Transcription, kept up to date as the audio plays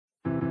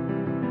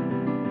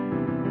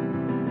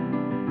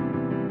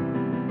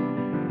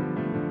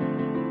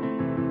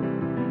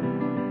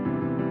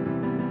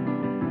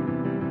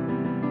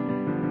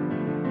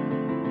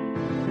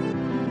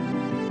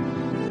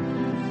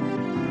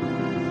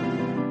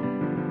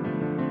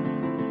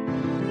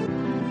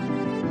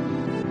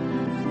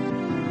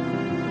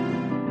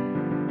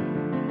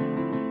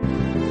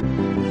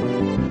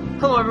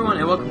everyone,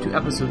 and welcome to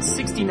episode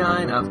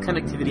 69 of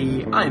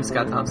Connectivity. I am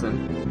Scott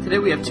Thompson. Today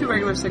we have two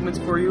regular segments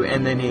for you,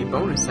 and then a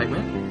bonus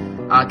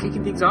segment.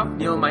 Kicking things off,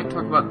 Neil and Mike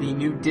talk about the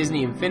new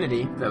Disney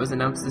Infinity that was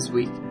announced this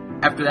week.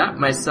 After that,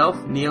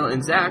 myself, Neil,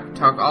 and Zach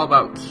talk all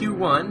about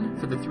Q1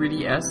 for the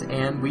 3DS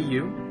and Wii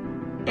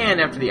U. And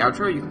after the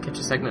outro, you can catch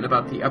a segment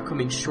about the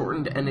upcoming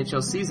shortened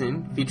NHL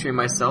season featuring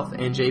myself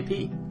and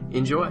JP.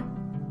 Enjoy!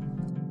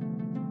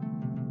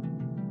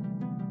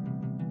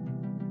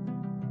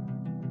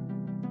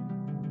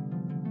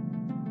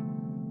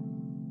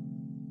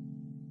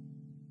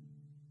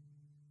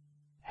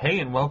 Hey,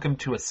 and welcome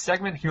to a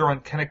segment here on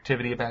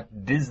Connectivity about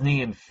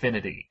Disney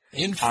Infinity.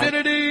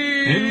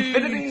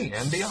 Infinity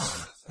and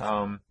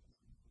beyond.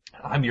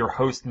 I'm your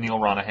host, Neil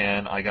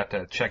Ronahan. I got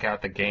to check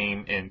out the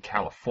game in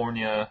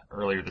California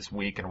earlier this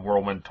week in a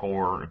whirlwind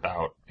tour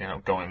about,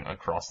 going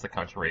across the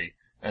country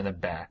and then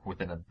back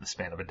within the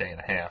span of a day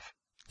and a half.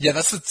 Yeah,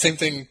 that's the same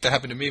thing that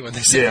happened to me when they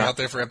sent me out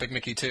there for Epic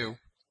Mickey 2.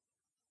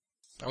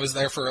 I was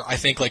there for, I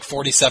think,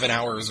 47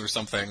 hours or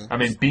something. I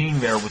mean, being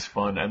there was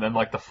fun, and then,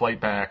 the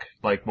flight back,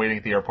 waiting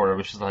at the airport, I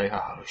was just like,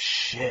 oh,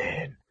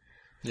 shit.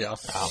 Yeah.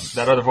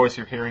 That other voice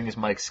you're hearing is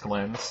Mike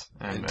Sklens,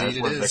 and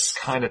Indeed we're it is. the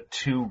kind of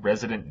two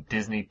resident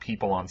Disney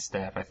people on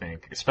staff, I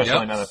think,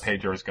 especially now that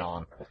Pedro's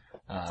gone.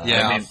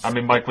 Yeah. I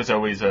mean, Mike was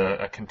always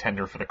a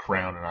contender for the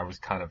crown, and I was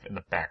kind of in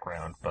the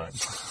background, but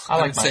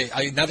I would say,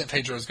 now that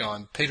Pedro's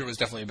gone, Pedro was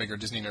definitely a bigger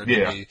Disney nerd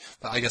than me,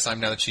 but I guess I'm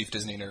now the chief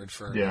Disney nerd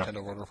for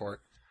Nintendo World Report.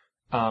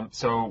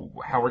 So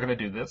how we're going to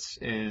do this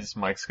is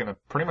Mike's going to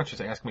pretty much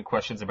just ask me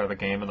questions about the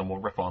game, and then we'll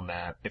riff on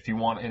that. If you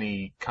want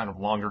any kind of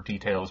longer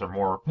details or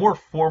more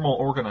formal,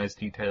 organized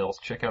details,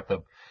 check out the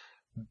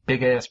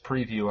big-ass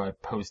preview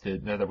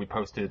that we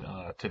posted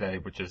today,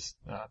 which is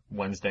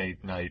Wednesday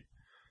night.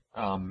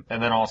 And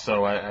then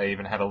also I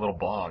even had a little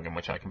blog in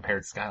which I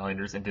compared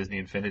Skylanders and Disney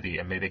Infinity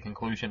and made a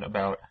conclusion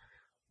about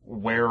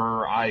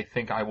where I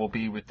think I will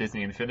be with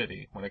Disney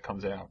Infinity when it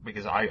comes out,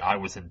 because I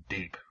was in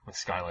deep with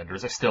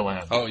Skylanders. I still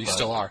am. Oh, you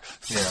still are.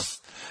 Yeah.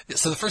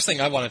 So the first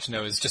thing I wanted to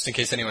know is, just in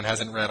case anyone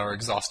hasn't read our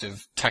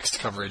exhaustive text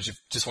coverage,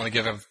 just want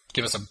to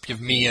give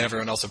me and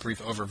everyone else a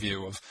brief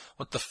overview of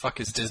what the fuck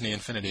is Disney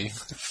Infinity.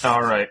 All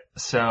right.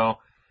 So,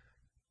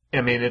 I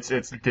mean, it's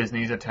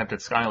Disney's attempt at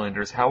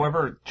Skylanders.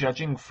 However,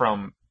 judging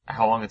from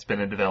how long it's been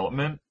in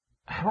development,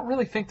 I don't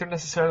really think they're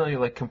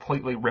necessarily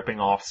completely ripping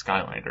off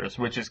Skylanders,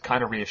 which is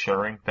kind of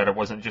reassuring that it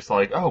wasn't just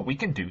we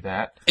can do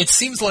that. It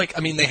seems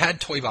they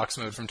had Toy Box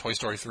mode from Toy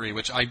Story 3,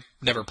 which I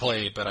never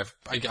played, but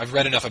I've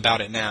read enough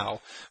about it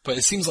now. But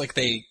it seems like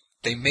they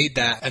made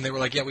that and they were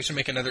like, yeah, we should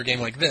make another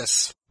game like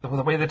this. The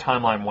way the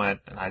timeline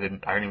went, and I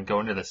didn't even go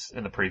into this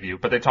in the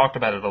preview, but they talked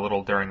about it a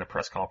little during the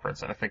press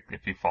conference, and I think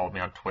if you followed me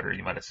on Twitter,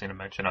 you might have seen a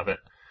mention of it.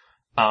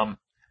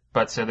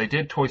 But so they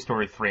did Toy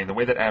Story 3, and the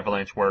way that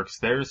Avalanche works,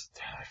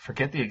 I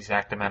forget the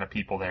exact amount of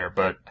people there,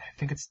 but I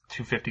think it's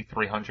 250,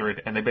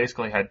 300, and they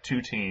basically had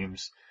two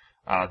teams.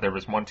 There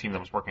was one team that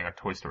was working on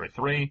Toy Story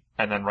 3,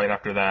 and then right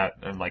after that,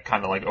 and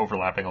kind of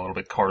overlapping a little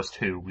bit, Cars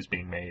 2 was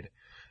being made.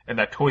 And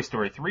that Toy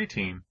Story 3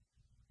 team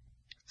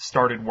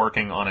started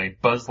working on a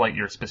Buzz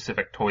Lightyear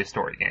specific Toy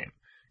Story game.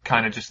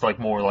 Kind of just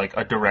more like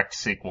a direct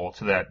sequel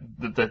to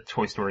the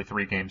Toy Story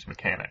 3 game's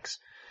mechanics.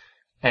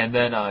 And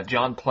then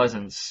John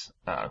Pleasance,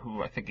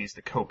 who I think he's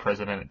the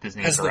co-president at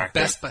Disney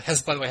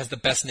Interactive. By the way, has the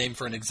best name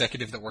for an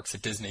executive that works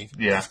at Disney.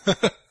 Yeah.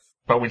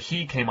 But when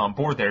he came on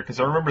board there, because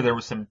I remember there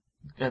was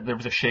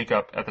a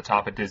shake-up at the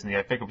top of Disney,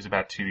 I think it was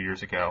about 2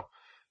 years ago,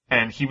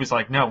 and he was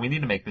like, no, we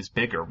need to make this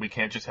bigger. We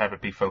can't just have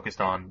it be focused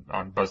on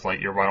Buzz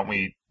Lightyear. Why don't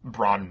we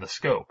broaden the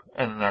scope?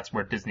 And then that's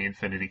where Disney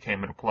Infinity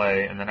came into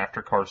play, and then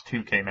after Cars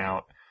 2 came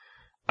out,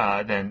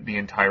 then the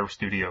entire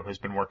studio has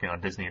been working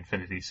on Disney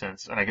Infinity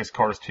since. And I guess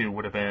Cars 2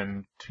 would have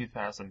been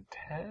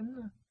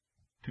 2010?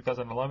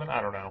 2011?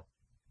 I don't know.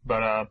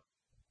 But,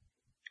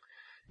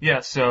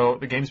 so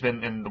the game's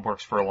been in the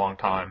works for a long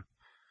time.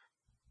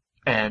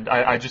 And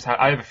I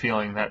have a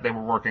feeling that they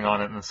were working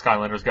on it and the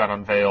Skylanders got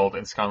unveiled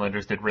and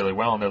Skylanders did really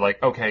well and they're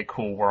like, okay,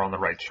 cool, we're on the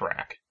right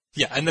track.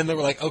 Yeah, and then they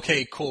were like,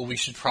 okay, cool, we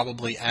should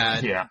probably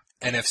add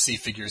NFC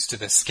figures to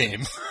this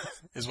game,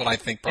 is what I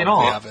think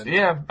probably happened.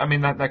 Yeah, I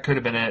mean, that could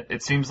have been it.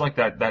 It seems like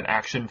that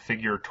action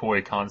figure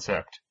toy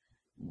concept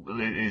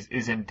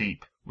is in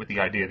deep with the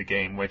idea of the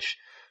game, which,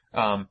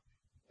 I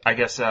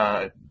guess,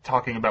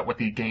 talking about what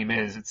the game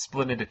is, it's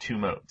split into two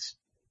modes.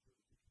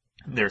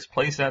 There's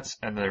playsets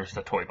and there's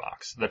the toy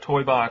box. The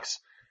toy box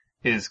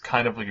is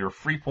kind of your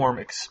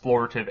freeform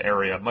explorative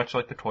area, much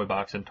like the toy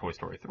box in Toy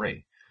Story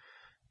 3.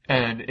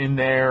 And in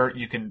there,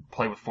 you can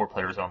play with 4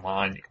 players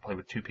online, you can play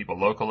with 2 people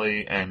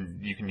locally,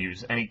 and you can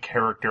use any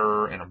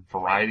character and a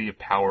variety of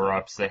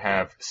power-ups. They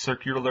have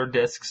circular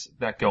discs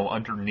that go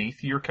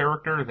underneath your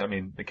character. I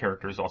mean, the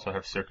characters also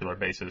have circular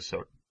bases,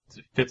 so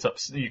it fits up,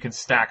 you can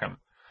stack them.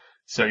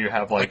 So you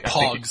have like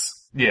pogs.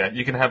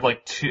 You can have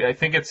 2, I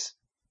think it's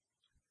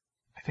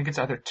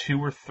either 2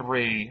 or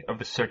 3 of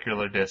the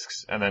circular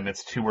discs, and then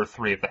it's 2 or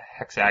 3 of the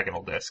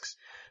hexagonal discs.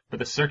 But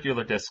the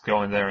circular discs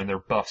go in there and they're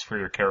buffs for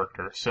your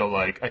character. So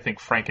I think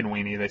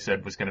Frankenweenie, they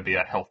said, was going to be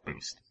a health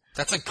boost.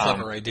 That's a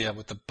clever idea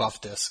with the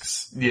buff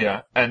discs.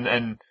 Yeah, and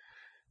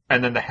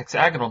then the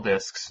hexagonal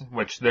discs,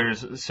 which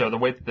so the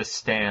way that the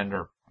stand,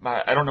 or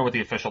I don't know what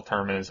the official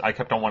term is. I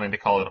kept on wanting to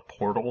call it a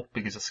portal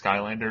because of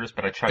Skylanders,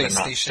 but I try to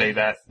not say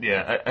that.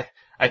 Yeah,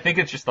 I think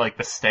it's just like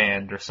the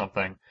stand or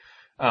something.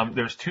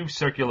 There's two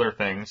circular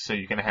things, so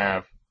you can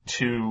have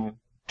two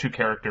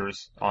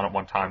characters on at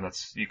one time.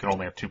 You can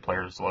only have two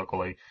players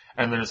locally.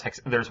 And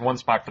there's one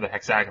spot for the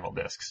hexagonal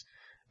discs.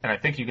 And I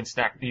think you can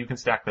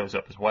stack those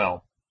up as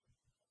well.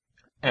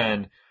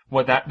 And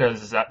what that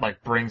does is that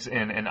like brings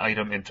in an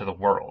item into the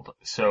world.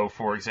 So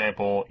for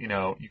example,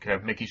 you could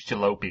have Mickey's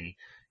Jalopy.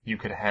 You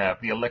could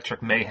have the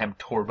Electric Mayhem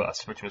tour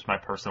bus, which was my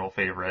personal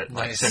favorite.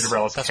 Nice. Like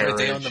Cinderella's That's carriage.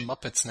 right, they own the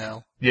Muppets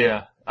now.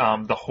 Yeah.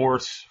 The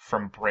horse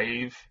from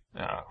Brave,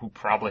 who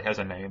probably has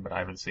a name, but I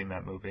haven't seen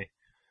that movie.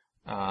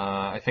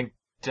 I think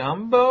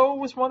Dumbo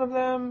was one of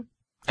them.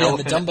 Yeah,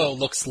 Elephant, the Dumbo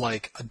looks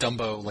like a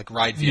Dumbo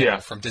ride vehicle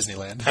from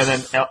Disneyland. And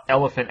then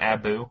Elephant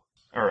Apu.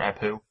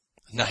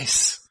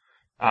 Nice.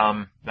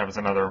 That was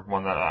another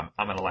one that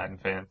I'm an Aladdin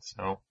fan,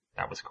 so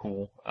that was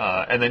cool.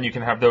 And then you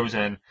can have those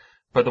in.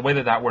 But the way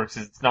that works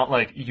is it's not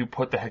like you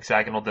put the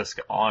hexagonal disc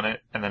on it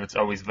and then it's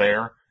always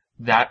there.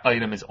 That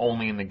item is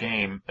only in the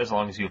game as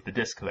long as you have the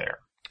disc there.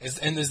 Is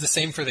the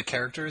same for the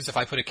characters? If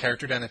I put a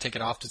character down and take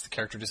it off, does the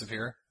character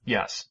disappear?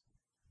 Yes.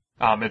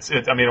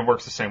 It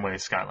works the same way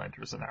as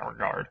Skylanders in that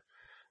regard.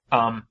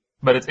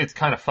 But it's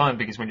kind of fun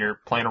because when you're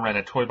playing around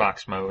in toy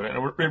box mode, and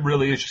it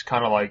really is just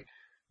kind of like,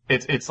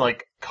 it's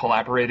like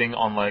collaborating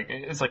on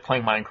it's like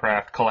playing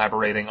Minecraft,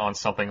 collaborating on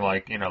something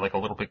like a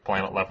Little Big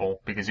Planet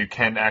level, because you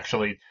can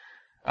actually,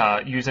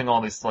 using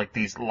all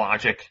these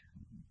logic,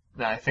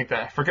 I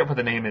forget what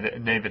the name of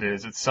it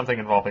is. It's something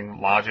involving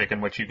logic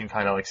in which you can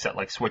kind of set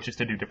switches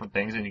to do different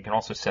things, and you can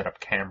also set up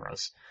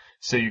cameras.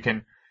 So you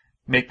can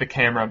make the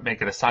camera,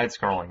 make it a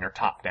side-scrolling or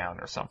top-down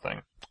or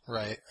something.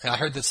 Right. I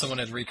heard that someone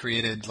had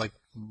recreated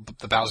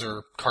the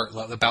Bowser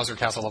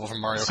Castle level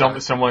from Mario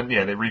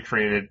Kart. They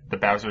recreated the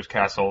Bowser's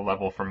Castle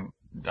level from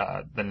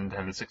the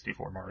Nintendo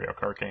 64 Mario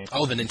Kart game.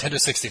 Oh, the Nintendo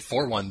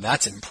 64 one.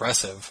 That's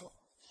impressive.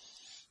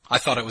 I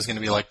thought it was going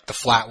to be like the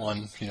flat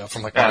one,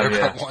 from Mario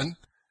Kart 1.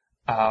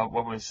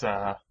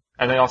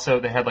 And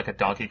they had a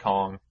Donkey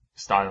Kong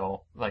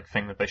style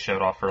thing that they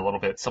showed off for a little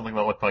bit, something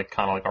that looked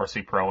kind of like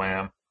RC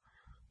Pro-Am.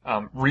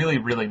 Really,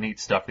 really neat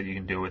stuff that you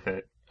can do with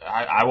it.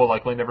 I will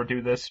likely never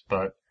do this,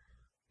 but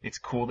it's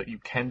cool that you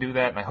can do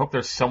that, and I hope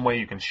there's some way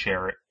you can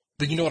share it.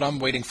 But you know what I'm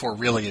waiting for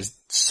really is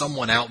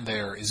someone out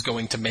there is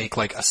going to make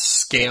a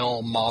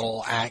scale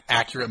model,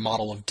 accurate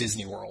model of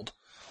Disney World.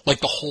 The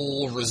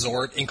whole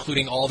resort,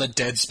 including all the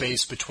dead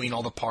space between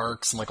all the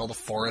parks and all the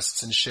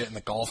forests and shit and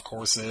the golf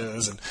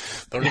courses, and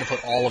they're going to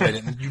put all of it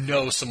in,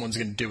 and someone's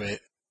going to do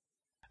it.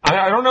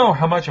 I don't know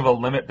how much of a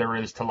limit there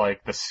is to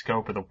the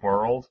scope of the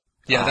world.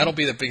 Yeah, that'll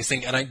be the biggest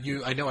thing, and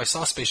I know I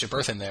saw Spaceship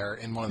Earth in there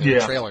in one of the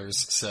trailers,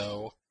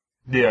 so...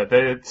 Yeah,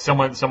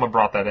 someone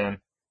brought that in.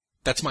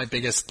 That's my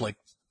biggest,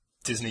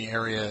 Disney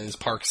area is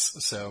parks,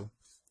 so...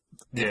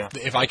 Yeah.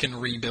 If I can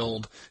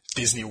rebuild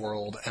Disney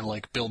World and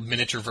build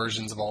miniature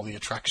versions of all the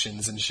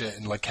attractions and shit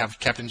and have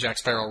Captain Jack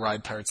Sparrow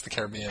ride Pirates of the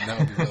Caribbean, that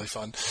would be really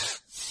fun.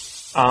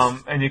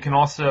 And you can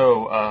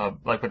also,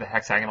 with the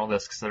hexagonal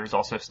discs, there's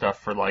also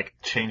stuff for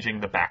changing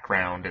the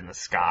background in the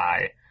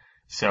sky.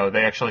 So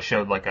they actually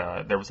showed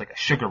there was a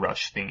Sugar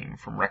Rush theme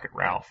from Wreck-It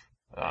Ralph.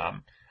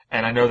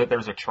 And I know that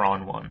there's a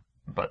Tron one,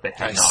 but they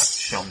have not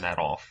shown that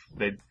off.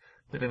 They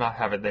did not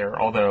have it there,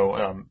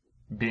 although,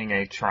 being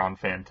a Tron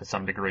fan to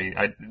some degree,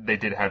 they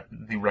did have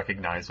the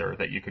recognizer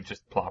that you could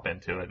just plop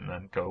into it and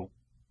then go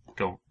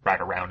right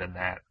around in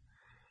that.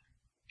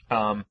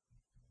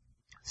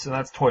 So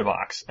that's Toy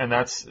Box, and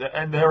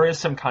there is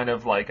some kind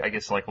of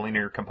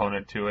linear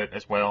component to it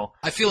as well.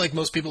 I feel like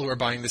most people who are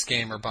buying this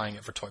game are buying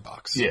it for Toy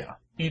Box. Yeah.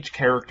 Each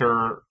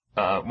character,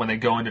 when they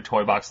go into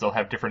Toy Box, they'll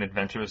have different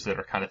adventures that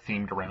are kind of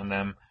themed around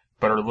them,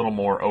 but are a little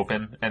more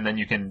open, and then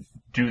you can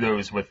do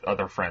those with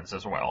other friends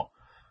as well.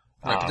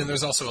 Right, but then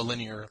there's also a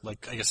linear,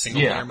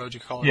 single player mode you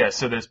call it? Yeah,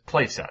 so there's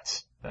play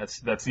sets.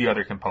 That's the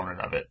other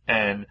component of it.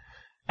 And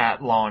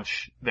at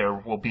launch, there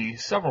will be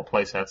several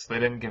play sets. They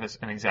didn't give us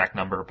an exact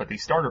number, but the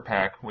starter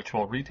pack, which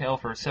will retail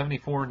for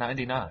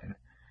 $74.99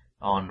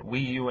 on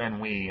Wii U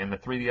and Wii, and the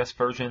 3DS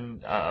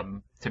version,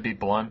 to be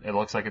blunt, it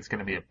looks like it's going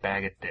to be a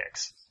bag of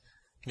dicks.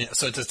 Yeah,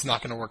 so it's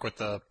not going to work with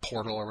the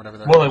Portal or whatever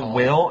they're Well, calling it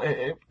will.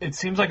 It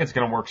seems like it's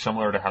going to work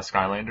similar to how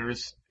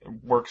Skylanders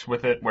works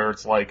with it, where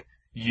it's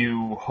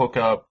you hook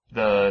up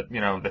the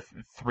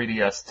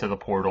 3DS to the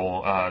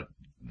Portal.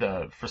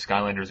 For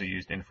Skylanders, you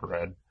used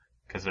infrared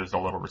because there's a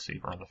little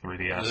receiver on the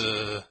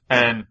 3DS,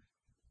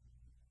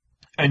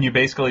 and you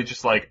basically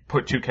just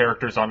put two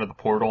characters onto the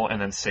Portal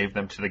and then save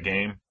them to the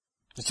game.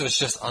 So it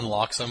just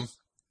unlocks them.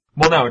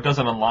 Well, no, it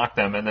doesn't unlock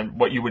them. And then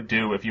what you would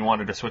do if you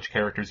wanted to switch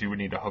characters, you would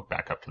need to hook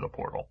back up to the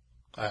Portal.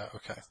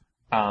 Okay.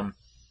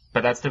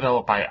 But that's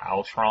developed by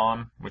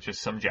Altron, which is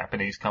some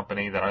Japanese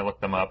company that I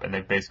looked them up, and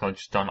they've basically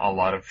just done a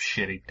lot of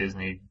shitty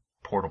Disney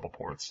portable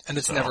ports. And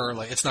it's So, never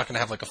it's not going to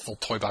have like a full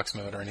toy box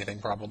mode or anything,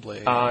 probably.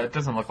 It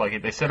doesn't look like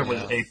it. They said it was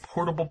a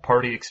portable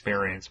party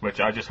experience, which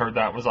I just heard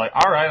that was like,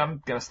 all right,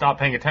 I'm gonna stop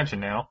paying attention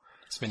now.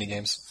 It's mini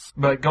games.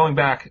 But going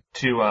back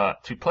to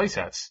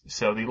playsets,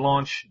 so the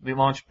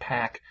launch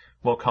pack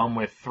will come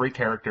with 3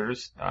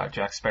 characters: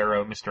 Jack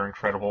Sparrow, Mr.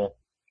 Incredible,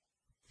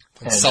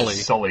 and Sully.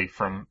 Sully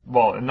from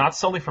not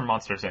Sully from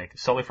Monsters Inc.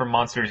 Sully from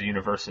Monsters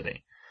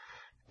University.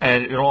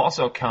 And it'll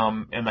also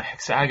come in the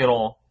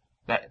hexagonal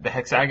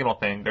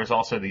thing. There's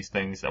also these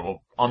things that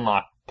will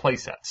unlock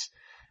playsets.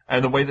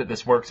 And the way that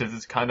this works is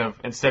it's kind of,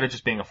 instead of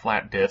just being a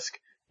flat disc,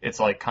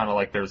 it's like kind of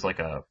like there's like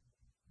a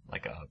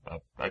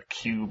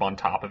cube on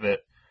top of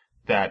it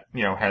that,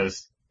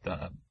 has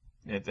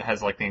it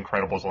has like the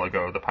Incredibles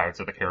logo, the Pirates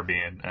of the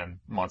Caribbean, and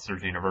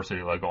Monsters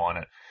University logo on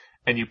it.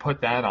 And you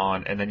put that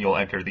on, and then you'll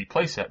enter the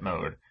playset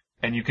mode.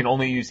 And you can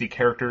only use the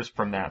characters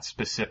from that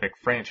specific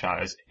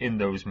franchise in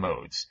those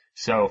modes.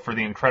 So for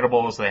the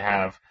Incredibles, they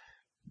have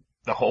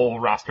the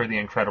whole roster of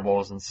the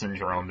Incredibles and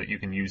Syndrome that you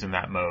can use in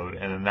that mode.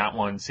 And then that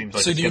one seems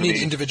like So do you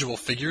need individual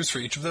figures for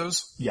each of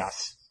those?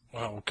 Yes.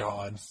 Oh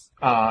God.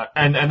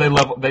 And they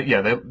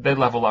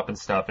level up and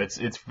stuff.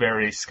 It's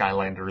very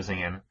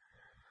Skylandersian.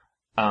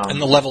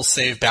 And the levels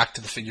save back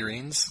to the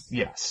figurines?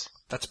 Yes.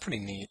 That's pretty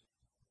neat.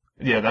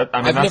 Yeah,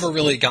 I've never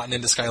really gotten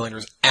into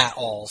Skylanders at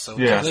all, so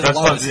yeah, that's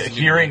fun.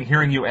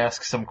 Hearing you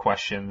ask some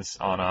questions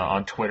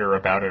on Twitter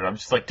about it, I'm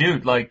just like,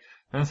 dude, like,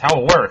 that's how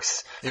it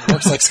works. It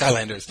works like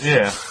Skylanders.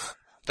 Yeah.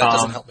 That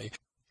doesn't help me.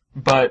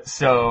 But,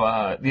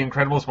 so, the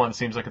Incredibles one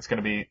seems like it's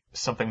gonna be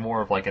something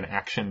more of like an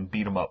action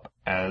beat 'em up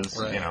as,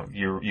 right.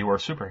 You are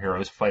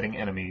superheroes fighting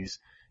enemies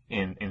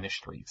in the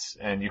streets.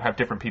 And you have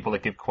different people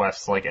that give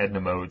quests, like Edna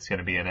Mode's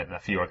gonna be in it and a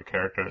few other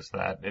characters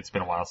that it's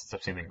been a while since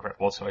I've seen the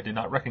Incredibles, so I did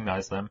not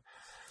recognize them.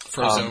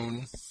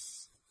 Frozone.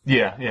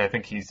 Yeah, I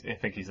think he's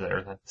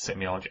there, the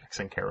Samuel L.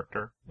 Jackson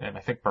character. And I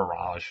think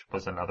Mirage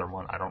was another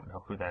one. I don't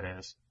know who that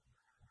is.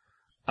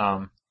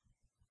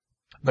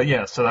 But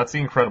yeah, so that's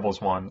the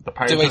Incredibles one. The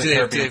Pirates of the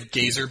Caribbean. Do they have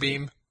Gazer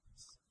Beam?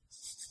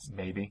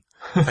 Maybe.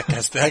 I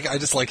guess I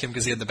just like him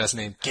because he had the best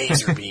name.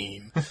 Gazer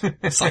Beam.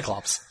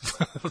 Cyclops.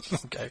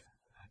 Okay.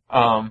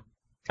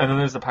 And then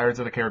there's the Pirates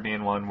of the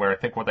Caribbean one, where I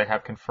think what they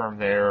have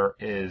confirmed there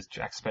is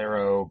Jack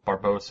Sparrow,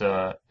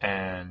 Barbossa,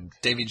 and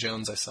Davy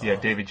Jones. I saw. Yeah,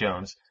 Davy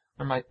Jones.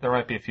 There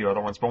might be a few other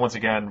ones, but once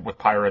again, with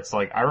Pirates,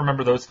 like, I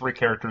remember those 3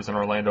 characters in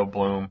Orlando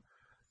Bloom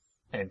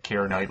and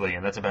Keira Knightley,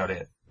 and that's about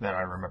it that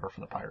I remember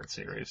from the Pirates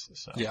series.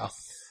 So. Yeah.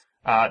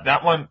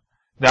 That one,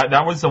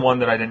 that was the one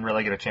that I didn't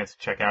really get a chance to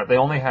check out. They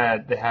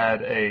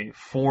had a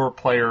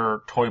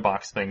 4-player toy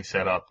box thing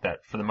set up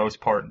that, for the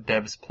most part,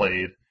 devs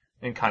played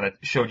and kind of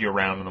showed you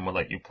around and then would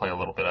let you play a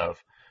little bit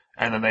of.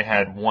 And then they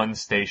had 1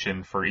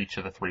 station for each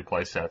of the 3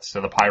 play sets.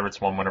 So the Pirates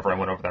one, whenever I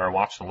went over there, I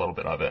watched a little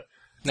bit of it.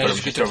 Now, did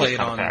you get to play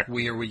it on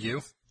Wii or Wii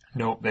U?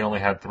 Nope, they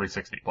only had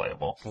 360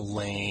 playable.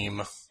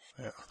 Lame.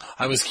 Yeah.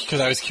 I was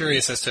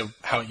curious as to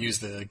how it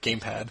used the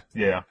gamepad.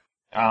 Yeah.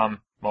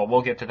 Well,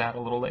 we'll get to that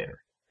a little later.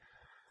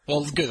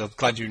 Well, good. I'm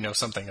glad you know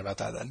something about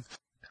that then.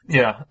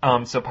 Yeah,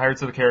 so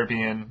Pirates of the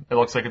Caribbean, it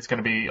looks like it's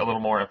going to be a little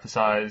more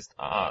emphasized,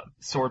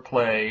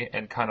 swordplay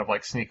and kind of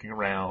like sneaking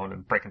around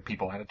and breaking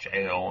people out of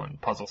jail and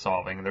puzzle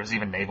solving. There's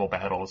even naval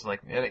battles.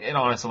 Like, it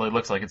honestly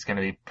looks like it's going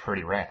to be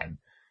pretty rad.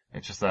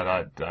 It's just that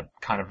I've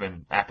kind of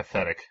been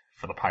apathetic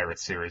for the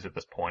Pirates series at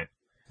this point.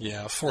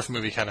 Yeah, 4th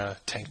movie kind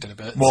of tanked it a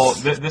bit. Well,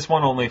 this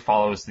one only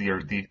follows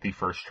the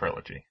first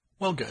trilogy.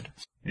 Well, good.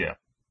 Yeah.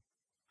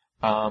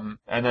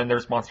 And then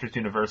there's Monsters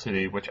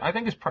University, which I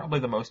think is probably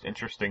the most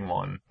interesting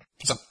one.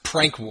 It's a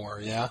prank war,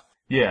 yeah?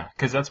 Yeah,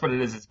 because that's what it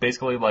is. It's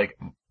basically like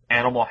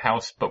Animal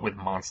House, but with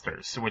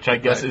monsters, which I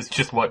guess is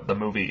just what the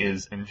movie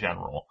is in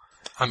general.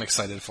 I'm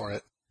excited for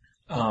it.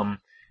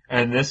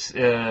 And this,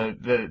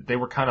 they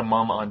were kind of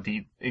mum on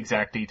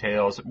exact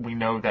details. We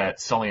know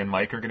that Sully and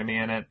Mike are going to be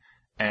in it,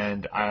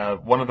 and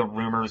one of the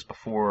rumors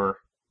before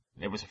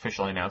it was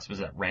officially announced was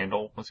that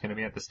Randall was going to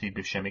be at the Steve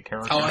Buscemi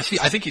character. Oh, I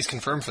think he's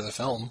confirmed for the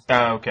film.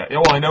 Okay.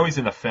 Well, I know he's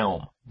in the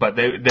film, but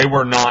they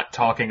were not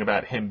talking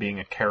about him being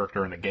a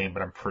character in the game,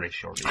 but I'm pretty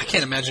sure he is. I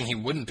can't imagine he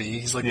wouldn't be.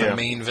 He's like the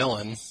main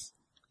villain.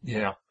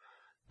 Yeah.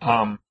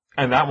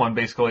 And that one,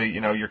 basically,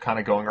 you're kind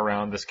of going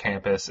around this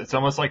campus. It's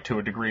almost like, to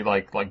a degree,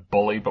 like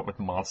Bully, but with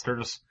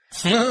monsters.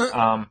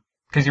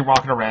 Cause you're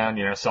walking around,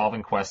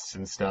 solving quests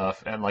and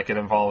stuff, and like it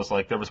involves,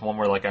 like, there was one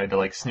where like I had to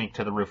like sneak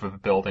to the roof of a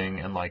building,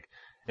 and like,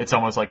 it's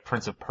almost like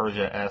Prince of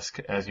Persia-esque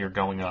as you're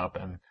going up,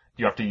 and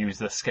you have to use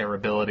the scare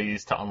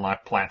abilities to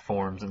unlock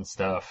platforms and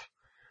stuff.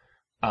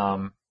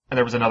 And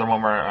there was another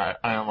one where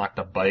I unlocked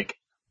a bike,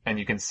 and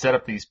you can set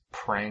up these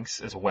pranks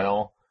as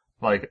well.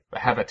 Like,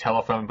 have a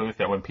telephone booth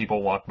that when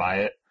people walk by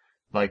it,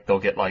 like, they'll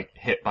get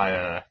hit by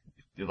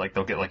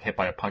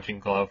a punching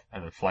glove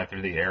and then fly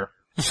through the air.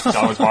 So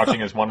I was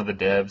watching as one of the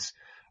devs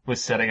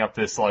was setting up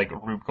this, like,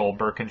 Rube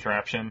Goldberg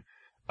contraption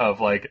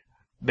of, like,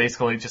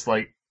 basically just,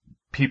 like,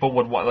 people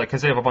would, like,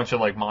 cause they have a bunch of,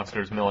 like,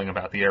 monsters milling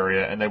about the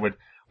area, and they would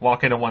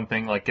walk into one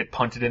thing, like, get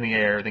punted in the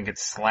air, then get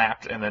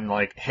slapped, and then,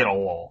 like, hit a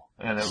wall.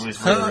 And it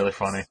was really, really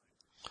funny.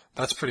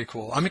 That's pretty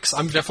cool. I'm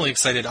definitely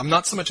excited. I'm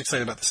not so much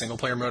excited about the single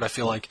player mode. I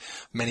feel like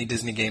many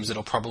Disney games,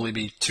 it'll probably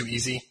be too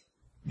easy.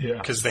 Yeah.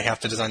 Because they have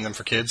to design them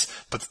for kids.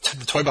 But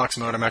the Toy Box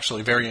mode I'm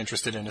actually very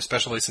interested in,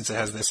 especially since it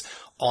has this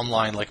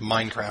online, like,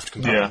 Minecraft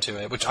component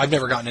to it, which I've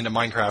never gotten into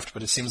Minecraft,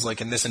 but it seems like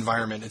in this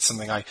environment it's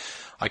something I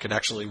could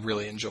actually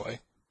really enjoy.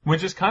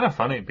 Which is kind of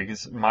funny,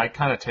 because my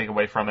kind of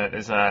takeaway from it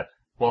is that,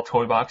 while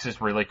Toy Box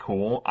is really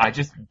cool, I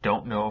just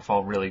don't know if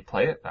I'll really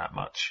play it that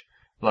much.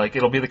 Like,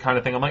 it'll be the kind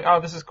of thing I'm like, oh,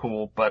 this is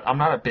cool, but I'm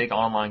not a big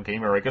online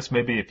gamer. I guess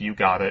maybe if you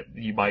got it,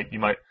 you might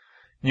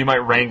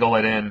wrangle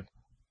it in.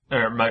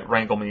 Or might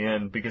wrangle me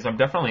in, because I'm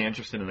definitely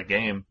interested in the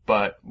game,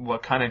 but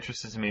what kind of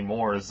interests me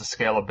more is the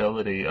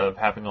scalability of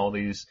having all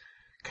these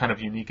kind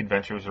of unique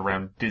adventures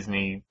around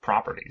Disney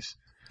properties.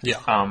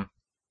 Yeah.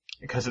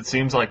 Because it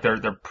seems like they're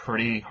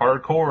pretty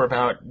hardcore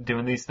about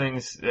doing these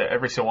things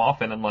every so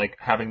often and, like,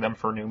 having them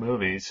for new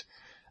movies.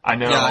 I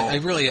know.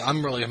 Yeah,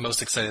 I'm really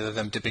most excited of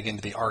them dipping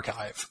into the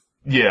archive.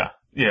 Yeah.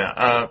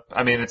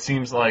 I mean, it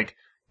seems like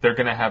they're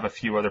going to have a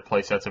few other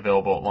playsets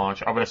available at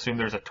launch. I would assume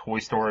there's a Toy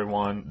Story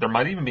one. There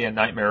might even be a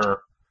Nightmare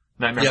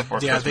Before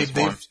Christmas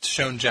one. They've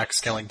shown Jack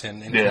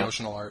Skellington in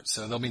promotional art,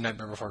 so there'll be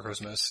Nightmare Before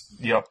Christmas.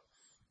 Yep.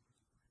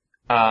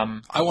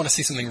 I want to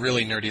see something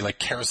really nerdy like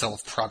Carousel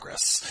of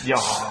Progress. Yeah,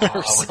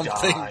 or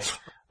something.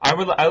 I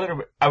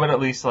would at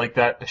least like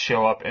that to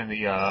show up in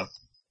the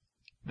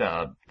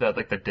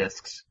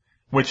discs.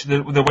 Which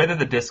the way that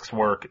the discs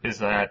work is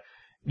that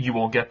you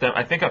will get them.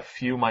 I think a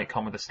few might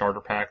come with a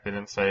starter pack. They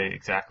didn't say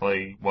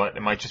exactly what.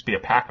 It might just be a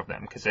pack of them,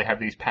 because they have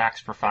these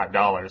packs for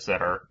 $5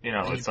 that are,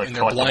 it's like and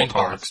they're collectible blind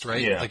cards. boxed,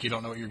 right? Yeah. Like you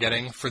don't know what you're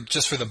getting for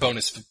the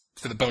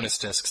bonus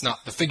discs,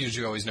 not the figures.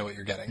 You always know what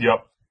you're getting.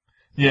 Yep.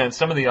 Yeah, and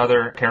some of the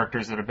other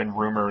characters that have been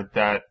rumored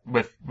that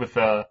with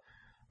the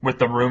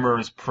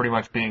rumors pretty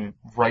much being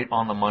right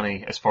on the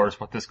money as far as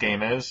what this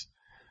game is.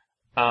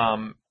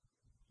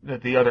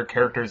 The other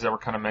characters that were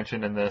kind of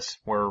mentioned in this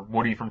were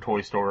Woody from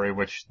Toy Story,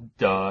 which,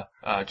 Jack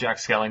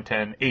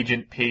Skellington,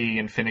 Agent P,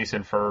 and Phineas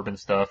and Ferb and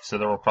stuff, so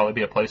there will probably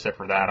be a playset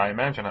for that, I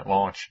imagine, at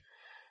launch.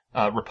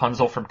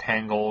 Rapunzel from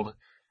Tangled,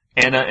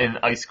 Anna and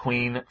Ice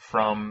Queen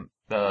from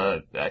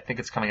I think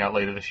it's coming out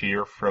later this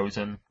year,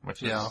 Frozen,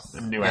 which is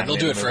a new animated they'll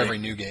do it for movie. every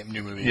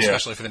new movie,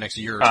 especially for the next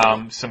year or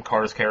two. Some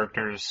Cars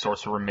characters,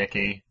 Sorcerer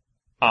Mickey.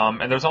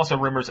 And there's also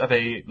rumors of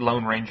a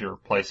Lone Ranger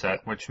playset,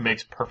 which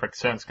makes perfect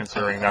sense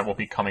considering that will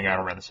be coming out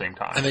around the same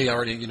time. And they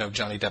already,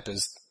 Johnny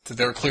Depp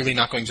they're clearly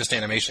not going just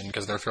animation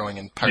because they're throwing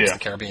in Pirates of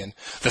the Caribbean.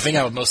 The thing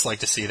I would most like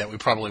to see that we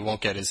probably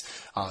won't get is,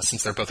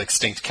 since they're both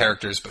extinct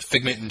characters, but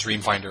Figment and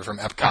Dreamfinder from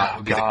Epcot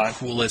would be the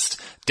coolest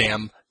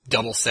damn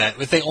double set.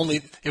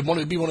 It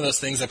would be one of those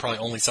things that probably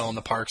only sell in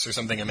the parks or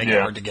something and make it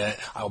hard to get.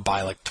 I would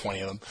buy like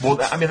 20 of them. Well,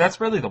 I mean, that's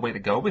really the way to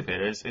go with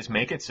it is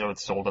make it so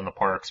it's sold in the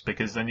parks,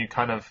 because then you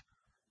kind of,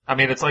 I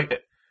mean, it's like,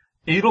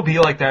 it'll be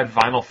like that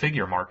vinyl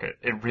figure market.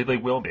 It really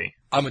will be.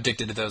 I'm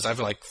addicted to those. I have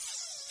like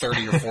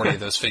 30 or 40 of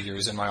those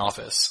figures in my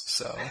office.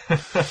 So,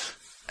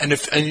 and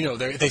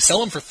they sell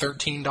them for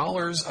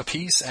 $13 a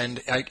piece,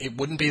 and it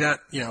wouldn't be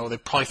that,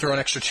 they'd probably throw an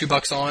extra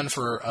 $2 on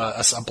for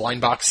a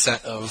blind box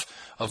set of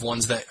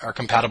ones that are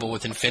compatible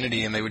with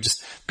Infinity, and they would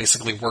just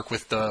basically work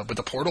with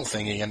the portal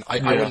thingy. And I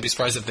wouldn't be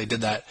surprised if they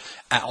did that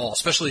at all,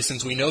 especially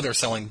since we know they're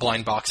selling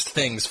blind boxed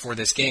things for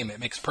this game. It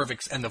makes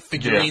perfect, and the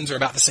figurines are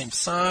about the same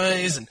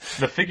size. And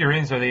the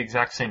figurines are the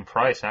exact same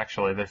price,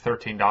 actually. They're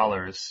 $13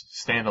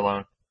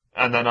 standalone.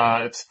 And then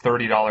it's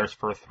 $30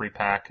 for a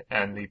 3-pack,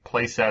 and the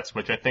play sets,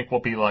 which I think will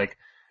be like,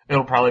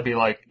 it'll probably be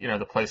like,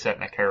 the playset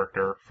and a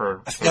character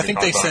for $35. I think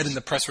they said in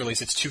the press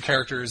release it's 2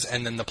 characters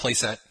and then the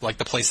playset, like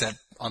the playset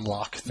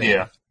unlock thing.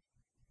 Yeah.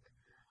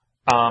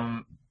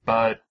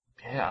 But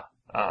yeah,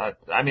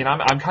 I mean,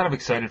 I'm kind of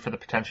excited for the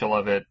potential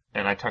of it,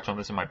 and I touched on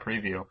this in my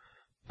preview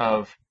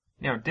of,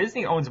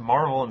 Disney owns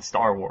Marvel and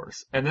Star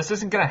Wars, and this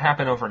isn't going to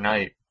happen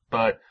overnight,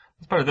 but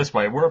let's put it this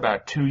way, we're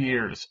about 2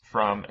 years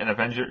from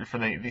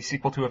the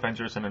sequel to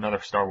Avengers and another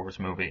Star Wars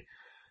movie.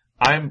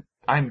 I'm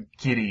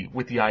giddy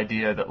with the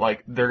idea that,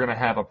 like, they're gonna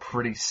have a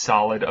pretty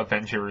solid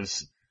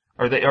Avengers,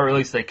 or at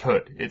least they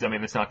could.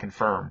 It's not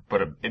confirmed,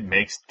 but it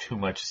makes too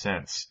much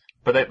sense.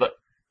 But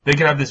they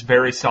could have this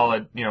very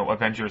solid,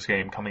 Avengers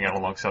game coming out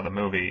alongside the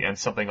movie and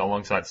something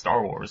alongside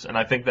Star Wars. And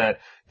I think that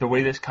the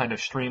way this kind of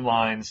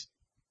streamlines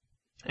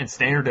and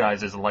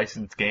standardizes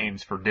licensed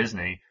games for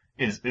Disney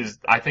is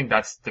I think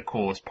that's the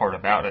coolest part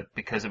about it,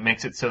 because it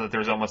makes it so that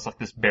there's almost like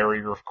this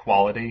barrier of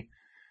quality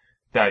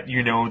that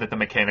that the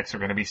mechanics are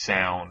going to be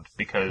sound,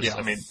 because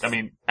I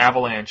mean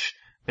Avalanche,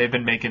 they've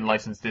been making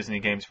licensed Disney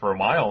games for a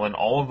while, and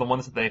all of the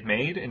ones that they've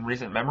made in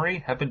recent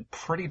memory have been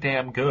pretty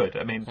damn good.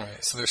 I mean,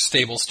 right, so they're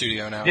stable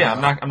studio now. Yeah,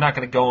 I'm not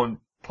going to go and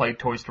play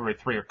Toy Story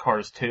 3 or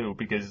Cars 2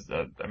 because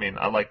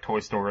I like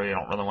Toy Story. I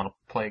don't really want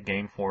to play a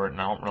game for it, and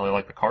I don't really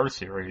like the Cars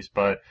series,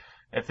 but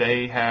if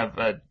they have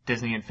a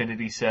Disney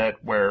Infinity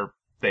set where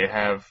they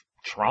have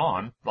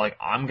Tron, like,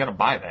 I'm gonna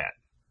buy that.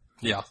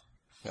 Yeah.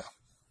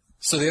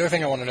 So the other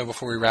thing I want to know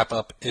before we wrap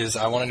up is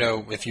I want to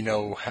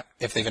know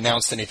if they've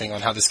announced anything on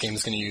how this game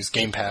is going to use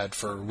Gamepad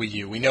for Wii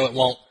U. We know it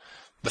won't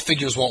the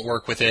figures won't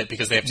work with it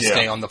because they have to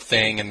stay on the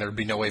thing, and there'd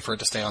be no way for it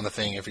to stay on the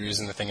thing if you're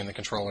using the thing in the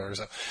controller.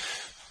 So.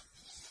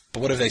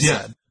 But what have they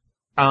said?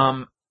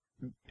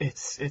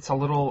 It's a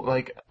little,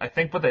 like, I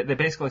think what they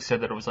basically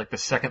said that it was like the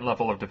second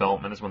level of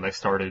development is when they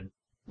started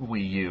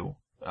Wii U,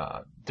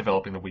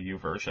 developing the Wii U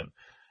version.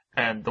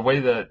 And the way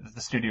the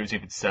studio is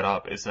even set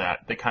up is that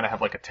they kind of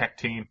have like a tech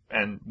team,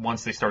 and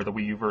once they started the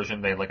Wii U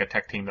version, they had like a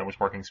tech team that was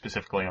working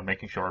specifically on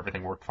making sure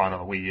everything worked fine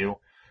on the Wii U.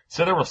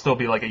 So there will still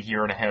be like a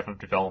year and a half of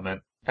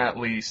development, at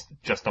least,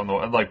 just on the,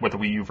 like, with the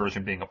Wii U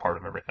version being a part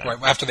of everything.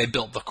 Right, after they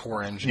built the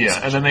core engine.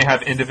 Yeah, and then they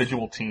have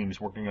individual teams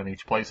working on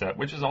each playset,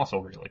 which is also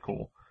really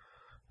cool.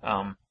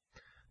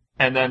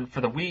 And then for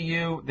the Wii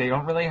U, they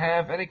don't really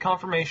have any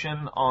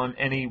confirmation on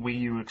any Wii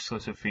U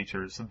exclusive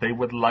features. They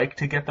would like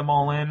to get them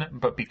all in,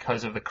 but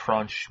because of the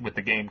crunch with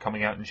the game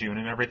coming out in June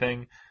and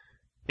everything,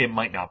 it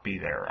might not be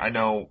there. I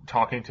know,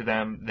 talking to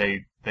them,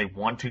 they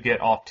want to get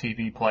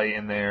off-TV play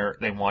in there.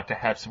 They want to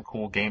have some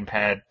cool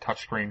gamepad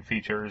touchscreen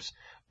features,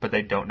 but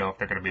they don't know if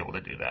they're going to be able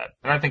to do that.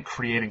 And I think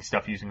creating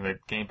stuff using the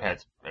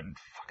gamepad's a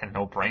fucking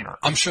no-brainer.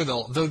 I'm sure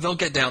they'll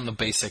get down the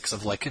basics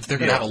of, like, if they're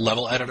going to have a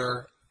level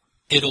editor,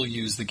 it'll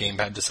use the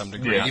gamepad to some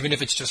degree, even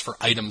if it's just for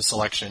item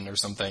selection or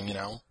something, you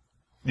know?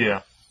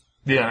 Yeah.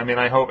 Yeah, I mean,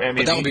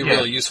 but that would be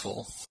really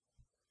useful.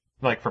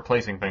 Like, for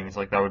placing things,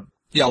 like, that would...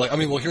 Yeah, like, I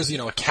mean, well, here's,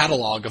 a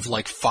catalog of,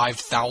 like,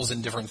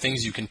 5,000 different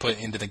things you can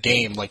put into the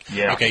game. Like,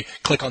 okay,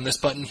 click on this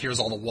button, here's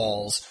all the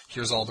walls,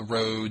 here's all the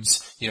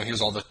roads, here's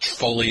all the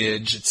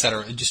foliage,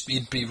 etc.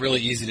 It'd be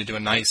really easy to do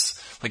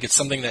it's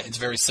something that it's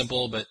very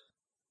simple, but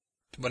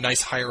a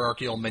nice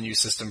hierarchical menu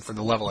system for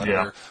the level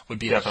editor would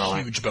be a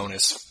huge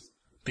bonus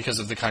because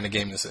of the kind of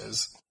game this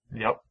is.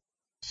 Yep.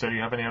 So do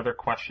you have any other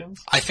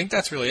questions? I think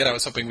that's really it. I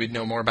was hoping we'd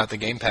know more about the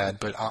gamepad,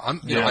 but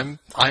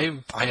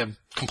I am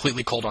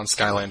completely cold on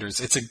Skylanders.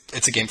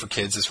 It's a game for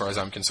kids as far as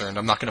I'm concerned.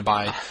 I'm not going to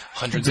buy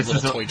hundreds of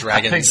little toy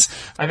dragons.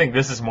 I think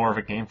this is more of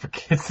a game for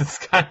kids than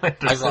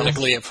Skylanders.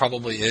 Ironically, it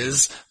probably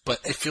is,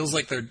 but it feels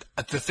like the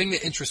thing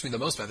that interests me the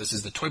most about this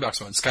is the toy box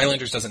mode.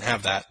 Skylanders doesn't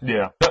have that.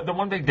 Yeah. The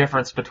one big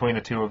difference between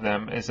the two of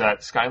them is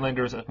that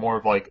Skylanders is more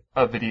of like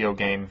a video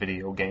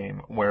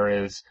game,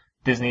 whereas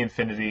Disney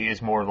Infinity is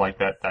more like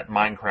that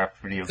Minecraft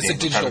video game. It's a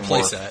digital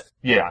playset.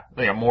 Yeah,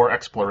 more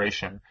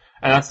exploration.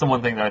 And that's the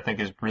one thing that I think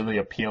is really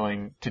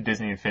appealing to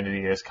Disney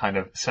Infinity, is kind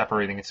of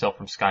separating itself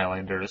from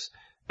Skylanders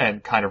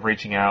and kind of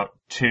reaching out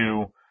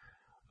to,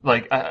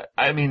 like,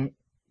 I mean,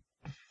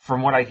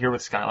 from what I hear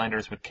with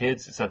Skylanders with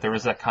kids, is that there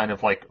is that kind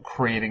of like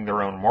creating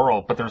their own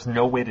world, but there's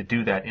no way to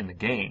do that in the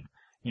game.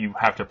 You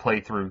have to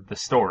play through the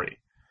story.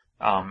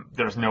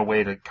 There's no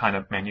way to kind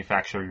of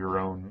manufacture your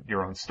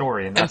own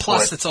story, and that's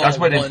that's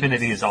what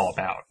Infinity is all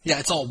about. Yeah,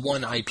 it's all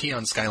one IP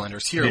on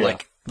Skylanders here.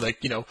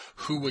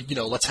 Who would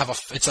let's have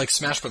it's like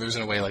Smash Brothers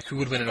in a way. Like, who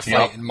would win in a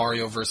fight in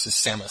Mario versus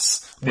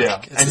Samus?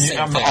 It's the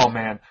same thing. Oh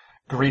man,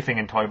 griefing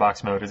in toy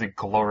box mode is a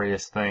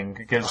glorious thing,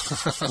 because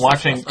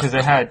because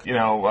they had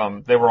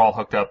they were all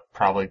hooked up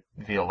probably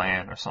via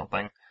LAN or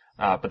something.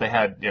 But they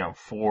had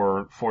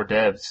four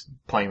devs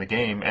playing the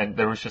game, and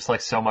there was just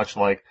like so much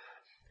like.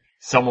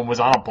 Someone was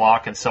on a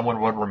block and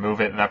someone would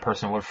remove it and that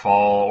person would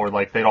fall, or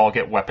like they'd all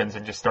get weapons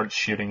and just start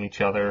shooting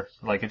each other.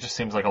 Like, it just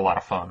seems like a lot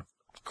of fun.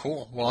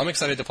 Cool. Well, I'm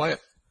excited to play it.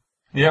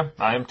 Yeah,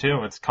 I am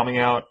too. It's coming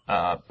out,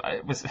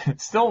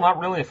 it's still not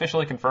really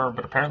officially confirmed,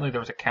 but apparently there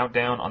was a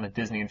countdown on the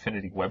Disney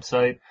Infinity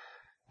website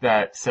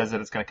that says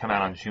that it's going to come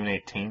out on June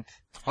 18th.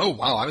 Oh,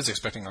 wow. I was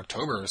expecting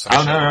October or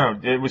something. Oh, no.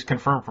 It was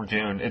confirmed for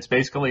June. It's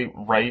basically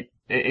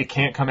it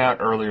can't come out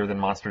earlier than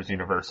Monsters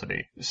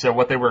University. So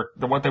what they were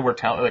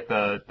telling, like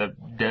the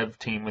dev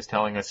team was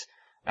telling us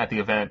at the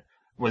event,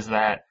 was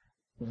that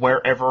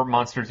whenever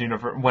Monsters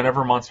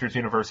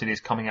University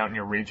is coming out in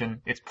your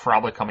region, it's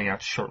probably coming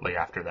out shortly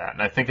after that.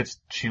 And I think it's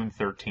June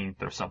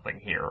 13th or something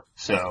here.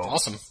 So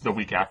awesome. The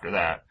week after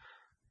that.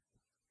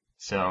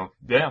 So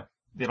yeah.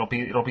 It'll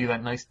be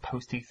that nice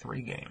post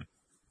E3 game.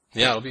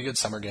 Yeah, it'll be a good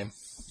summer game.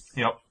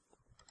 Yep.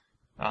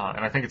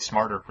 And I think it's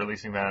smarter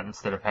releasing that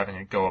instead of having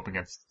it go up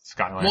against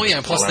Skylanders. Well, yeah,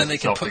 and plus then they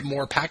can put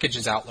more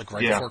packages out, like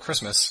before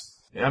Christmas.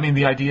 I mean,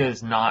 the idea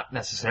is not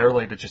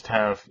necessarily to just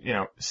have,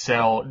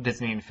 sell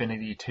Disney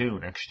Infinity 2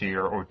 next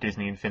year or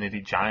Disney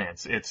Infinity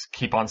Giants. It's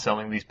keep on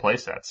selling these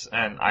playsets.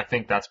 And I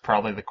think that's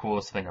probably the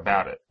coolest thing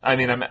about it. I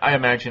mean, I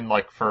imagine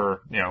like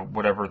for,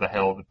 whatever the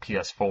hell the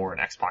PS4 and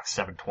Xbox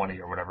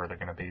 720 or whatever they're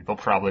going to be, they'll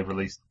probably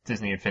release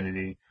Disney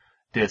Infinity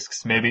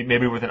discs,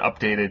 maybe with an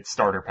updated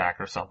starter pack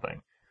or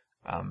something.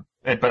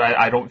 But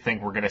I don't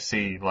think we're going to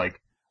see like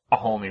a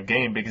whole new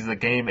game, because the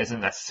game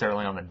isn't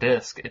necessarily on the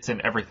disc. It's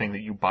in everything that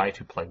you buy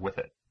to play with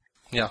it.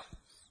 Yeah.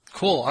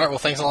 Cool. All right. Well,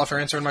 thanks a lot for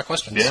answering my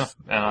questions.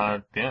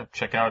 Yeah.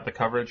 Check out the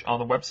coverage on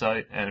the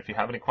website. And if you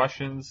have any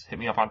questions, hit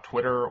me up on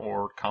Twitter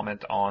or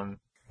comment on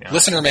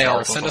listener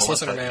mail. Send us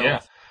listener mail. Yeah.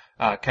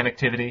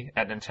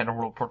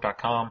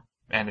 Connectivity@NintendoWorldReport.com.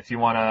 And if you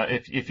wanna,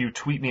 if you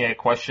tweet me a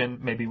question,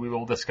 maybe we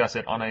will discuss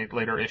it on a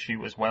later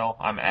issue as well.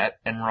 I'm at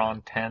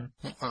Enron10.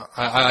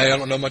 I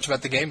don't know much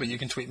about the game, but you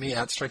can tweet me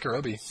at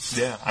StrikerObi.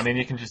 Yeah, I mean,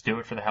 you can just do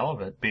it for the hell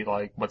of it. Be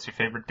like, what's your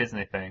favorite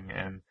Disney thing?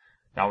 And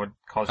That would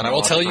cause And me I a will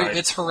lot tell of you, pride.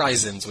 it's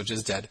Horizons, which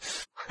is dead.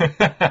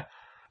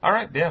 All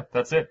right, yeah,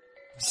 that's it.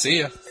 See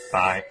ya.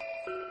 Bye.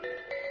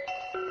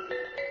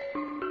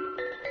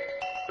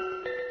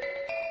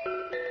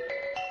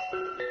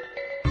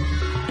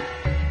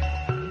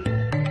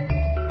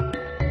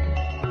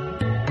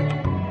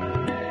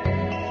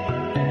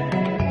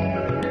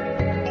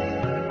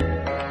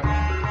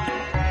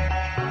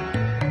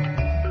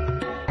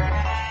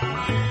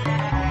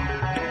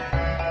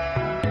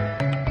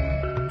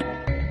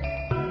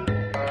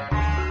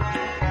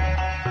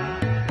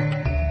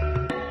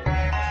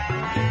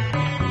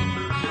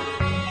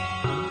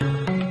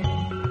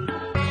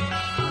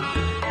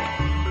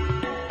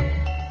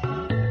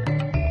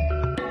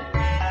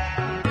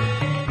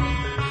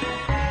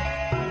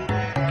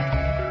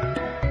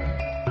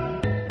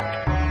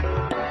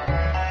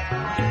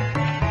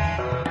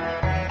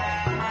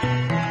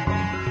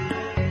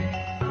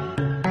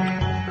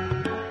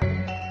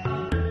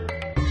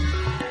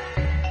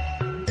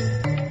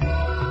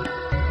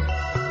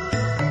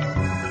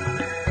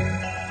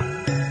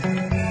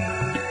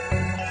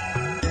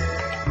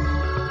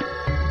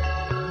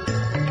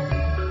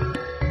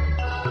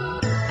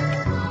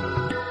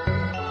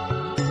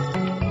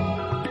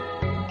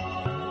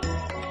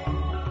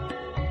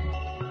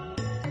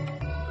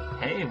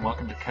 Hey, and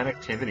welcome to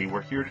Connectivity.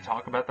 We're here to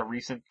talk about the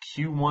recent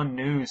Q1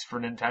 news for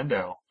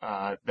Nintendo.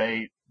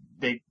 They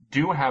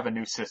do have a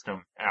new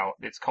system out.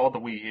 It's called the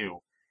Wii U,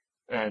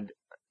 and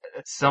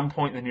at some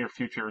point in the near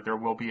future, there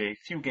will be a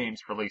few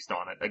games released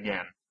on it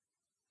again.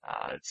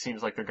 It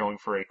seems like they're going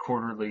for a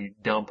quarterly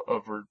dump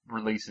of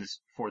releases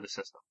for the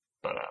system.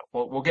 But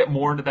we'll get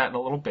more into that in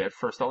a little bit.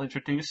 First, I'll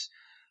introduce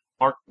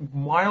our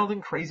wild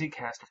and crazy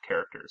cast of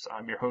characters.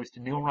 I'm your host,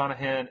 Neil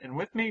Ronahan, and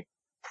with me,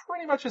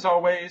 pretty much as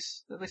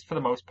always, at least for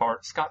the most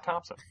part, Scott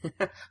Thompson.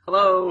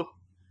 Hello.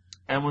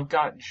 And we've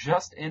got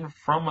just in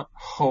from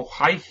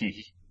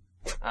Hawaii,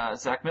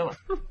 Zach Miller.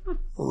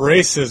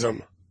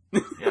 Racism.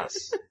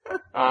 Yes.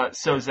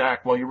 So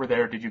Zach, while you were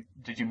there, did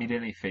you meet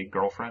any fake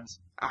girlfriends?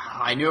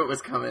 I knew it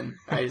was coming.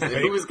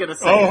 Who was gonna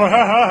say Oh, it? ha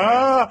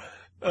ha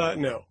ha!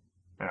 No.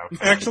 No.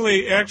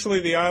 Actually,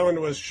 the island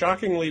was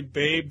shockingly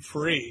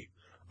babe-free.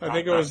 I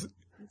think it was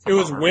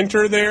bummer.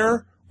 winter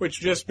there, which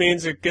just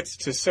means it gets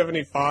to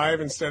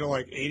 75 instead of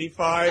like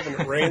 85, and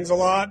it rains a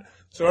lot.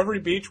 So every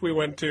beach we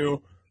went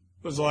to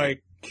was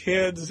like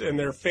kids and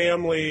their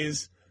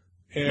families,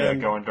 Yeah,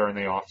 and going during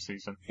the off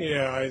season.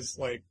 yeah, I was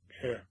like,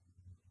 yeah.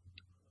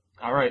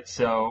 All right,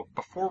 so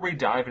before we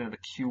dive into the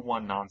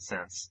Q1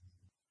 nonsense,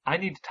 I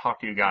need to talk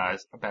to you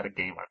guys about a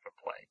game I've been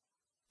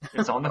playing.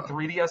 It's on the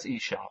 3DS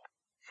eShop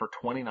for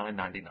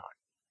 $29.99,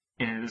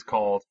 and it is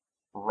called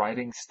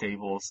Riding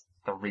Stables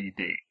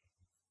 3D.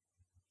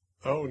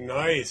 Oh,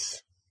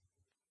 nice.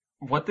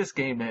 What this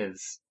game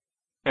is,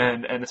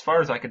 and as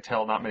far as I can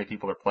tell, not many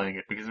people are playing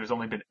it because there's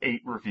only been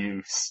 8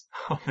 reviews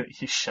on the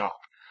eShop.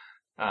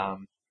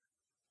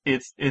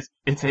 It's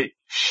a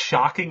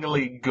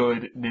shockingly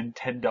good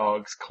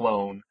Nintendogs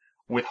clone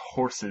with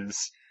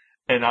horses,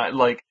 and I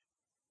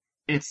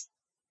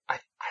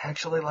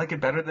actually like it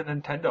better than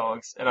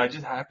Nintendogs, and I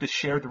just have to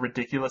share the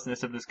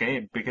ridiculousness of this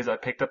game because I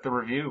picked up the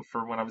review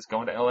for when I was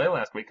going to LA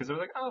last week because I was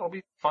like, oh, it'll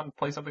be fun to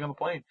play something on the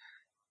plane.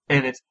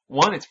 And it's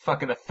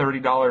fucking a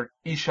 $30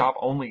 eShop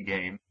only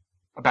game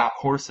about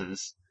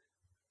horses,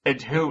 and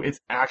 2, it's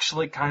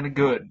actually kind of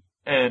good,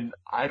 and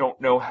I don't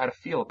know how to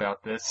feel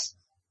about this.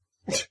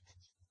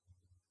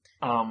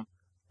 Neil,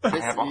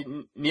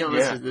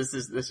 yeah. this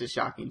is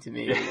shocking to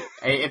me.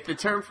 If the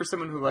term for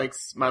someone who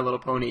likes My Little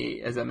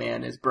Pony as a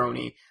man is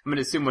brony, I'm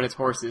gonna assume when it's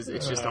horses,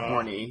 it's just a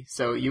horny.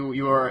 So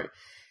you are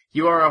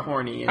a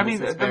horny. And I mean,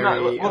 this is they're not,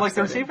 very well, like,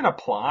 there's upsetting. even a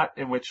plot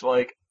in which,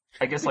 like,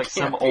 I guess, like,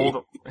 some Can't be.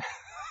 old...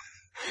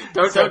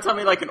 Don't tell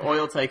me like an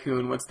oil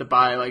tycoon wants to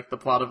buy like the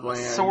plot of land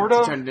Sort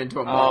to of. turn it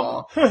into a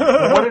mall.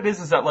 What it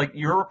is that, like,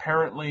 you're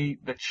apparently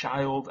the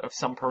child of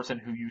some person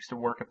who used to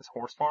work at this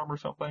horse farm or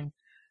something,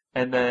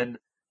 and then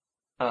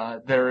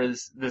there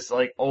is this,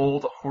 like,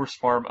 old horse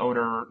farm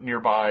owner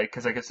nearby,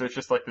 because I guess there's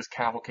just, like, this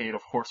cavalcade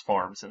of horse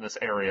farms in this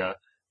area.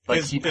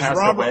 Like, Is he passed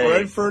Robert away.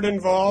 Redford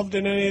involved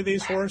in any of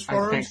these horse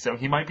farms? I think so.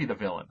 He might be the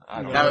villain.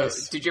 I don't Now, know.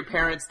 Nice. did your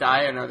parents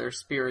die, and are there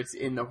spirits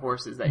in the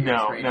horses that you're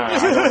No, training? I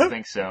don't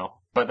think so.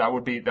 But that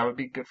would be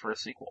good for a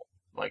sequel.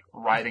 Like,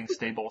 Riding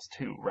Stables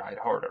 2, Ride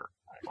Harder.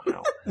 I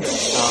don't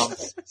know.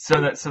 So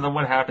then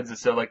what happens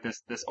is, like,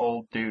 this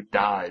old dude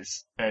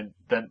dies, and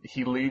then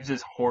he leaves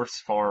his horse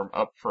farm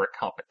up for a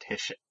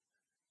competition.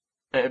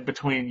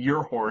 Between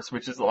your horse,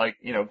 which is like,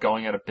 you know,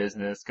 going out of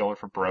business, going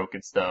for broke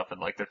and stuff,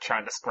 and like they're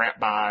trying to scrap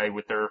by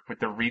with their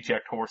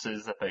reject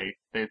horses that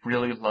they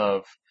really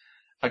love,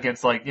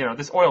 against, like, you know,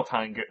 this oil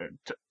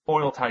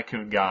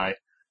tycoon guy,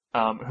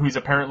 who's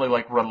apparently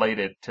like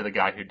related to the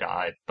guy who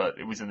died, but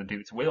it was in the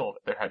dude's will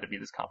that there had to be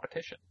this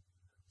competition.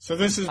 So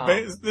this is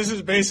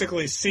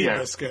basically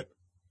Seabiscuit.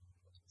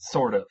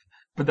 Sort of.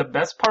 But the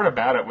best part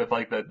about it with,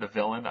 like, the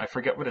villain, I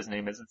forget what his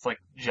name is, it's like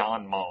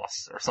John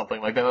Moss or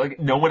something like that. Like,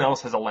 no one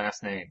else has a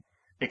last name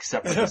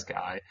except for this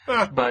guy.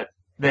 But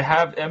they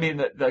have, I mean,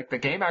 the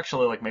game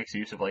actually, like, makes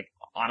use of, like,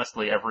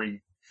 honestly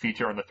every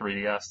feature on the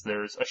 3DS.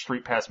 There's a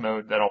Street Pass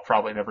mode that I'll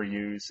probably never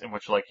use, in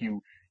which like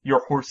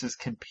your horses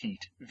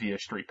compete via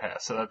Street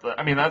Pass. So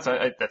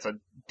that's a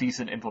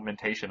decent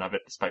implementation of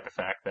it, despite the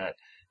fact that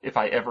if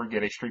I ever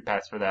get a Street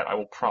Pass for that, I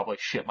will probably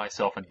shit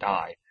myself and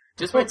die.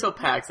 Just wait till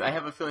PAX. I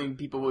have a feeling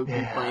people will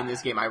be playing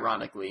this game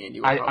ironically, and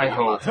you will probably I get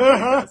hope. lots of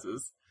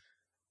passes.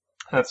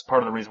 That's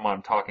part of the reason why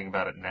I'm talking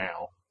about it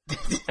now.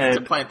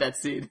 To plant that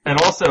seed.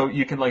 And also,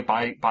 you can like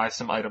buy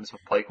some items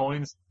with play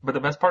coins. But the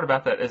best part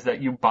about that is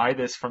that you buy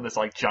this from this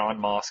like John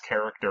Moss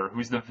character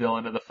who's the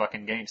villain of the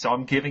fucking game. So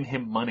I'm giving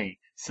him money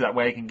so that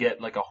way I can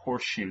get like a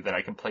horseshoe that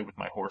I can play with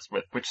my horse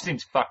with, which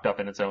seems fucked up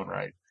in its own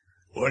right.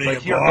 What are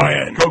like, you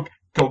buying?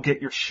 Go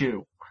get your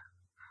shoe.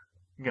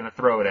 I'm gonna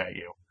throw it at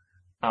you.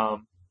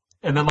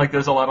 And then like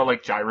there's a lot of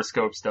like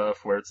gyroscope stuff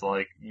where it's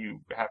like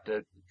you have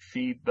to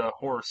feed the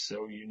horse,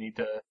 so you need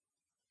to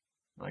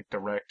like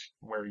direct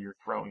where you're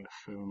throwing the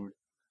food.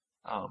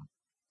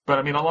 But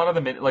I mean, a lot of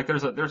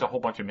the there's a whole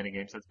bunch of mini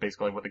games. That's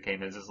basically what the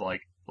game is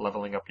like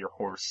leveling up your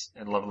horse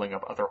and leveling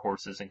up other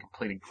horses and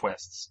completing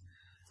quests.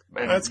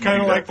 And that's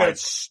kind of like that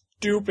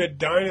stupid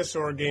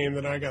dinosaur game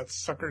that I got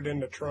suckered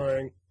into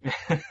trying.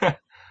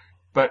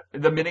 But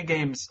the mini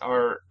games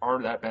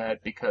aren't that bad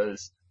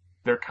because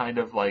they're kind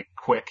of like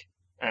quick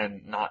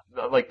and not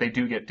like they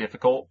do get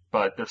difficult,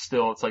 but they're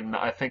still. It's like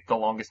I think the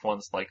longest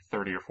one's like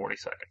 30 or 40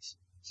 seconds.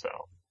 So.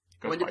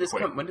 When did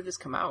this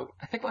come out?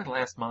 I think like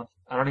last month.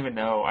 I don't even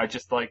know. I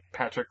just like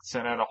Patrick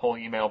sent out a whole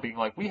email being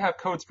like, "We have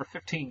codes for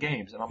 15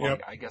 games," and I'm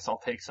like, "I guess I'll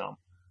take some."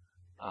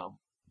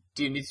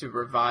 Do you need to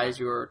revise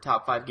your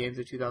top 5 games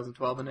of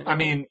 2012 in it? I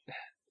mean,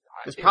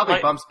 this probably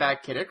bumps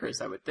back Kid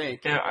Icarus, I would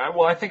think. Yeah,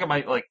 I think it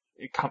might like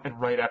come in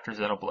right after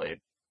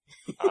Xenoblade,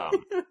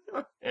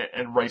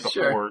 and right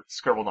before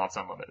Scribblenauts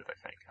Unlimited.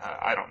 I think.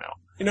 I don't know.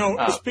 You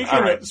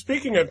know,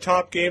 speaking of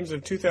top games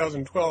of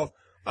 2012,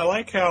 I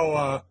like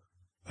how.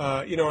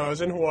 I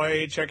was in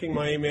Hawaii checking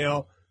my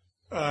email,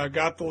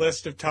 got the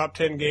list of top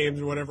 10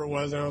 games or whatever it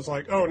was, and I was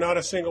like, oh, not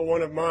a single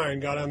one of mine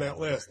got on that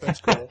list.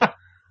 That's cool.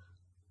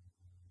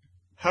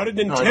 How did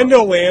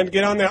Nintendo Land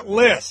get on that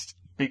list?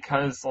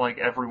 Because, like,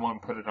 everyone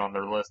put it on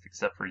their list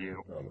except for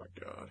you. Oh my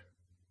god.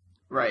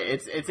 Right,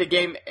 it's a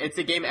game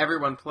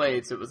everyone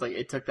played, so it was like,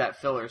 it took that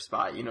filler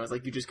spot, it's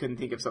like you just couldn't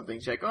think of something,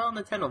 it's like, oh,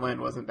 Nintendo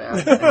Land wasn't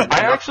bad.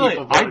 I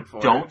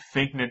don't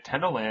think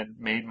Nintendo Land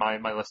made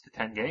my list of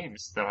 10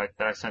 games that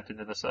I sent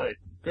into the site.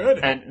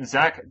 Good. And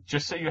Zach,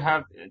 just so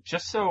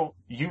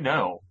you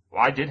know,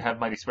 I did have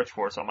Mighty Switch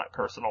Force on my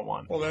personal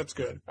one. Well, that's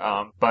good.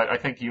 But I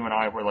think you and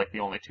I were like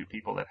the only 2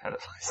 people that had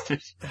it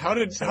listed. How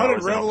did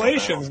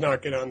Revelations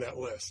not get on that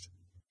list?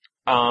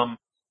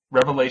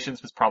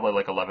 Revelations was probably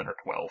like 11 or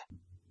 12.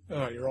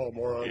 Oh, you're all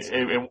morons.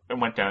 It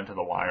went down to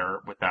the wire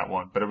with that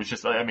one, but it was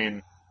just, I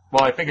mean,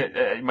 well, I think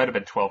it might have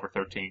been 12 or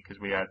 13 because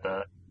we had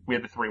the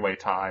 3-way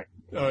tie.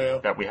 Oh yeah.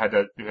 That we had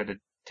to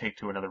take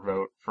to another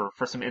vote for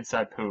some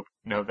inside poop.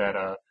 Know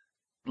that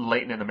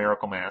Leighton and the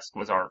Miracle Mask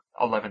was our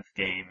 11th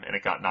game, and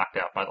it got knocked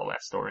out by the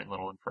last story in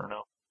Little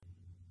Inferno.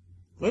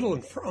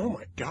 Oh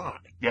my god.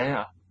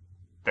 Yeah.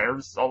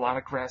 There's a lot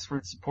of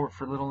grassroots support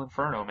for Little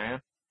Inferno,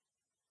 man.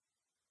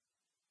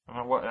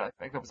 I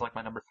think that was like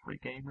my number 3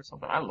 game or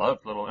something. I love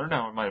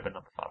it might have been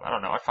number 5. I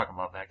don't know. I fucking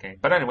love that game.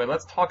 But anyway,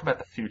 let's talk about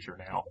the future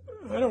now.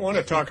 I don't want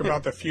to talk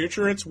about the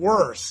future. It's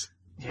worse.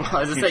 Yeah,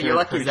 well, as I say, you're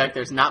lucky, Zach.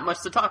 There's not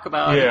much to talk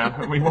about.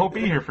 Yeah, we won't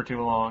be here for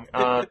too long.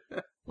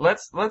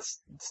 Let's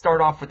start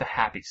off with the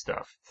happy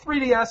stuff.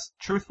 3DS,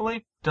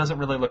 truthfully, doesn't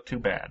really look too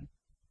bad.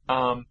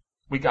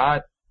 We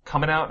got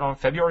coming out on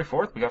February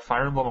 4th. We got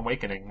Fire Emblem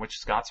Awakening, which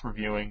Scott's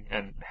reviewing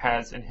and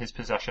has in his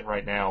possession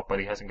right now, but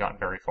he hasn't gotten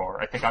very far.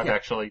 I think I've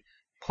actually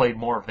played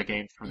more of the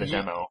game through the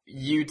demo.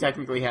 You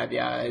technically have,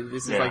 yeah.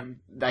 This is like,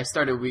 I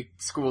started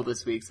school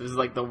this week, so this is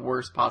like the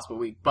worst possible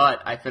week.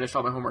 But I finished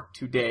all my homework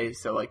today,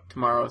 so like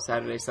tomorrow,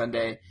 Saturday,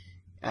 Sunday,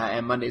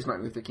 and Monday's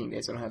Martin Luther King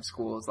Day, so I don't have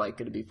school. It's like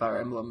going to be Fire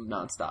Emblem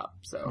nonstop.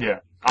 So yeah,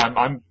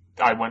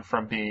 I went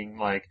from being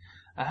like,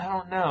 I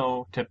don't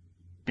know, to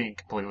being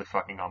completely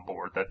fucking on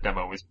board. That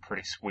demo was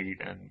pretty sweet,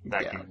 and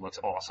that game looks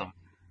awesome.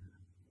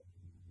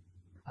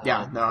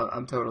 Yeah, no,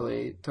 I'm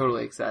totally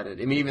excited.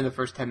 I mean, even the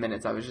first 10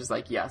 minutes, I was just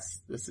like, yes,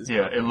 this is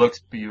perfect. It looks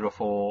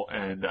beautiful,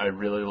 and I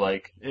really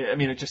like, I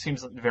mean, it just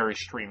seems very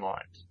streamlined.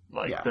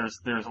 Like,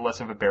 there's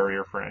less of a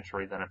barrier for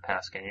entry than in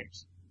past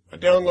games. I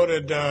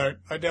downloaded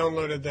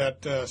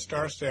that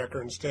Star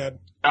Stacker instead.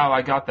 Oh,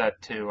 I got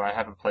that too. I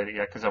haven't played it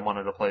yet because I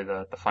wanted to play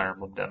the Fire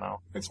Emblem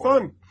demo. It's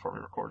fun. Before we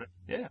recorded.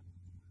 Yeah.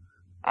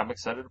 I'm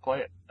excited to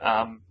play it.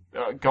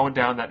 Going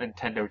down that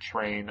Nintendo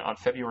train, on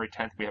February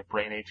 10th, we have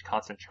Brain Age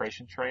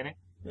Concentration Training.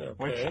 Okay.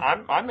 Which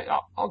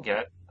I'll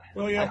get.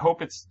 Well, yeah. I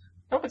hope it's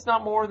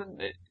not more than.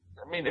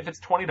 I mean, if it's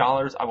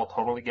 $20, I will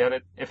totally get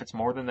it. If it's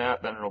more than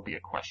that, then it'll be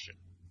a question.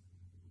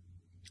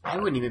 I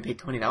wouldn't even pay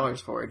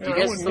 $20 for it. Do you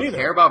guys still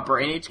care about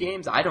Brain Age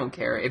games? I don't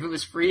care. If it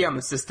was free on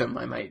the system,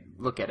 I might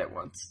look at it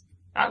once.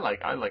 I like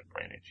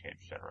Brain Age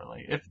games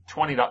generally. If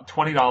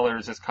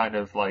 $20 is kind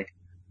of like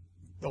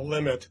the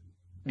limit.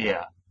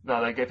 Yeah. No,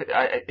 like if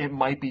it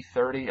might be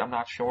 $30. I'm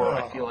not sure.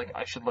 I feel like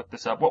I should look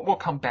this up. We'll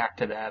come back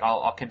to that.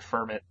 I'll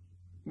confirm it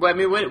Well, I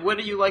mean, what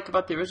do you like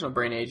about the original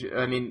Brain Age?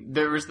 I mean,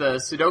 there was the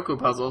Sudoku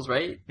puzzles,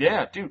 right?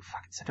 Yeah, dude,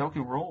 fucking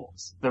Sudoku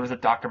rules. There was a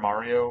Dr.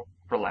 Mario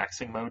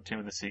relaxing mode too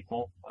in the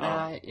sequel.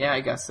 Yeah,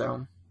 I guess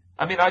so.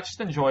 I mean, I just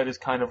enjoy it as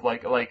kind of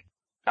like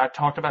I've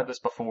talked about this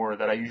before,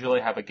 that I usually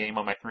have a game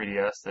on my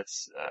 3DS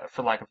that's,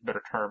 for lack of a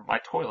better term, my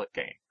toilet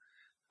game.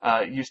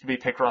 It used to be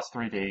Picross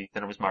 3D,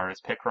 then it was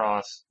Mario's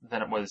Picross,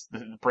 then it was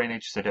the Brain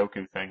Age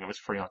Sudoku thing. It was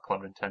free on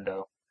Club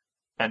Nintendo.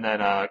 And then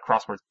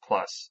Crosswords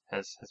Plus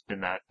has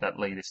been that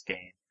latest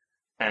game.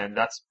 And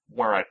that's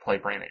where I'd play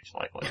Brain Age,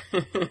 likely,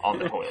 on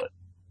the toilet.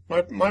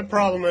 My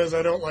problem is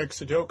I don't like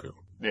Sudoku.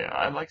 Yeah,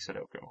 I like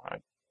Sudoku.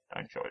 I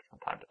enjoy it from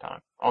time to time.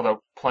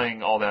 Although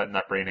playing all that in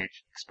that Brain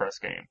Age Express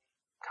game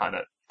kind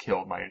of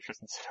killed my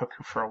interest in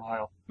Sudoku for a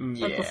while.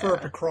 Yeah. I prefer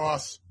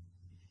Picross.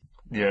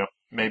 Yeah,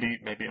 maybe.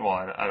 Well,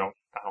 I don't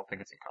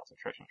think it's in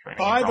concentration training.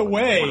 By You the probably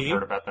way, would've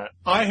heard about that.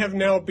 I have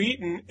now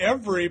beaten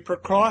every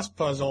Picross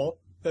puzzle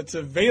that's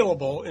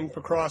available in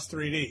Picross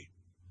 3D.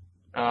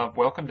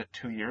 Welcome to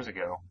 2 years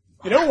ago.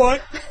 You know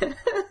what?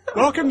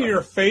 Welcome to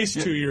your face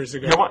 2 years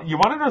ago. You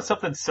want to know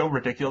something so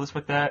ridiculous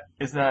with that?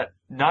 Is that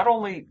not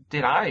only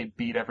did I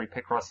beat every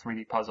Picross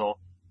 3D puzzle,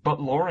 but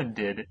Lauren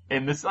did,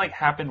 and this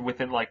happened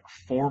within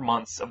 4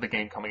 months of the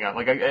game coming out.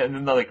 And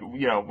then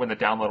when the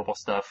downloadable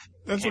stuff.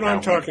 That's came what I'm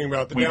out, talking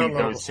about. The we beat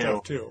downloadable those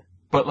stuff too.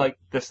 But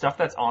the stuff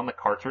that's on the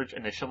cartridge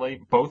initially,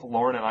 both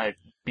Lauren and I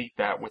beat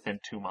that within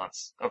 2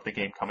 months of the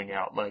game coming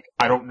out.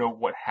 I don't know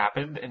what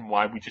happened and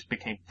why we just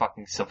became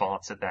fucking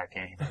savants at that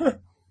game.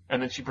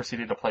 And then she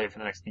proceeded to play it for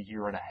the next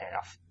year and a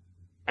half.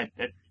 And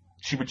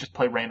she would just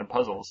play random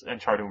puzzles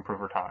and try to improve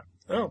her time.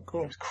 Oh,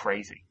 cool. It was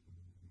crazy.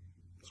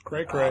 It's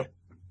great.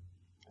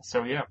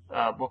 So yeah,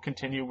 we'll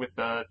continue with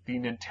the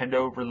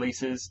Nintendo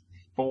releases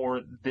for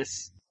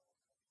this,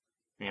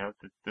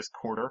 this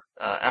quarter.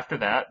 After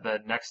that, the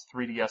next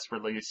 3DS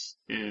release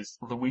is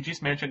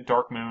Luigi's Mansion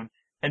Dark Moon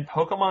and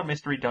Pokemon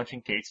Mystery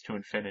Dungeon Gates to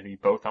Infinity,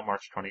 both on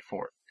March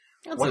 24th.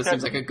 That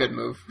seems like a good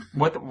move.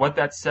 What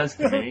that says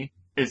to me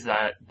is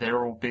that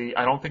there will be,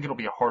 I don't think it'll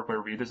be a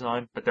hardware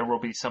redesign, but there will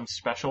be some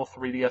special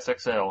 3DS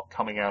XL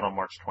coming out on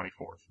March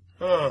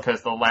 24th.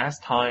 Because the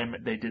last time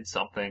they did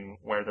something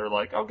where they're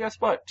like, oh, guess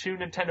what? 2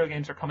 Nintendo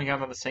games are coming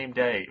out on the same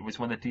day. It was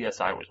when the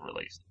DSi was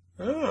released.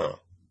 Oh.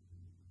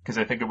 Because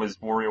I think it was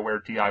WarioWare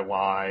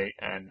DIY,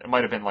 and it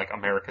might have been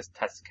America's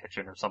Test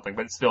Kitchen or something,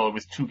 but still, it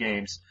was 2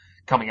 games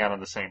coming out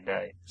on the same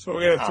day. So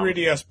we got a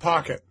 3DS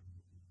Pocket.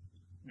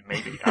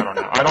 Maybe. I don't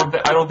know. I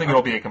don't think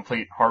it'll be a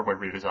complete hardware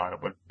redesign. It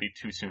would be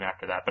too soon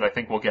after that. But I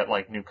think we'll get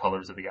new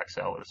colors of the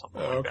XL or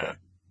something like that.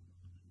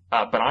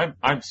 But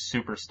I'm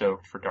super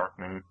stoked for Dark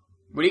Moon.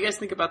 What do you guys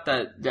think about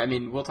that? I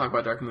mean, we'll talk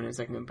about Dark Moon in a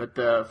second, but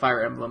the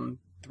Fire Emblem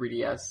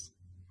 3DS.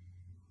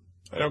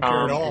 I don't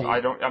care at all.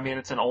 I mean,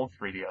 it's an old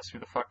 3DS. Who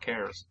the fuck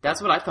cares?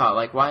 That's what I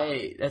thought.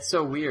 Why? That's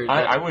so weird.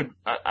 I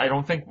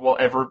don't think we'll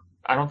ever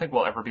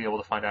be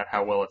able to find out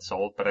how well it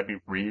sold, but I'd be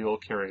real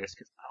curious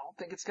because I don't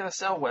think it's gonna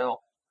sell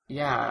well.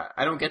 Yeah,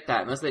 I don't get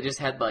that unless they just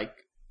had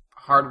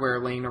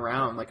hardware laying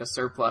around, a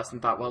surplus, and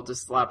thought, well,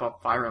 just slap a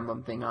Fire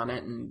Emblem thing on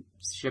it and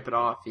ship it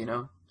off,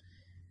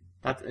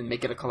 and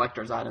make it a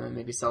collector's item and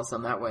maybe sell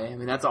some that way. I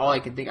mean, that's all I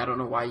can think. I don't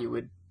know why you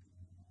would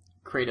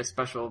create a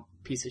special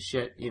piece of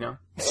shit,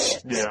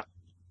 Yeah.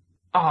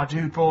 Oh,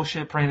 dude,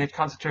 bullshit. Brain Age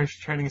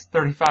concentration training is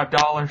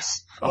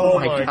 $35. Oh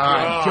my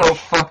god. Yo,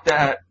 fuck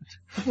that.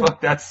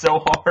 Fuck that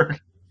so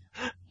hard.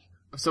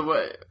 So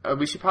what?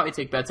 We should probably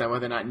take bets on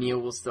whether or not Neil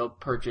will still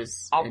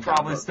purchase. I'll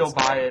probably still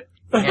buy it.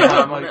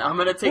 Yeah, I'm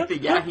gonna take the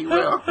yeah. He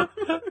will.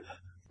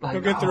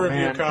 He'll get the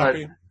review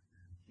copy.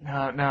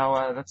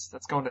 No,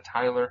 that's going to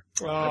Tyler.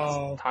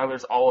 Oh.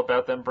 Tyler's all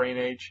about them Brain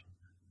Age.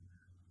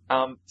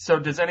 So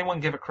does anyone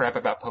give a crap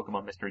about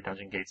Pokemon Mystery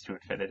Dungeon Gates to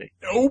Infinity?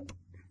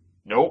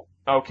 Nope.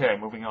 Okay,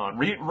 moving on.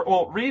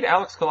 Read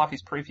Alex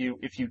Kalafi's preview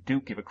if you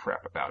do give a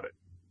crap about it.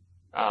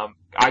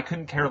 I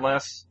couldn't care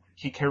less.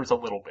 He cares a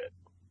little bit.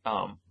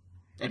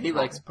 And he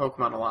likes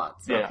Pokemon a lot,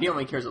 so he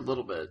only cares a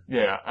little bit.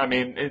 Yeah, I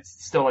mean,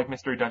 it's still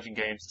Mystery Dungeon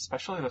games,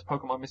 especially those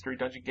Pokemon Mystery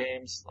Dungeon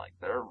games,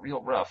 they're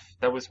real rough.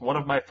 That was one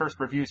of my first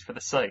reviews for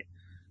the site,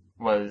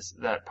 was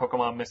that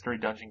Pokemon Mystery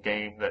Dungeon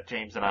game that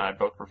James and I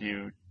both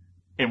reviewed,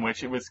 in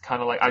which it was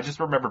kind of I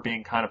just remember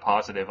being kind of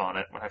positive on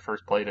it when I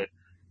first played it,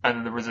 and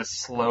then there was a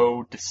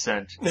slow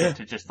descent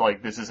to just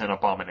this is an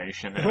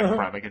abomination and a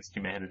crime against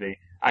humanity.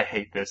 I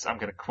hate this, I'm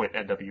gonna quit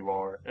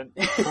NWR. And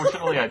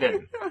fortunately I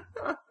didn't.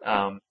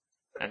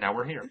 And now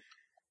we're here.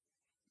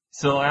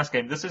 So the last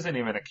game, this isn't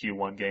even a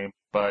Q1 game,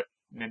 but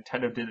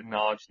Nintendo did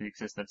acknowledge the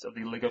existence of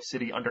the Lego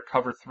City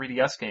Undercover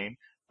 3DS game,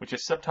 which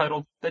is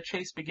subtitled The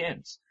Chase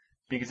Begins,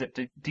 because it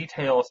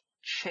details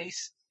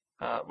Chase,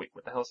 what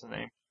the hell's his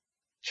name?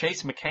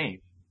 Chase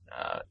McCain,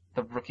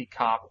 the rookie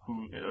cop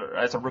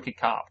as a rookie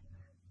cop.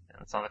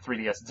 And it's on the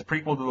 3DS. It's a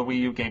prequel to the Wii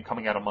U game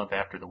coming out a month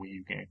after the Wii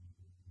U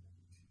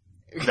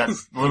game.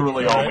 That's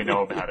literally all we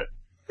know about it.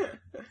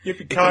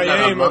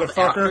 Yippee-ki-yay,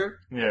 motherfucker.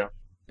 Yeah.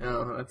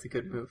 Oh, that's a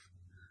good move.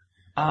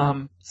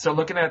 So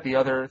looking at the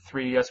other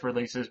 3DS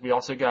releases, we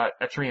also got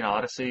Etrian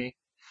Odyssey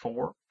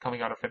 4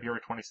 coming out on February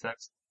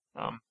 26th.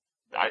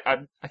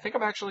 I think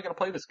I'm actually going to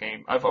play this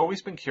game. I've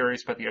always been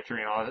curious about the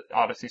Etrian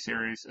Odyssey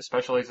series,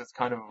 especially as it's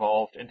kind of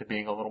evolved into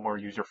being a little more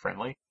user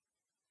friendly.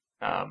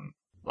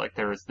 Like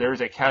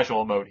there's a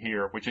casual mode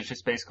here, which is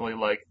just basically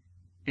like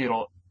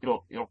it'll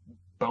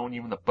bone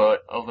you in the butt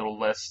a little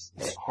less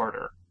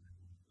harder.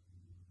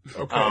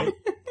 Okay.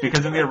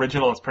 Because in the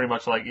original, it's pretty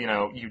much like,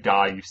 you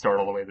die, you start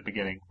all the way at the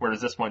beginning.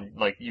 Whereas this one,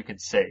 like, you can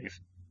save.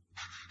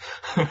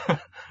 And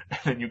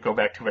then you go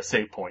back to a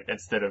save point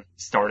instead of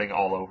starting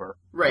all over.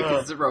 Right,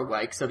 because it's a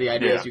roguelike, so the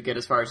idea Yeah. is you get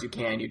as far as you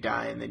can, you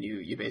die, and then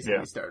you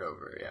basically start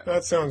over, yeah.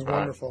 That sounds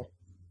wonderful.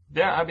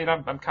 Yeah, I mean,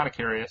 I'm kind of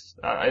curious.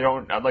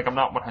 I'm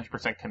not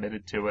 100%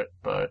 committed to it,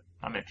 but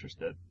I'm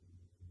interested.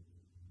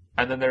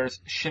 And then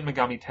there's Shin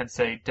Megami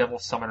Tensei Devil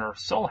Summoner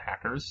Soul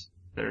Hackers.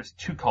 There's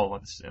 2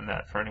 colons in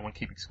that for anyone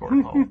keeping score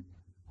at home.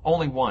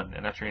 Only one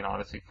in Etrian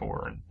Odyssey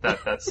 4, and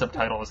that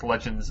subtitle is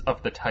Legends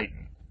of the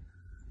Titan.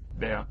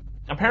 Yeah.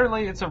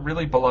 Apparently it's a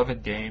really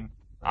beloved game.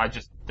 I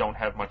just don't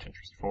have much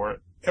interest for it.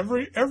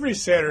 Every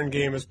Saturn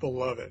game is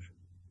beloved.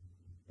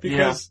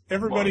 Because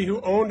everybody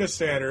who owned a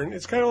Saturn,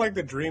 it's kind of like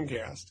the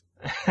Dreamcast.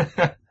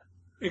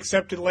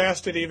 Except it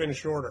lasted even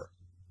shorter.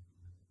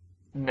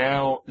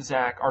 Now,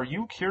 Zach, are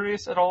you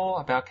curious at all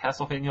about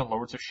Castlevania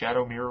Lords of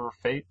Shadow Mirror of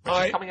Fate,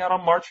 which is coming out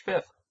on March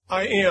 5th?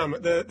 I am.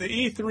 The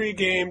E3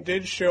 game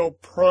did show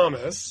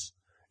promise.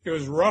 It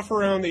was rough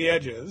around the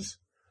edges,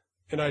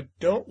 and I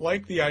don't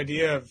like the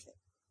idea of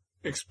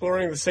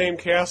exploring the same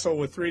castle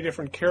with 3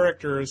 different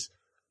characters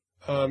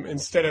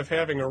instead of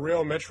having a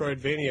real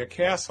Metroidvania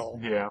castle.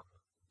 Yeah.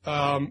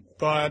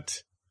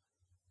 But,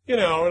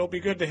 it'll be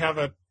good to have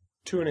a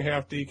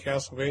 2.5D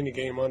Castlevania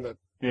game on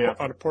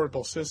a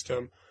portable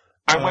system.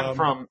 I went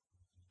from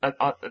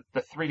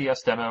the 3DS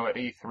demo at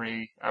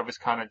E3. I was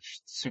kind of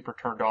super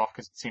turned off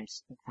because it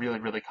seems really,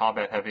 really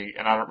combat heavy,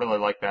 and I don't really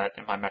like that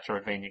in my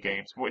Metroidvania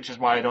games, which is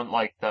why I don't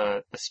like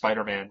the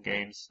Spider-Man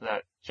games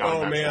that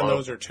John man,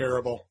 those are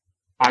terrible.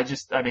 I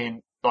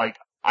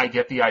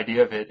get the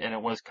idea of it, and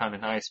it was kind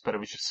of nice, but it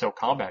was just so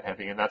combat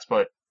heavy, and that's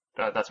what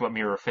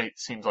Mirror of Fate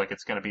seems like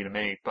it's going to be to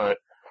me. But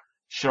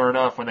sure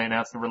enough, when they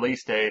announced the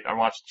release date, I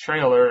watched the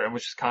trailer and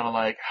was just kind of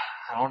like,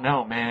 I don't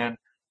know, man.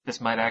 This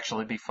might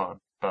actually be fun,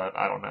 but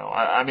I don't know.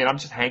 I mean, I'm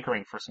just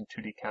hankering for some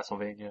 2D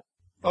Castlevania.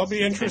 I'll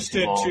be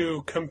interested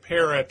to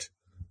compare it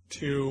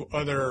to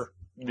other,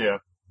 the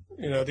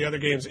other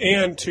games,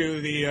 and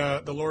to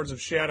the Lords of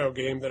Shadow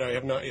game that I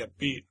have not yet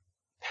beat.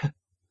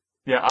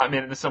 Yeah, I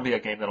mean, this will be a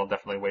game that I'll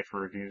definitely wait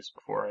for reviews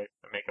before I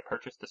make a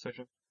purchase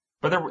decision.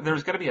 But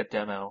there's going to be a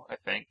demo, I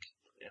think.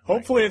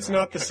 Hopefully, it's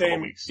not the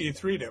same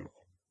E3 demo.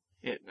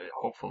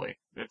 Hopefully,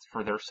 it's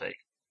for their sake.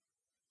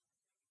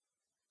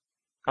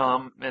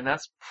 And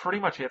that's pretty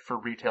much it for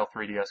retail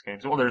 3DS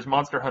games. Well, there's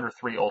Monster Hunter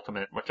 3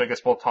 Ultimate, which I guess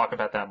we'll talk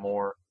about that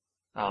more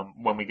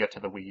when we get to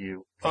the Wii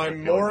U.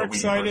 I'm more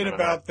excited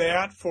about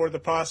that for the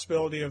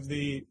possibility of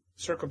the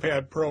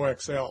CirclePad Pro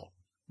XL.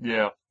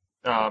 Yeah.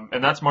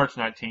 And that's March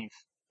 19th.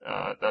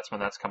 That's when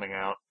that's coming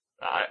out.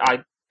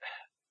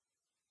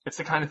 It's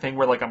the kind of thing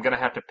where, like, I'm gonna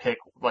have to pick,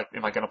 like,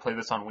 am I gonna play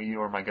this on Wii U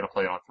or am I gonna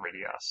play it on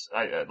 3DS?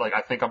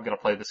 I think I'm gonna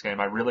play this game.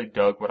 I really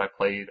dug what I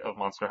played of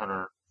Monster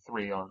Hunter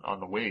 3 on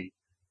the Wii.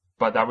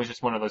 But that was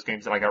just one of those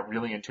games that I got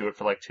really into it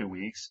for like 2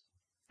 weeks.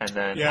 And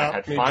then I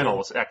had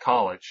finals at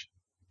college.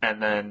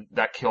 And then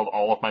that killed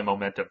all of my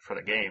momentum for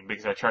the game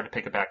because I tried to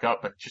pick it back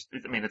up, but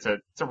it's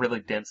a really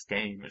dense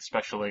game,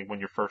 especially when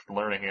you're first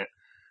learning it.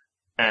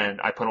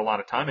 And I put a lot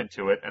of time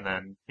into it and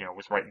then,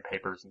 was writing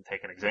papers and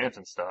taking exams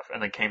and stuff.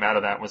 And then came out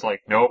of that and was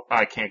like, nope,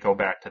 I can't go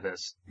back to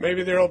this.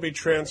 Maybe there'll be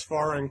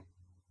transferring.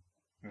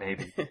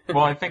 Maybe.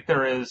 Well, I think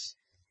there is.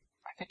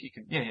 I think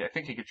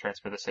you can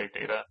transfer the save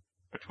data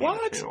between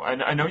the two.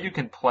 I know you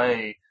can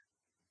play.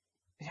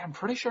 Yeah, I'm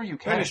pretty sure you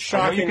can. That is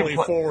shockingly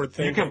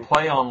forward-thinking. You can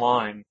play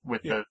online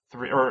with the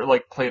or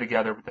like play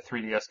together with the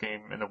 3DS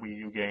game and the Wii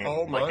U game,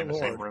 in the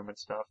same room and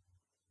stuff.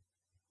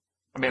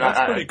 I mean, that's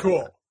pretty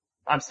cool.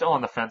 I'm still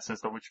on the fence as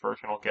to which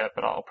version I'll get,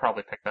 but I'll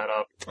probably pick that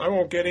up. I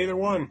won't get either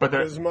one. But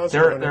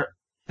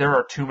there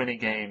are too many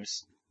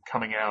games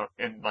coming out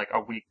in like a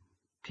week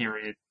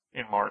period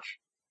in March.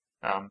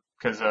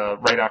 Because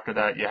right after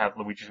that you have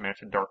Luigi's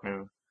Mansion Dark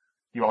Moon.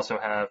 You also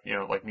have,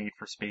 like Need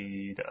for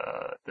Speed,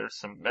 there's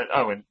some,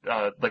 and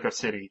Lego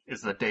City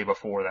is the day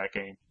before that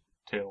game,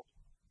 too.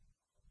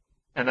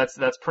 And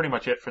that's pretty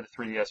much it for the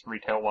 3DS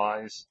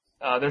retail-wise.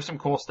 There's some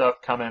cool stuff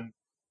coming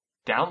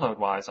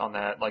download-wise on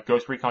that, like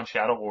Ghost Recon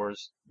Shadow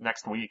Wars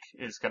next week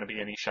is going to be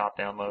an eShop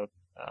download,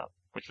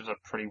 which was a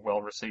pretty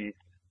well-received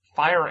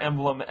Fire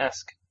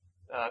Emblem-esque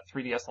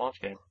 3DS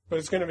launch game. But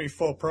it's going to be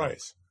full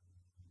price.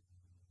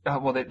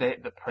 Well,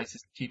 the price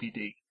is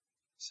TBD,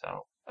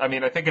 so... I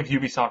mean, I think if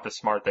Ubisoft is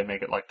smart, they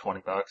make it like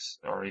 $20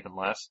 or even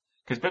less.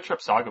 Because Bit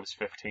Trip Saga was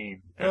 $15,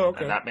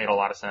 and that made a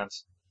lot of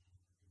sense.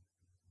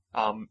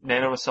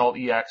 Nano Assault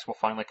EX will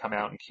finally come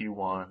out in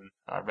Q1.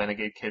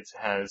 Renegade Kids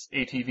has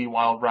ATV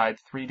Wild Ride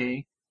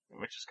 3D,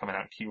 which is coming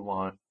out in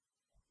Q1.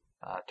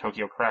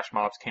 Tokyo Crash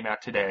Mobs came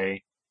out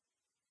today.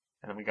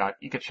 And then we got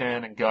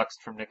Ika-chan and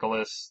Guxt from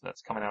Nicholas,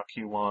 that's coming out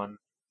Q1.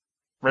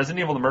 Resident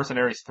Evil: The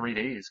Mercenaries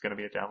 3D is going to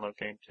be a download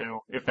game too.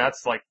 If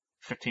that's like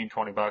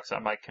 $15-20, I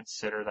might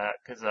consider that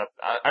because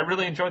I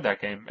really enjoyed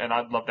that game and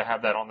I'd love to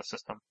have that on the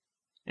system.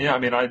 Yeah, I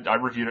mean, I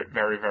reviewed it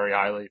very, very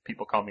highly.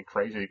 People call me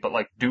crazy, but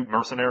like, dude,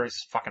 Mercenaries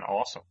is fucking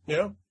awesome.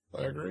 Yeah,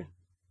 I agree.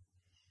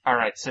 All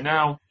right, so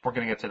now we're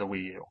gonna get to the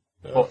Wii U.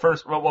 Yeah. Well,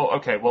 first,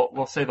 okay,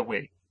 we'll say the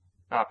Wii.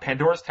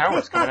 Pandora's Tower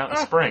is coming out in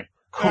the spring.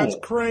 Cool. That's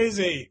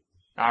crazy.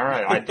 All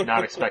right, I did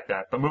not expect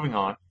that, but moving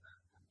on.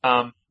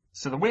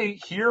 So the Wii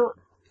here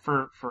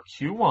for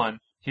Q1,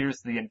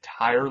 here's the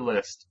entire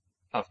list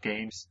of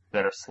games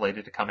that are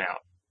slated to come out.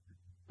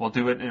 We'll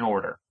do it in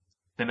order.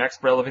 The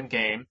next relevant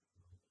game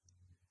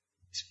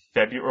is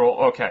February.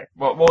 Okay,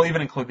 well, we'll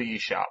even include the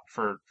eShop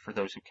for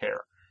those who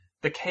care.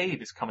 The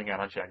Cave is coming out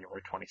on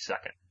January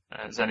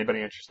 22nd. Is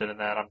anybody interested in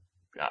that?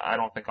 I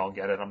don't think I'll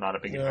get it. I'm not a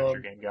big adventure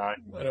game guy.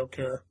 I don't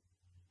care.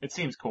 It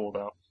seems cool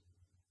though.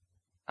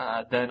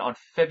 Then on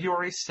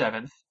February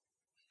 7th,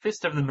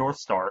 Fist of the North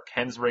Star,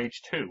 Ken's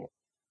Rage 2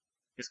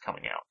 is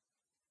coming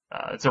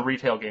out. It's a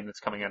retail game that's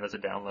coming out as a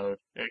download.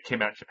 It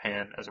came out in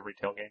Japan as a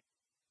retail game.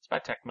 It's by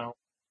Tecmo.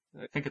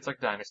 I think it's like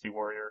Dynasty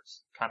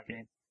Warriors kind of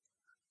game.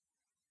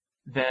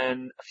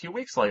 Then a few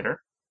weeks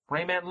later,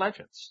 Rayman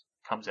Legends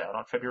comes out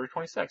on February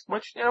 26th,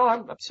 which,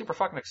 I'm super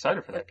fucking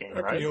excited for that game, I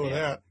right? can deal with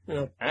that.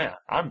 Yeah. Yeah,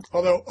 I'm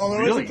Although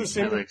really,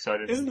 really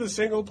excited. Isn't the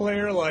single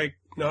player like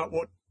not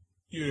what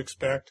you'd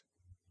expect?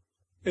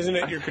 Isn't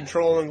it you're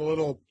controlling the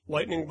little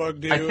lightning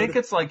bug dude? I think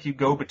it's like you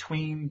go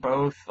between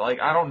both. Like,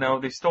 I don't know.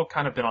 They've still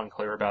kind of been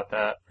unclear about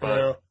that. But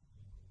Yeah.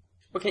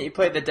 Well, can't you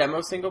play the demo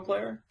single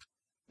player?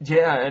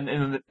 yeah,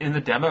 and in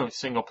the demo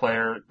single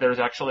player, there's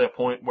actually a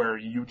point where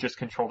you just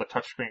control the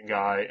touchscreen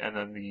guy, and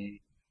then the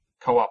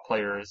co-op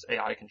player is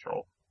AI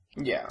control.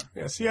 Yeah.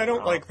 Yeah, see, I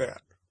don't like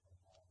that.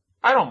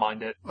 I don't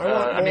mind it. I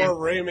want more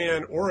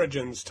Rayman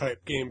Origins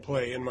type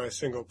gameplay in my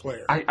single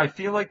player. I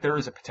feel like there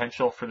is a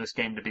potential for this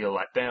game to be a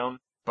letdown,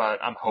 but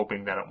I'm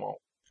hoping that it won't.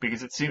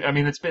 Because it's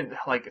been,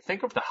 like,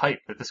 think of the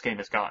hype that this game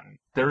has gotten.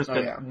 There has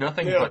been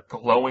nothing but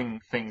glowing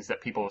things that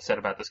people have said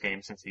about this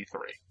game since E3.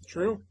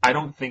 True. I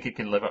don't think it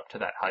can live up to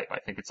that hype. I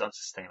think it's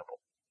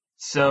unsustainable.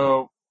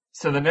 So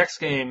the next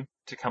game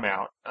to come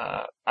out,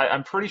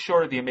 I'm pretty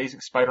sure the Amazing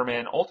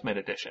Spider-Man Ultimate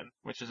Edition,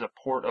 which is a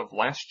port of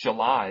last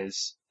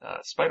July's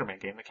Spider-Man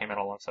game that came out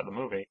alongside the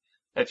movie.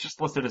 It's just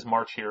listed as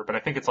March here, but I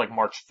think it's like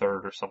March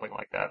 3rd or something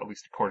like that, at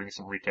least according to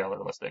some retailer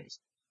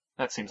listings.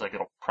 That seems like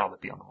it'll probably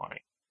be on the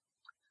money.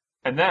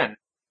 And then,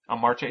 on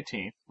March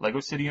 18th, Lego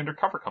City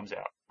Undercover comes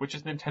out, which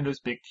is Nintendo's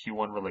big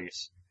Q1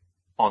 release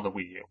on the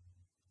Wii U.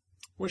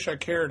 Wish I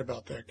cared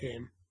about that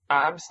game.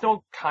 I'm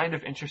still kind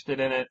of interested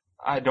in it.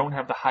 I don't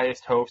have the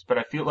highest hopes, but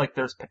I feel like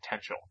there's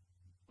potential.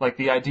 Like,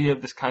 the idea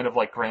of this kind of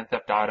like Grand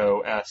Theft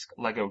Auto-esque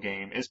Lego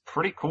game is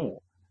pretty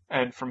cool.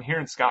 And from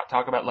hearing Scott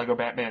talk about Lego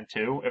Batman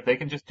 2, if they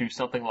can just do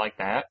something like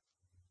that,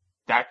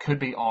 that could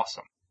be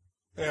awesome.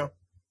 Yeah.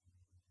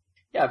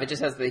 Yeah, if it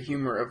just has the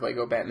humor of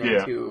Lego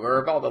Batman 2,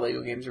 or of all the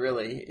Lego games,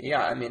 really.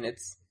 Yeah, I mean,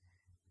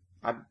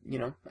 I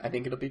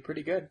think it'll be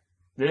pretty good.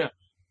 Yeah.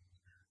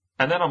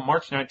 And then on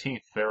March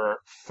 19th, there are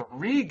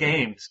 3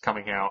 games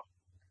coming out.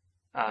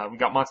 We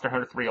got Monster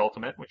Hunter 3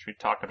 Ultimate, which we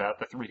talked about.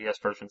 The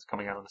 3DS version's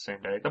coming out on the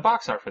same day. The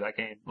box art for that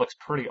game looks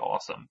pretty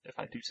awesome, if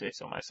I do say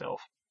so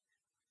myself.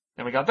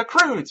 Then we got The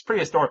Croods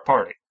Prehistoric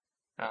Party,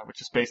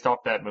 which is based off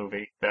that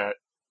movie that,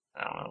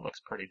 I don't know, looks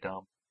pretty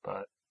dumb,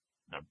 but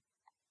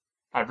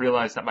I've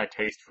realized that my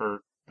taste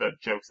for the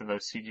jokes in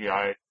those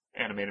CGI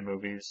animated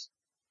movies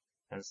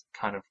has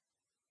kind of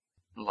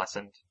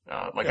lessened.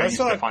 I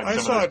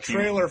saw a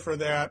trailer for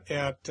that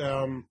at,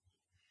 I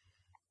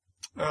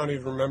don't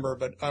even remember,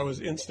 but I was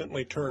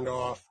instantly turned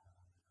off.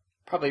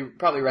 Probably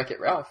Wreck-It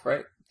Ralph,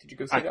 right? Did you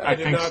go see that? I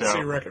did not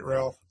see Wreck-It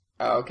Ralph.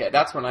 Oh, okay.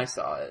 That's when I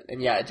saw it.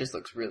 And yeah, it just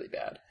looks really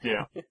bad.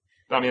 Yeah.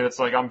 I mean, it's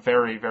like, I'm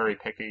very, very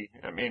picky.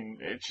 I mean,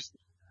 it's just,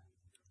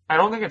 I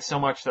don't think it's so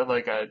much that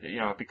like,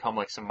 I've become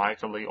like some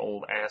mightily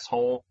old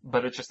asshole,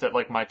 but it's just that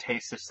like my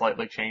taste has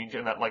slightly changed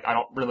and that like, I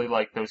don't really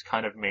like those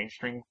kind of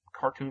mainstream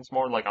cartoons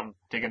more. Like, I'm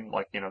digging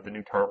like, the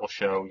new Turtle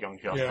show, Young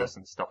Justice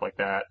and stuff like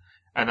that.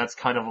 And that's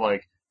kind of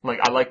like,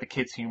 I like the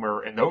kids'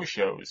 humor in those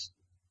shows,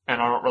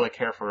 and I don't really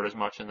care for it as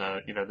much in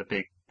the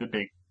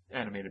big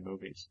animated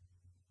movies.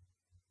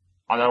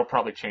 That'll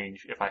probably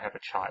change if I have a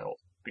child,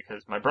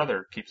 because my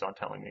brother keeps on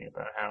telling me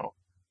about how,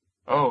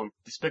 oh,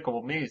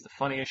 Despicable Me is the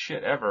funniest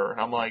shit ever,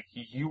 and I'm like,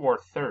 you are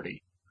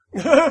 30.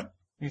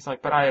 He's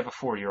like, but I have a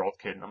 4-year-old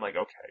kid, and I'm like,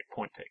 okay,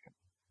 point taken.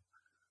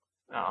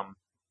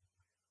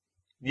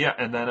 Yeah,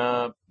 and then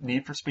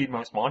Need for Speed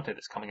Most Wanted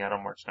is coming out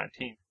on March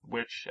 19th,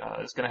 which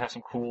is going to have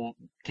some cool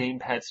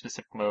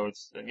gamepad-specific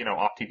modes,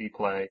 off TV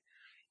play,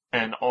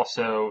 and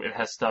also it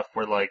has stuff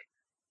where like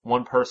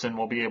one person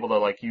will be able to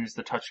like use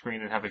the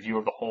touchscreen and have a view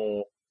of the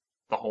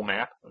whole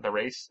map of the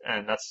race,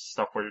 and that's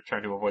stuff where you're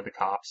trying to avoid the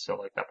cops. So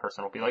like that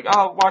person will be like,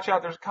 "Oh, watch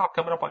out! There's a cop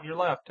coming up on your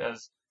left,"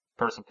 as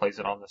the person plays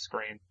it on the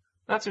screen.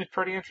 That seems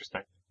pretty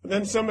interesting.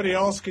 Then somebody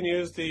else can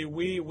use the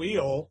Wii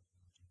wheel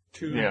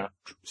to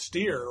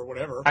steer or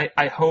whatever.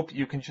 I hope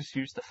you can just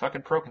use the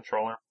fucking Pro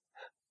Controller.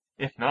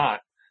 If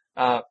not,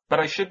 But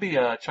I should be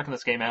checking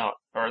this game out,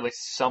 or at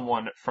least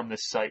someone from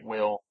this site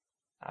will.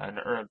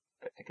 Or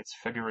I think it's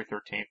February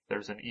 13th.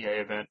 There's an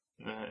EA event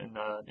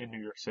in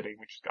New York City.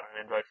 We just got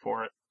an invite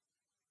for it.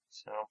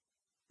 So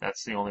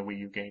that's the only Wii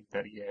U game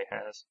that EA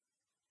has.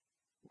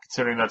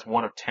 Considering that's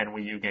one of 10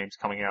 Wii U games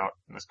coming out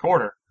in this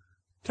quarter,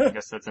 I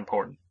guess that's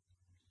important.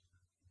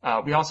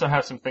 We also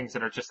have some things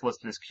that are just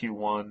listed as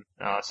Q1.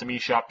 Some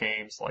eShop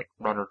games like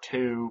Runner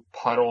 2,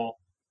 Puddle,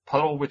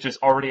 which is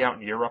already out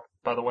in Europe,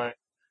 by the way.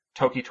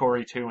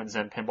 Tokitori 2 and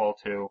Zen Pinball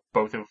 2.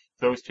 Both of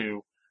those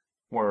two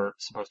were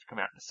supposed to come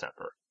out in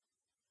December.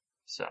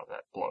 So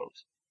that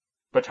blows.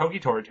 But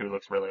Tokitori 2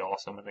 looks really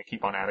awesome, and they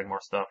keep on adding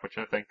more stuff, which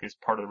I think is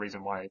part of the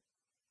reason why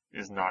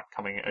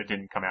it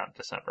didn't come out in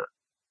December.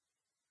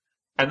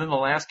 And then the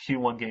last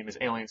Q1 game is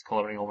Aliens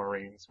Colonial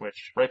Marines,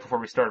 which right before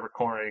we started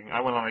recording,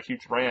 I went on a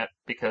huge rant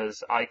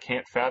because I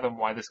can't fathom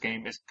why this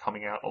game isn't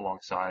coming out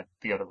alongside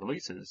the other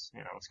releases.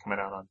 You know, it's coming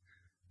out on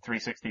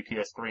 360,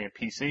 PS3, and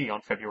PC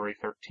on February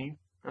 13th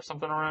or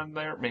something around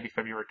there. Maybe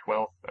February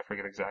 12th. I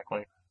forget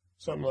exactly.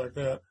 Something like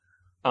that.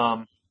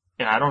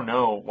 And I don't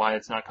know why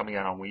it's not coming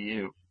out on Wii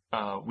U.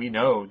 We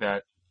know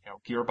that,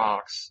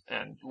 Gearbox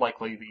and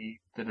likely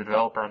the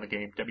developer on the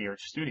game, WH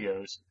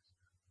Studios,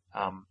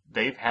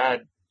 they've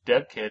had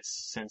dev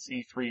kits since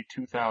E3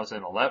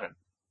 2011.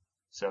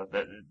 So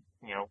that,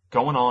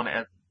 going on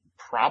at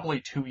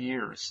probably 2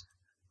 years.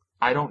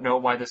 I don't know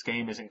why this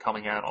game isn't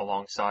coming out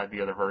alongside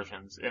the other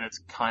versions, and it's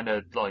kind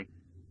of,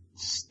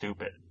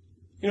 stupid.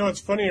 What's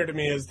funnier to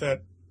me is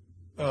that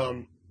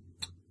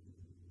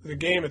the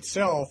game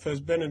itself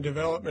has been in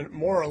development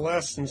more or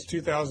less since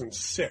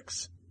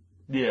 2006.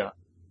 Yeah.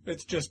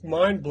 It's just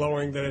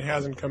mind-blowing that it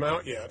hasn't come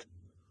out yet.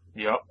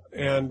 Yep.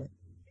 And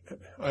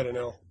I don't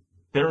know.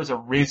 There is a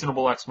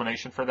reasonable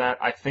explanation for that.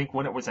 I think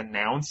when it was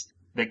announced,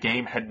 the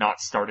game had not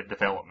started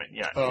development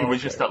yet. Oh, it was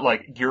okay. just that,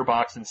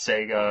 Gearbox and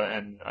Sega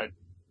and I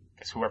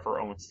guess whoever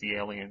owns the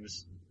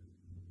Aliens.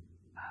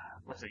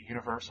 Was it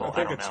Universal? I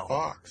think don't it's know.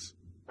 Fox.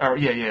 Oh,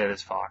 yeah, it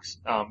is Fox.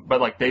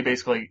 But they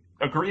basically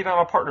agreed on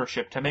a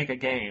partnership to make a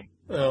game.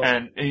 Oh.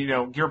 And,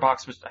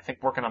 Gearbox was, I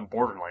think, working on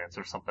Borderlands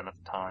or something at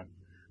the time.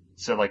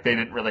 So, they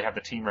didn't really have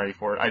the team ready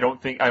for it. I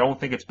don't think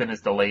it's been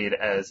as delayed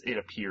as it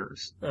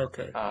appears.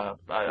 Okay. I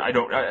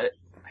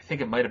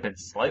think it might have been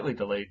slightly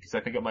delayed because I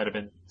think it might have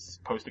been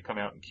supposed to come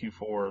out in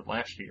Q4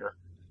 last year.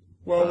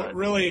 Well, what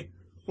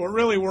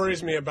really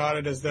worries me about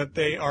it is that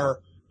they are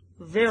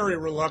very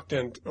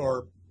reluctant,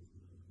 or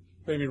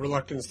maybe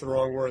reluctance is the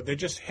wrong word. They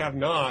just have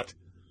not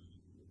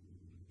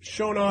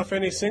shown off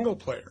any single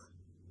player.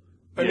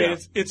 I mean,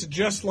 it's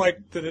just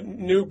like the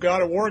new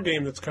God of War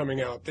game that's coming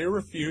out. They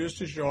refuse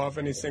to show off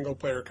any single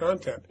player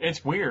content.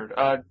 It's weird.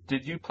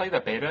 Did you play the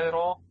beta at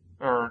all?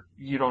 Or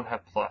you don't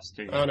have Plus,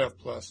 do you? I don't have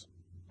Plus.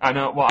 I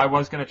know. Well, I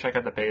was going to check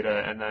out the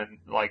beta, and then,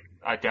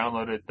 I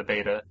downloaded the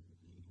beta,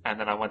 and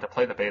then I went to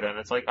play the beta, and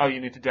it's like, oh, you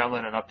need to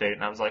download an update,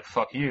 and I was like,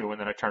 fuck you, and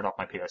then I turned off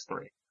my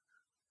PS3.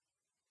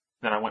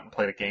 Then I went and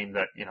played a game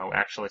that,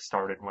 actually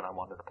started when I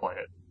wanted to play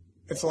it.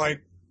 It's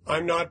like,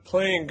 I'm not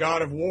playing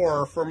God of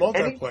War for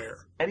multiplayer.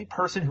 Any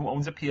person who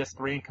owns a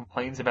PS3 and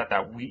complains about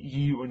that Wii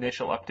U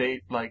initial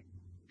update,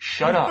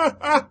 shut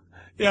up.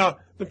 Yeah,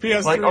 the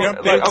PS3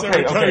 updates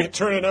every time you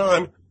turn it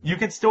on. You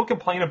can still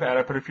complain about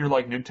it, but if you're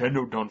like,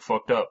 Nintendo done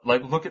fucked up,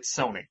 look at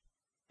Sony.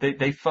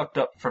 They fucked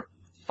up for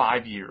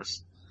 5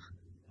 years.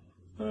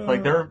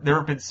 There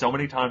have been so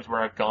many times where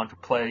I've gone to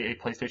play a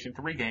PlayStation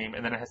 3 game,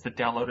 and then it has to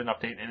download an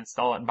update and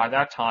install it, and by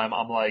that time,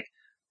 I'm like,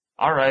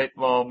 alright,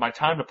 well, my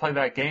time to play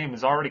that game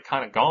is already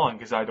kind of gone,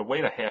 because I had to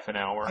wait a half an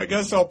hour. I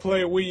guess I'll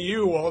play Wii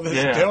U while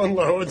this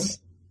downloads.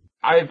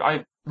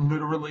 I've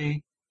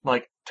literally,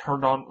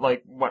 turned on,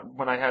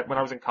 when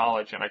I was in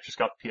college and I just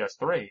got the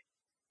PS3,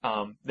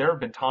 there have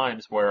been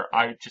times where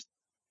I just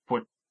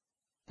would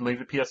leave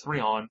the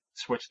PS3 on,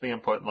 switch the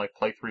input, and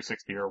play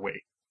 360 or Wii.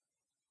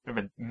 There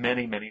have been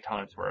many, many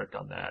times where I've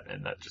done that,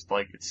 and that just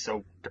it's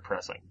so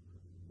depressing.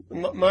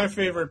 My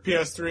favorite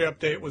PS3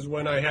 update was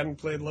when I hadn't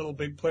played Little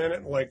Big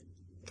Planet in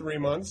 3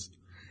 months.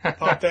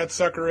 Popped that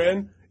sucker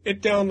in.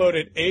 It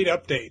downloaded 8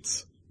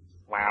 updates.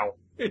 Wow.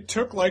 It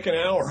took an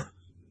hour.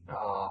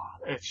 Oh,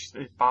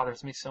 it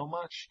bothers me so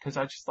much because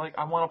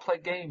I want to play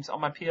games on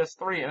my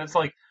PS3, and it's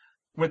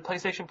with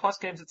PlayStation Plus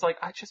games, it's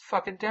I just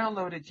fucking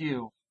downloaded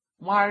you.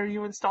 Why are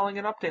you installing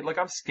an update?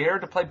 I'm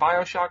scared to play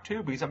BioShock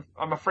 2 because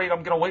I'm afraid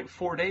I'm gonna wait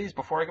 4 days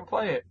before I can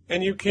play it.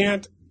 And you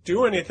can't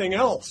do anything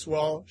else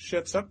while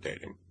shit's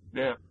updating.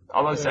 Yeah.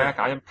 Although, Zach,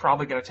 I am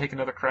probably gonna take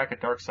another crack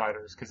at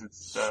Darksiders because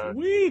it's,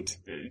 sweet!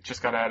 It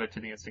just got added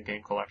to the Instant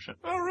Game Collection.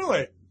 Oh,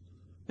 really?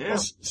 Yeah. Well,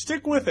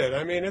 stick with it.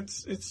 I mean,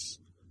 it's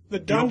the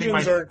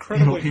dungeons are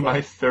incredibly It'll be fun.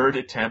 my third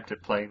attempt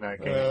at playing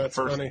that game. That's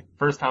funny.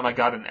 First time I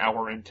got an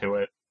hour into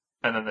it,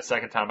 and then the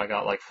second time I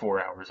got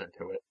 4 hours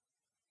into it.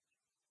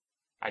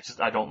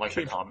 I don't like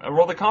the combat.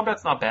 Well, the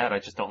combat's not bad, I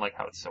just don't like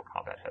how it's so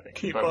combat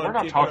heavy. But we're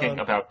not talking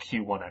about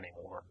Q1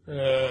 anymore.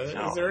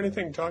 Is there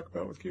anything to talk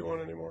about with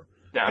Q1 anymore?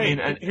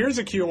 Yeah, here's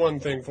a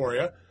Q1 thing for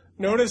you.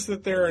 Notice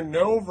that there are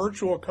no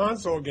virtual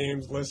console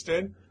games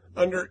listed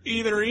under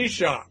either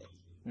eShop.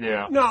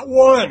 Yeah. Not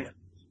one!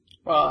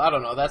 Well, I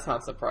don't know. That's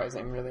not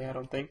surprising, really. I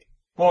don't think.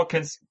 Well,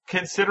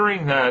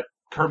 considering that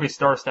Kirby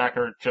Star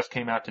Stacker just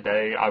came out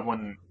today, I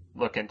wouldn't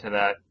look into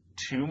that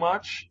too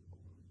much.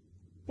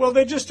 Well,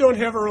 they just don't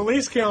have a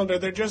release calendar.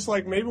 They're just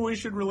like, maybe we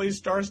should release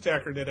Star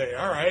Stacker today.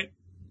 All right.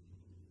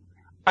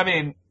 I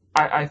mean,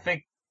 I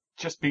think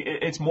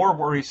it's more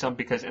worrisome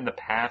because in the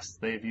past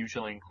they've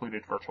usually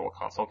included Virtual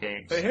Console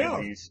games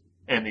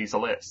in these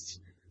lists.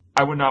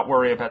 I would not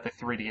worry about the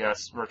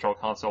 3DS Virtual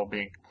Console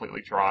being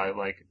completely dry.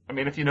 Like, I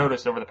mean, if you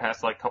notice over the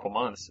past couple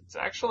months, it's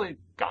actually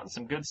gotten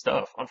some good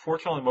stuff.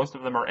 Unfortunately, most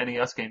of them are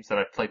NES games that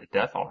I've played to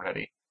death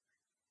already.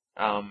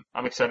 I'm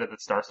excited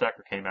that Star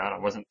Stacker came out. I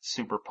wasn't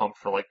super pumped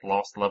for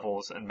Lost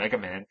Levels and Mega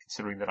Man,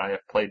 considering that I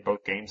have played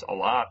both games a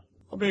lot.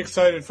 I'll be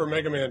excited for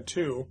Mega Man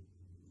 2.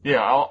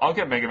 Yeah, I'll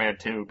get Mega Man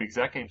 2 because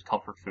that game's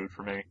comfort food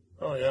for me.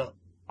 Oh yeah.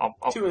 I'll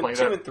play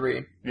that. 2 and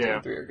 3. Yeah. 2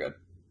 and 3 are good.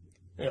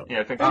 Yeah,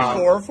 I think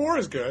And 4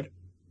 is good.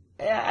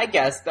 Yeah, I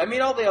guess. I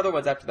mean, all the other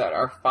ones after that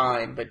are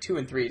fine, but 2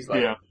 and 3 is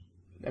yeah.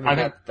 I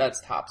mean,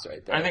 that's tops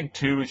right there. I think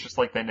 2 is just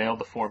they nailed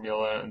the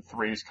formula, and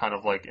 3 is kind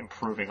of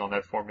improving on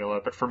that formula.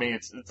 But for me,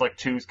 it's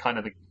 2 is kind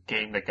of the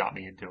game that got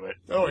me into it.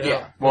 Oh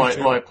yeah.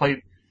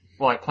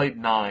 I played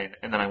 9,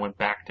 and then I went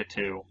back to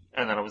 2,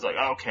 and then I was like,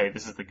 oh, okay,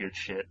 this is the good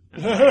shit.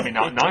 I mean,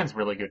 9's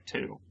really good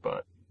too,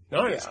 but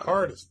 9 is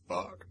hard as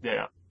fuck.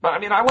 Yeah, but I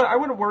mean, I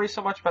wouldn't worry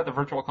so much about the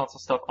Virtual Console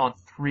stuff on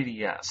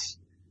 3DS.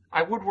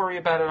 I would worry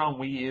about it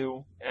on Wii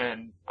U,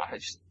 and I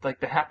just, they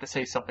have to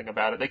say something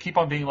about it. They keep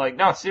on being like,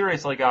 no,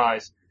 seriously,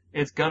 guys,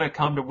 it's gonna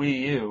come to Wii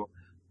U.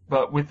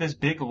 But with this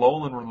big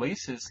lull in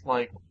releases,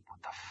 what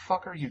the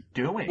fuck are you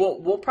doing?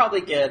 We'll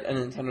probably get a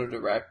Nintendo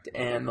Direct,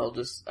 and they'll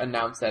just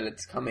announce that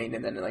it's coming,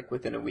 and then,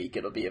 within a week,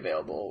 it'll be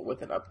available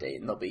with an update,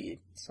 and there'll be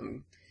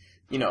some,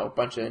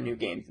 bunch of new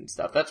games and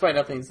stuff. That's why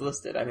nothing's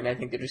listed. I mean, I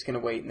think they're just gonna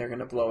wait, and they're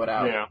gonna blow it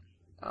out. Yeah.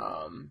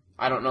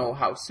 I don't know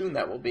how soon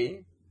that will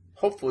be.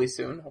 Hopefully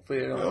soon. Hopefully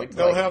they don't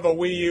they'll have a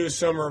Wii U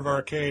Summer of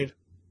Arcade.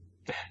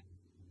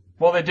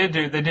 Well, they did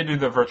do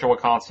the Virtual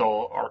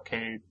Console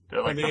Arcade,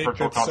 the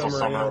Virtual Console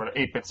Summer,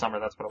 8-bit Summer.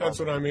 That's what it was.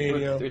 That's what I mean.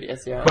 Yeah.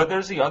 3DS, yeah. But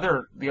there's the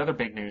other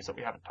big news that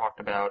we haven't talked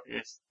about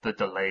is the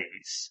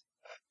delays.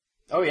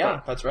 Oh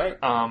yeah, that's right.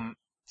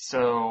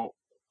 So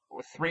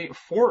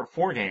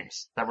 4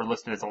 games that were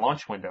listed as a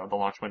launch window. The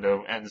launch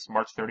window ends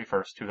March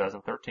 31st,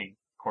 2013,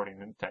 according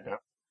to Nintendo.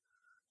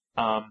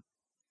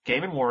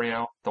 Game &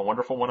 Wario, The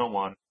Wonderful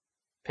 101,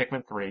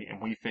 Pikmin 3,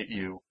 and Wii Fit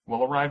U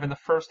will arrive in the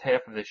first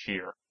half of this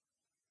year.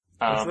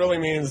 Which really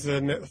means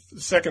the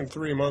second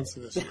 3 months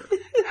of this year.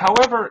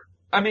 However,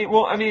 I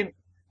mean,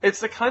 it's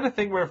the kind of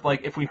thing where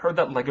if we heard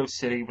that Lego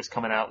City was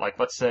coming out,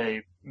 let's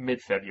say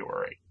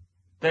mid-February,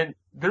 then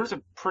there's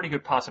a pretty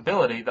good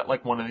possibility that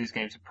one of these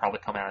games would probably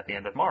come out at the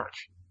end of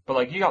March.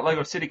 But you got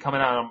Lego City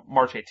coming out on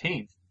March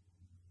 18th.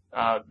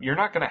 You're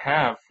not going to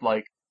have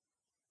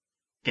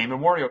Game &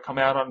 Wario come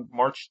out on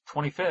March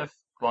 25th.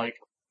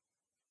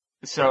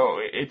 So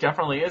it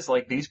definitely is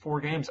these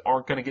 4 games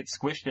aren't going to get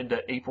squished into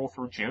April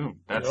through June.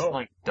 That's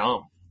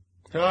dumb.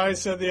 I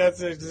said that's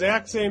the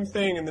exact same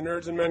thing in the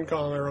Nerds and Men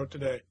column I wrote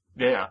today.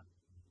 Yeah.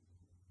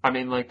 I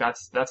mean,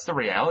 that's the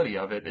reality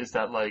of it, is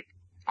that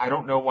I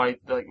don't know why,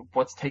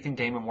 what's taking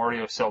Game &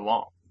 Wario so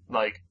long?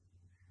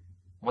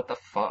 What the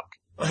fuck?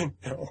 I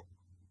know.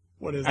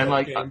 What is and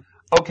that game?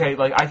 Okay,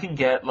 I can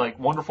get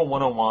Wonderful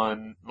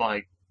 101,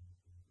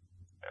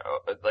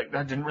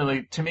 that didn't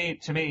really, to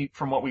me,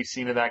 from what we've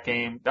seen of that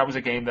game, that was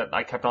a game that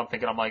I kept on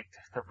thinking, I'm like,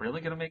 they're really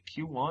gonna make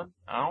Q1?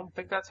 I don't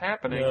think that's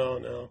happening.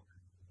 No.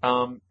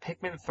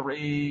 Pikmin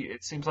 3,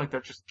 it seems like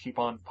they're just keep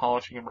on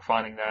polishing and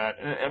refining that.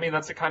 And, I mean,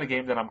 that's the kind of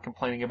game that I'm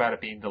complaining about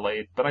it being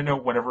delayed, but I know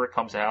whenever it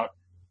comes out,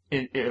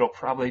 it'll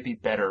probably be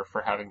better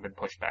for having been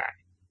pushed back.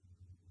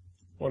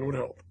 One would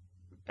hope.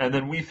 And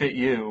then Wii Fit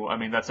U, I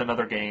mean, that's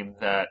another game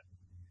that,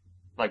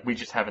 we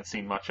just haven't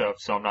seen much of,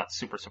 so I'm not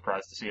super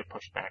surprised to see it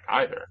pushed back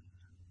either.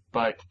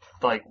 But,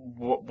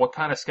 what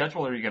kind of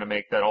schedule are you going to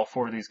make that all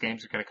 4 of these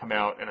games are going to come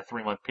out in a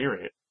 3-month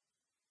period?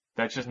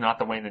 That's just not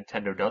the way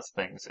Nintendo does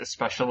things,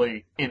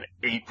 especially in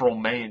April,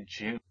 May, and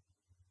June.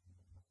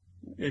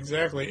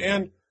 Exactly.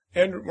 And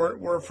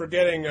we're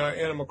forgetting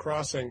Animal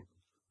Crossing.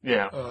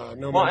 Yeah.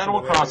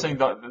 Animal Crossing,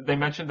 they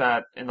mentioned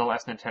that in the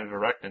last Nintendo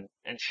Direct and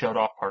showed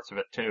off parts of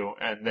it too,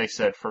 and they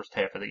said first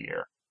half of the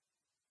year.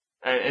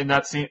 And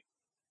that's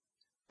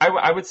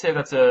I would say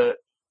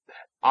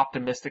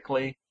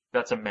optimistically,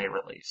 that's a May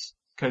release.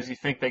 Because you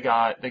think they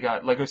got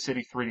Lego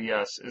City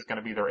 3DS is going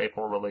to be their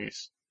April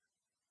release.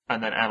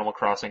 And then Animal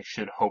Crossing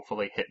should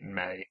hopefully hit in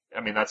May.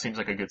 I mean, that seems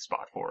like a good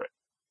spot for it.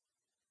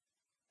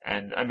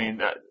 And, I mean,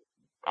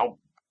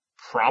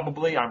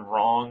 I'm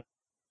wrong,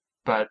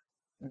 but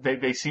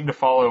they seem to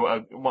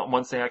follow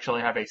once they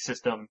actually have a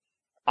system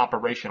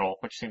operational,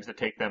 which seems to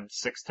take them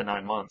 6 to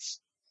 9 months.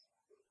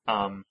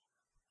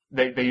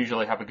 They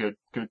usually have a good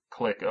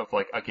click of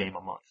a game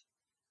a month.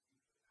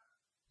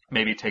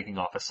 Maybe taking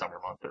off a summer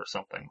month or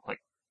something.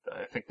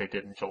 I think they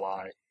did in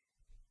July,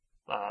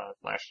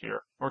 last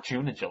year. Or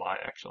June and July,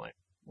 actually.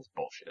 It's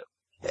bullshit.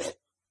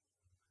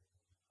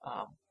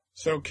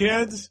 So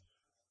kids,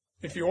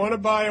 if you want to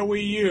buy a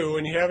Wii U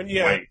and you haven't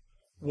yet,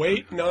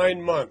 Wait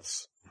 9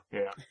 months.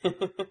 Yeah.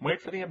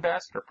 Wait for the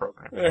ambassador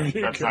program. There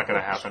you That's go. not going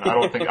to happen.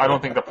 I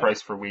don't think the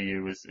price for Wii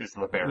U is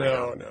the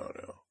barrier. No.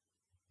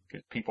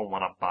 Because people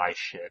want to buy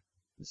shit.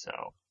 So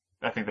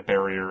I think the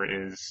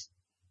barrier is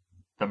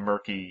the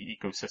murky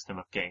ecosystem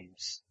of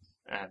games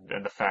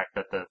and the fact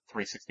that the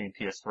 360 and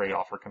PS3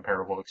 offer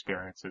comparable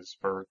experiences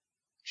for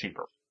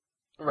cheaper.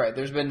 Right.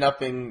 There's been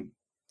nothing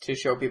to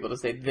show people to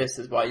say this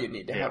is why you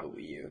need to have a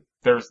Wii U.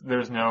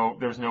 There's no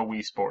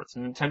Wii Sports.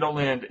 Nintendo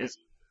Land is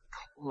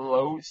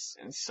close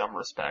in some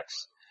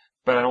respects,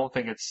 but I don't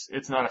think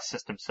it's not a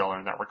system seller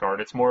in that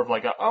regard. It's more of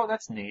like oh,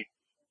 that's neat.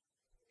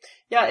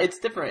 Yeah, it's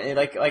different.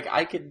 Like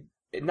I could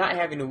not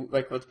having to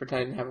let's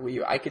pretend I didn't have a Wii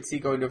U. I could see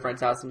going to a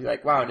friend's house and be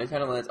like, wow,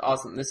 Nintendo Land's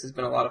awesome. This has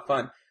been a lot of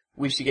fun.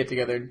 We should get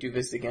together and do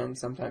this again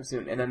sometime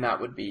soon. And then that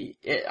would be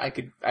it.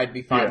 I'd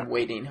be fine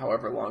waiting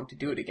however long to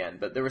do it again.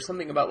 But there was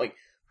something about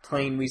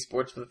playing Wii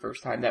Sports for the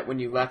first time that when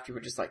you left, you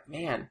were just like,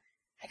 man,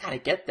 I gotta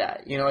get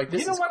that. This is You know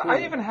what? cool.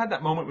 I even had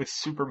that moment with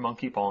Super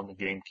Monkey Ball in the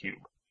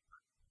GameCube.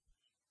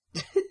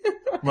 That's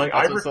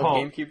I what sold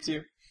recall GameCube to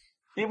you?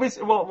 it was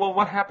well.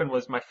 What happened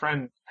was my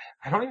friend.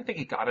 I don't even think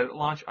he got it at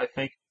launch. I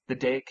think the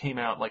day it came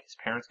out, his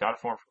parents got it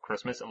for him for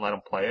Christmas and let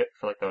him play it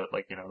for the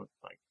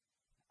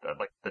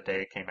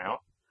day it came out.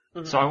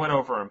 Mm-hmm. So I went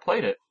over and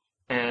played it,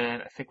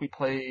 and I think we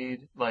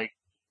played we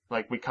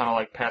kind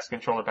of passed the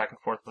controller back and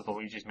forth with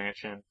Luigi's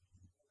Mansion.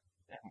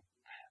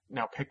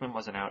 Now Pikmin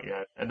wasn't out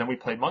yet, and then we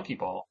played Monkey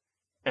Ball,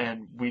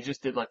 and we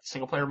just did the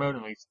single player mode,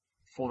 and we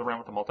fooled around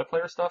with the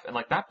multiplayer stuff, and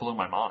that blew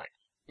my mind.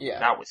 Yeah,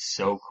 that was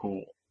so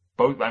cool.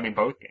 Both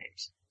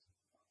games.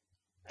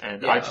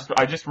 And yeah.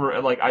 I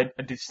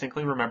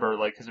distinctly remember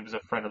because it was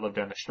a friend that lived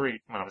down the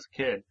street when I was a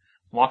kid,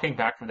 walking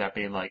back from that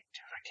being like,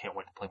 dude, I can't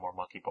wait to play more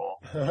Monkey Ball.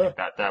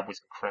 That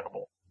was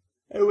incredible.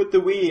 And with the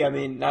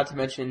Wii, not to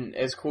mention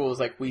as cool as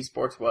Wii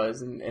Sports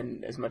was,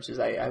 and as much as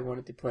I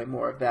wanted to play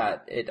more of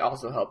that, it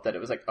also helped that it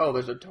was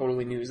there's a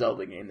totally new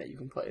Zelda game that you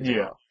can play as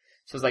well.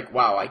 So it's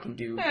wow, I can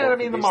do. Yeah,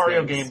 the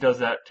Mario game does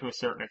that to a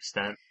certain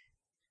extent.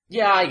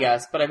 Yeah, I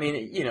guess, but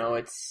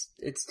it's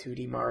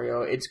 2D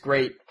Mario. It's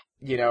great,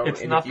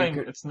 It's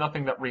nothing. It's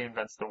nothing that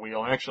reinvents the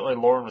wheel. And actually,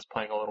 Lauren was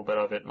playing a little bit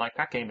of it, and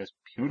that game is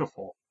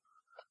beautiful.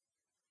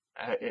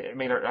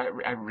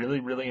 I really,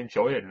 really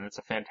enjoy it, and it's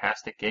a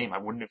fantastic game. I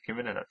wouldn't have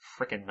given it a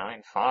frickin'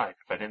 9.5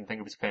 if I didn't think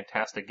it was a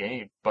fantastic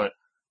game. But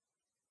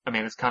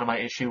it's kind of my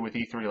issue with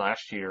E3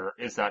 last year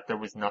is that there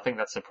was nothing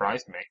that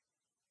surprised me.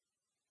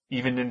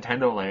 Even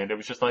Nintendo Land, it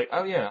was just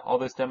oh yeah, all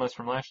those demos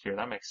from last year.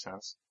 That makes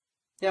sense.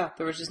 Yeah,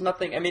 there was just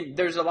nothing.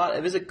 There's a lot.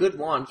 It was a good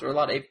launch. There were a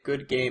lot of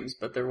good games,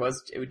 but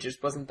it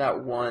just wasn't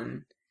that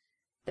one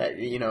that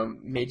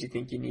made you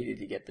think you needed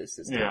to get this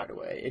system right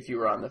away if you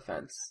were on the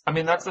fence.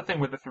 That's the thing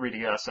with the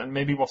 3DS, and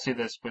maybe we'll see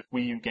this with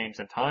Wii U games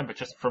in time. But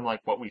just from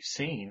what we've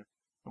seen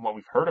and what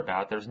we've heard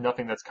about, there's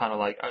nothing that's kind of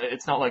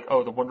it's not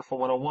oh, the Wonderful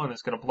 101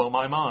 is going to blow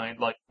my mind.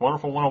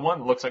 Wonderful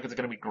 101 looks like it's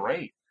going to be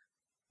great,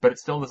 but it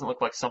still doesn't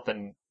look like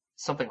something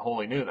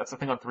wholly new. That's the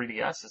thing on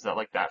 3DS is that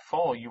that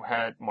fall you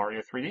had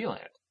Mario 3D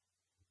Land,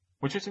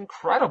 which is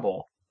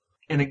incredible.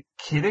 And a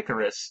Kid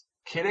Icarus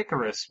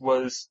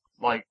was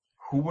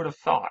who would have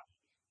thought?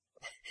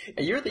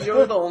 You're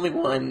the only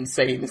one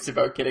saying this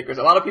about Kid Icarus.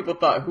 A lot of people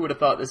who would have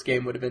thought this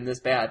game would have been this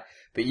bad,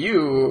 but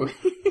you're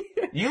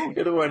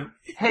the one.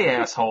 Hey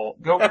asshole,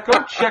 go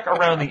check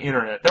around the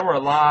internet. There were a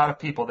lot of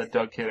people that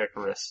dug Kid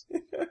Icarus.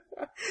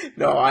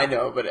 No, I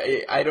know, but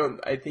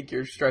I think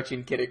you're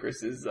stretching Kid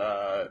Icarus's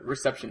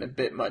reception a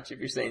bit much if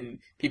you're saying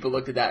people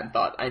looked at that and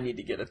thought, I need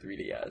to get a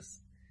 3DS.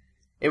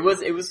 It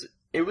was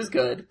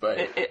good,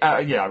 but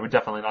yeah, I would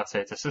definitely not say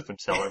it's a system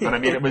seller,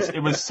 but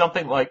it was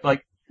something like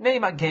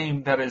name a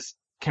game that is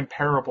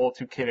comparable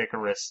to Kid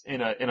Icarus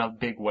in a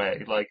big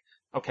way.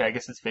 Okay, I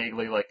guess it's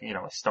vaguely a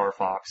Star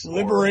Fox.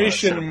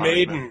 Liberation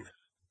Maiden.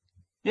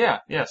 Yeah,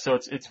 so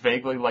it's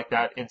vaguely like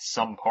that in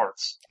some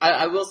parts.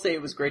 I will say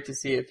it was great to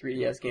see a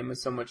 3DS game with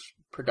so much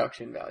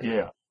production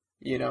value.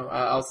 Yeah.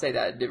 I'll say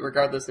that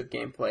regardless of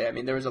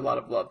gameplay. There was a lot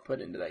of love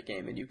put into that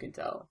game, and you can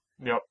tell.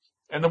 Yep.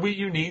 And the Wii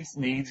U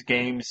needs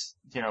games,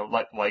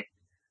 like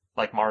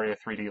Mario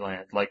 3D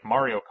Land, like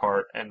Mario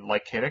Kart, and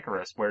like Kid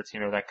Icarus, where it's,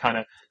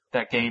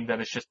 that game that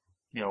is just,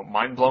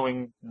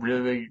 mind-blowing,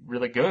 really,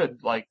 really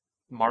good, like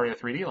Mario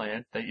 3D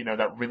Land,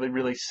 that really,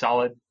 really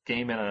solid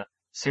game in a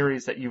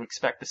series that you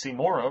expect to see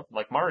more of,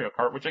 like Mario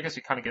Kart, which I guess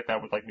you kind of get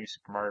that with, New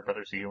Super Mario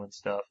Bros. U and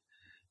stuff.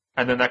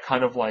 And then that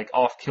kind of,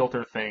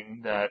 off-kilter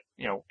thing that,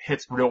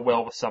 hits real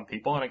well with some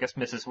people, and I guess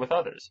misses with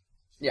others.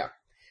 Yeah.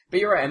 But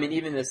you're right.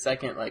 Even the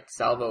second,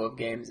 salvo of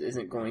games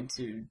isn't going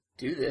to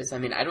do this. I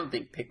don't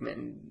think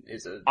Pikmin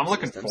is a I'm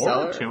looking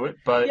forward to it,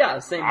 but yeah,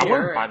 same I here.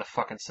 wouldn't buy the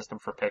fucking system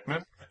for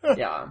Pikmin.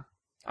 Yeah.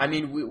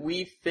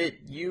 We fit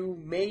you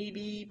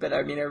maybe, but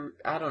I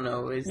don't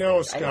know.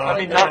 No,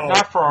 Scott.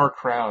 Not for our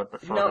crowd,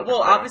 but for no.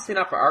 Well, obviously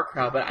not for our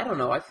crowd, but I don't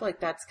know. I feel like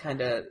that's kind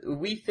of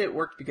Wii Fit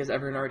worked because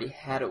everyone already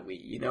had a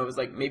Wii. It was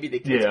maybe the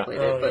kids played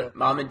it, but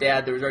mom and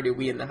dad, there was already a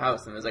Wii in the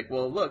house, and it was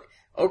well, look,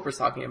 Oprah's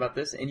talking about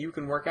this, and you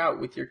can work out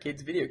with your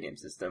kid's video game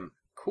system.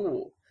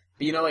 Cool.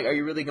 But like, are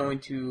you really going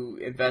to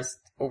invest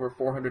over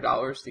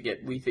 $400 to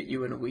get Wii Fit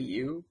U and a Wii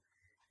U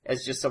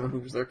as just someone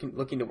who's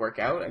looking to work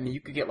out? I mean,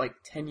 you could get like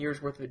 10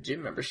 years worth of a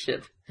gym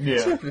membership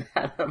for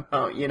that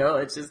amount.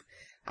 It's just,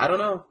 I don't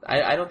know.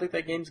 I don't think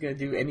that game's going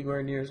to do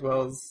anywhere near as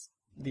well as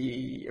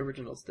the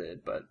originals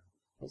did, but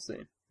we'll see.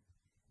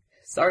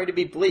 Sorry to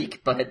be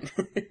bleak, but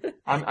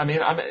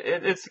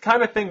it's the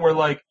kind of thing where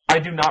like I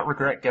do not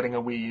regret getting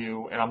a Wii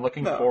U, and I'm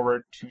looking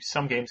forward to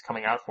some games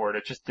coming out for it.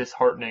 It's just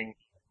disheartening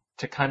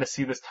to kind of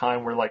see this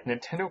time where like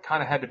Nintendo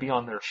kind of had to be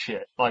on their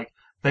shit. Like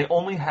they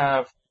only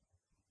have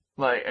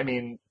like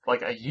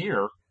a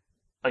year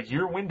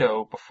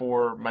window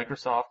before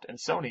Microsoft and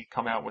Sony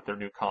come out with their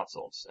new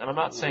consoles. And I'm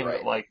not saying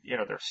that like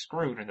they're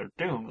screwed and they're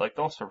doomed. Like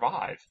they'll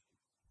survive,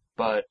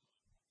 but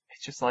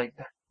it's just like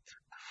they're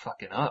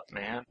fucking up,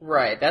 man.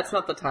 Right, that's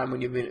not the time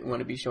when you want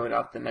to be showing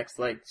off the next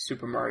like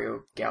Super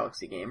Mario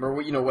Galaxy game or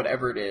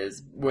whatever it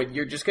is. When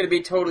you're just going to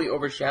be totally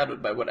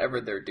overshadowed by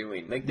whatever they're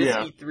doing. Like this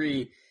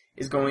E3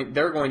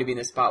 they're going to be in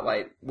the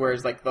spotlight,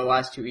 whereas like the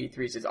last two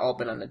E3s has all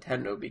been on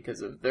Nintendo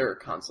because of their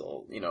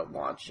console,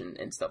 launch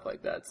and stuff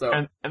like that. So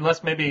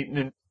unless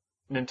maybe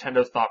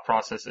Nintendo's thought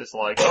process is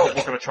like, oh,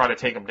 we're going to try to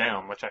take them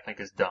down, which I think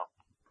is dumb.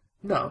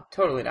 No,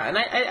 totally not. And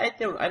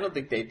I don't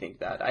think they think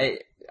that.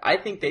 I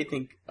think they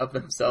think of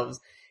themselves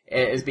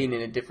as being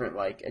in a different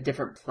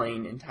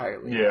plane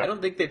entirely. Yeah. I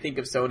don't think they think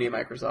of Sony and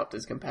Microsoft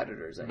as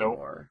competitors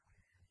anymore.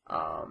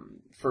 Nope.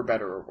 For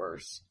better or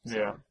worse. So.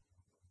 Yeah.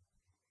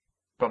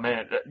 But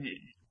man,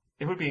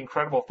 it would be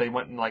incredible if they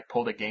went and like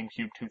pulled a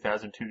GameCube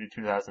 2002 to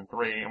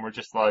 2003 and were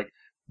just like,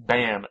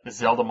 bam,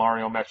 Zelda,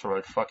 Mario,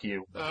 Metroid, fuck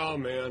you. Oh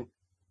man.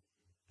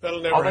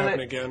 That'll never happen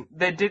again.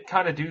 They did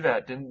kind of do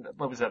that,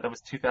 what was that? That was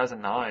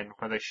 2009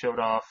 where they showed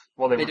off,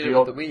 they revealed... did it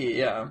with the Wii,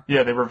 yeah.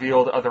 Yeah, they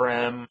revealed Other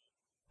M,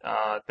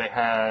 they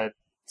had...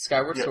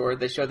 Skyward Sword,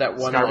 they showed that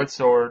one... Skyward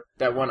Sword.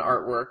 That one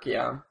artwork,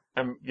 yeah.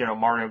 And,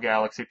 Mario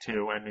Galaxy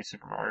 2 and New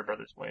Super Mario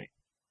Bros. Wii.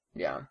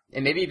 Yeah.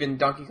 And maybe even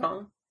Donkey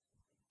Kong?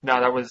 No,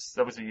 that was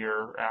a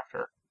year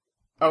after.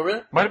 Oh,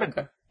 really? Might have been.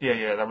 Okay.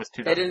 Yeah, that was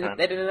 2010.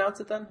 They didn't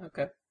announce it then?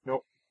 Okay.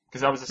 Nope.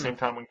 Because that was the same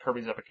time when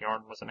Kirby's Epic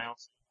Yarn was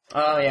announced.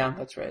 Oh, yeah,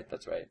 that's right.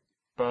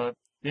 But,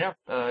 yeah,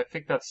 I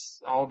think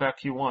that's all about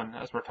Q1,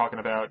 as we're talking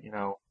about,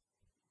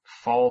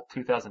 fall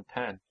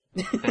 2010.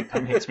 I think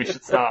that means we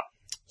should stop.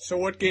 So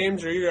what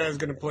games are you guys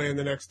going to play in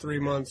the next 3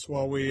 months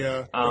while we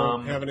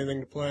don't have anything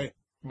to play?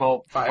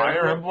 Well,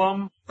 Fire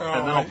Emblem,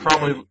 and then I'll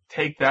probably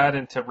take that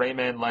into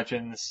Rayman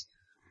Legends,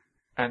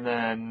 and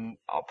then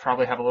I'll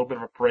probably have a little bit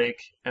of a break,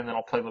 and then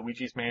I'll play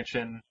Luigi's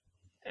Mansion,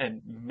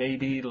 and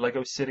maybe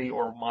Lego City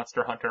or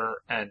Monster Hunter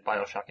and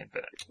BioShock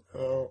Infinite.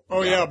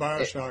 Yeah,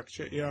 BioShock.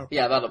 Shit, yeah.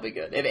 Yeah, that'll be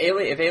good.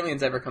 If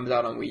Aliens ever comes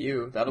out on Wii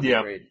U, that'll be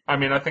great. I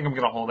mean, I think I'm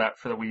going to hold that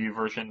for the Wii U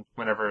version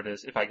whenever it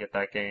is, if I get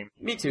that game.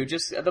 Me too.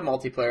 Just the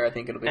multiplayer, I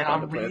think it'll be fun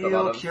to play. And I'm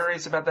real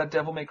curious about that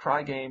Devil May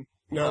Cry game.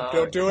 No,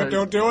 don't do it.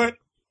 Don't do it.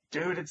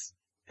 Dude, it's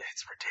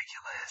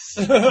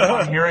ridiculous.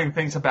 I'm hearing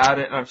things about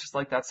it, and I'm just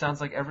like, that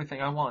sounds like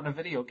everything I want in a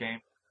video game.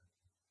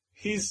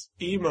 He's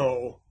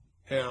emo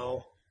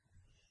now.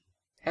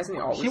 Hasn't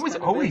he always? He was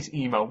always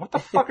emo. What the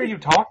fuck are you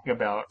talking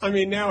about? I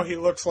mean, now he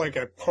looks like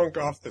a punk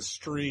off the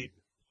street.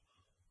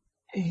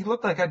 He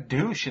looked like a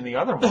douche in the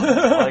other one.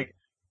 Like,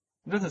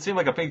 it doesn't seem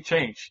like a big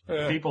change.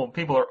 Yeah.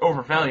 People are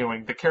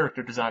overvaluing the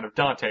character design of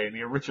Dante in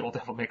the original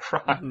Devil May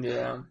Cry.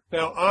 Yeah.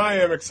 Now, I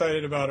am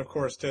excited about, of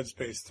course, Dead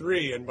Space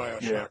 3 and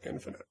BioShock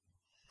Infinite.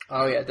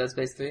 Oh yeah, Dead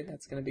Space 3.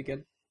 That's gonna be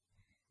good.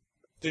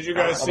 Did you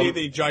guys see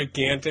the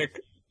gigantic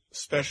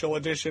special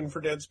edition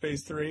for Dead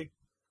Space 3?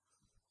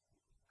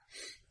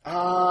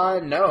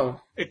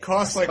 No. It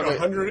costs like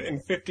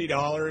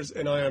 $150,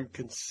 and I am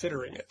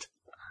considering it.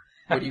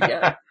 What do you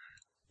get?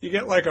 You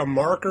get like a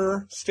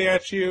marker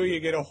statue, you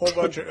get a whole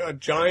bunch of, a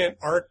giant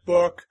art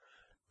book,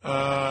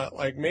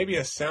 like maybe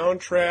a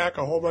soundtrack,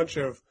 a whole bunch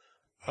of,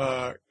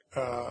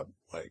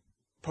 like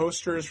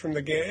posters from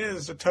the game.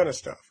 It's a ton of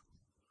stuff.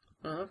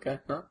 Oh, okay.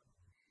 Well,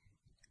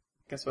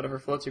 guess whatever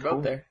floats your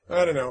boat there.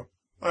 I don't know.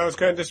 I was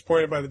kind of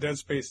disappointed by the Dead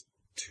Space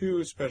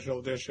 2 special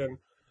edition.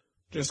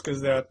 Just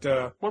because that...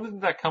 Well,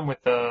 didn't that come with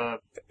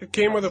it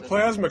came with a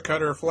plasma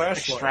cutter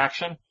flashlight.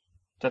 Extraction?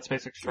 Dead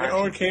Space Extraction?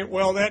 Oh,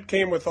 that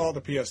came with all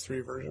the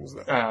PS3 versions,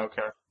 though. Oh,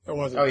 okay. It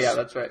wasn't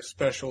that's right.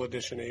 Special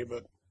edition-y,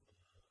 but...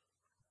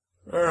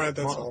 Alright,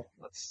 that's all.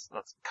 Let's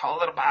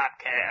call it a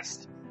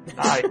podcast.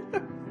 Bye.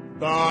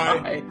 Bye.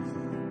 Bye.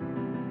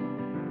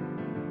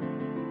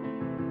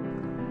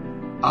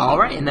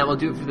 Alright, and that will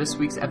do it for this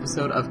week's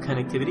episode of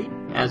Connectivity.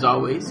 As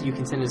always, you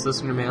can send us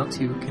listener mail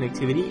to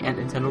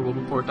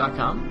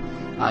connectivity@nintendoworldreport.com.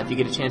 If you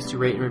get a chance to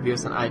rate and review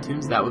us on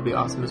iTunes, that would be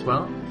awesome as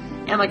well.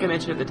 And like I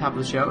mentioned at the top of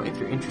the show, if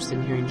you're interested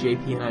in hearing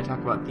JP and I talk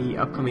about the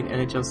upcoming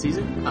NHL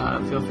season,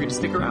 feel free to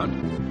stick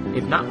around.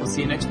 If not, we'll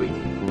see you next week.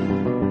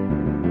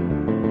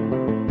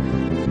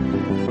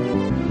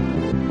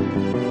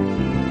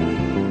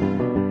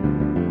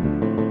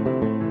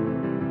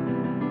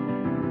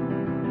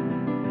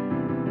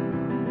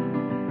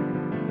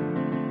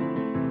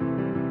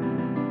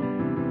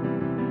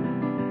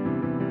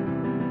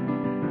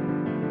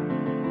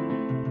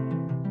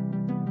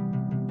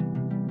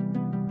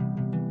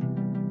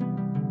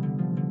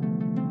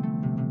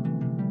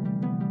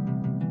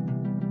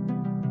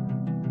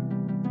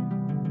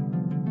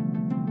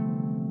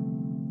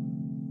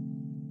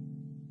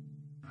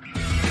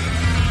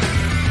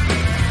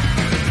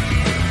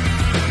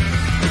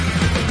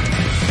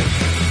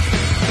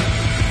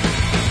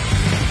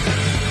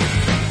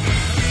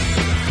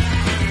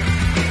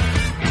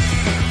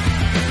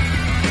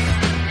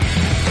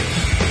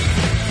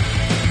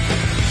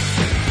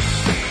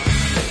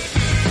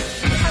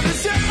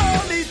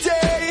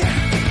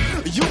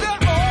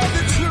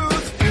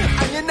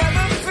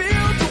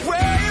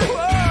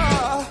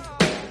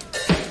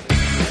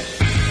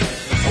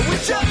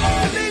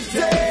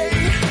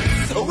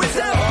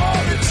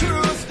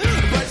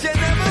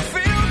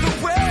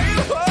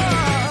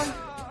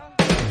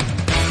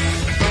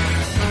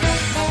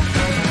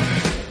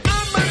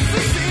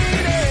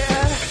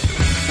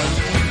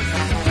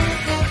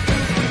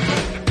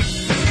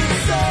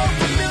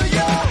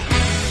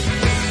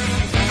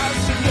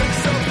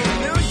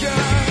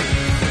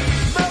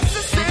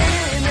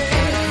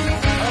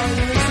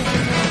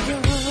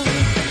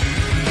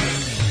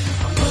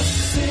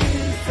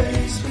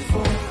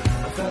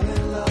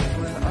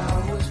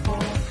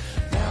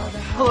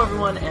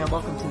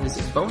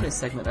 bonus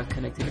segment of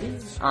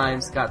Connectivity. I'm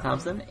Scott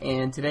Thompson,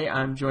 and today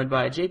I'm joined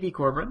by JP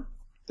Corbin.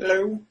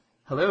 Hello.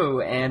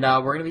 Hello, and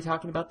we're going to be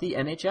talking about the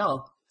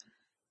NHL.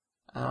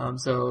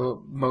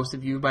 So most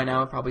of you by now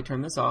have probably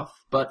turned this off,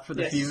 but for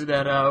the few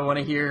that want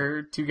to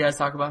hear two guys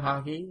talk about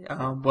hockey,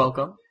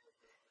 welcome.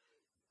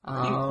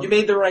 You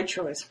made the right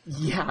choice.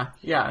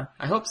 Yeah,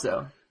 I hope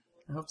so.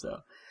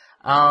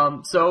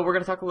 So we're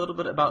going to talk a little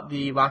bit about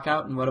the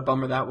lockout and what a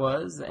bummer that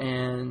was,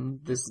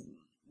 and this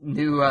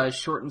new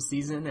shortened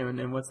season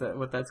and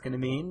what that's going to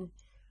mean,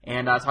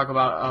 and talk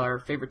about our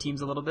favorite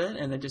teams a little bit,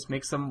 and then just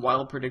make some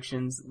wild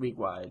predictions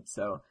league-wide.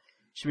 So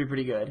should be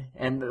pretty good.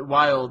 And the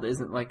Wild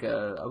isn't like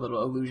a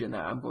little illusion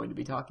that I'm going to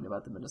be talking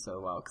about the Minnesota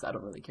Wild, because I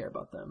don't really care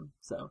about them.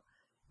 So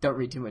don't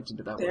read too much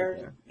into that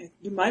word there.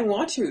 You might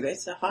want to.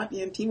 That's a hot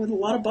young team with a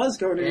lot of buzz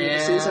going into the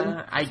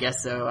season. I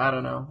guess so. I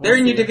don't know. They're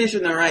in your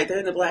division, though, right? They're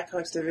in the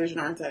Blackhawks division,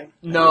 aren't they?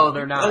 No,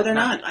 they're not. Oh, they're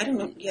not. I don't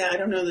know. Yeah, I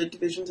don't know the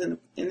divisions in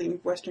the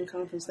Western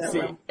Conference that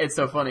well. It's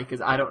so funny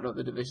because I don't know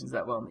the divisions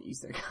that well in the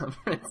Eastern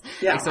Conference.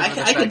 Yeah,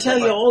 I can tell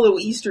you all the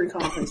Eastern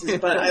Conferences,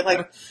 but I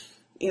like,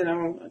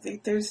 I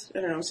think there's,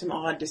 some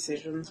odd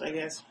decisions, I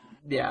guess.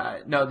 Yeah,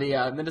 no,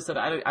 the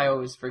Minnesota, I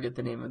always forget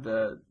the name of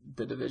the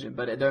division,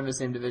 but they're in the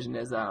same division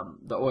as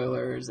the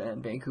Oilers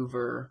and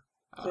Vancouver.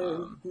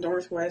 The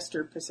Northwest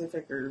or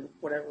Pacific or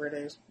whatever it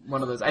is.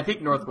 One of those. I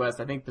think Northwest.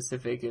 I think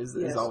Pacific is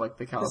all like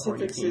the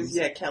California Pacific's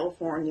teams.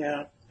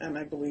 California, and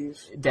I believe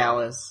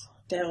Dallas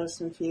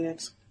and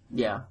Phoenix.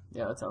 Yeah,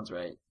 that sounds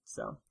right.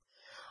 So,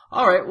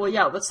 all right, well,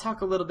 yeah, let's talk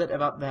a little bit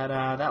about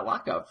that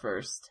lockout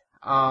first.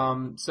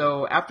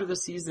 So after the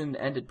season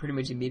ended pretty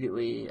much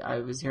immediately, I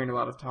was hearing a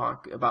lot of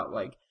talk about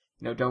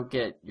don't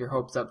get your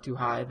hopes up too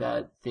high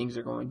that things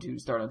are going to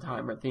start on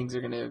time or things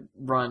are going to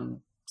run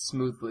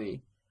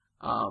smoothly,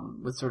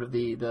 with sort of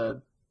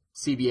the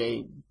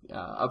CBA,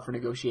 up for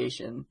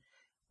negotiation.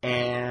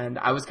 And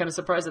I was kind of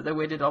surprised that they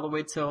waited all the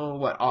way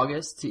till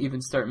August to even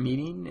start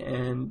meeting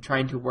and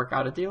trying to work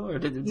out a deal, or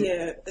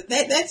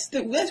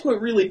that's what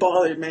really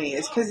bothered me,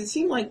 is because it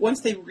seemed like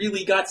once they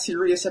really got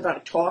serious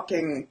about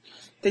talking,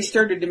 they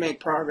started to make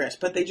progress,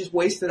 but they just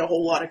wasted a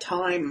whole lot of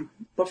time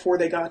before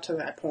they got to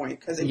that point,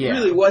 because it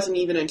really wasn't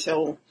even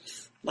until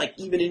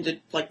even into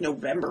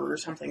November or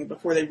something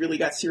before they really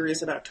got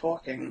serious about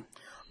talking.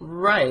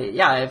 Right.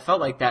 Yeah, it felt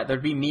like that.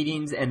 There'd be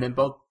meetings, and then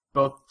both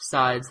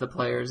sides, the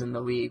players and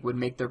the league, would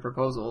make their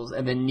proposals,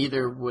 and then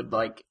neither would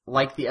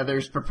like the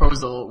other's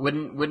proposal,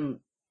 wouldn't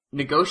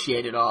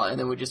negotiate at all, and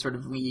then would just sort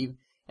of leave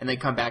and then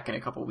come back in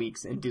a couple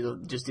weeks and do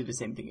the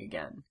same thing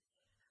again.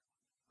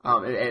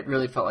 It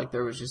really felt like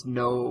there was just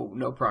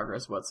no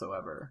progress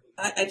whatsoever.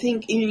 I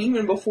think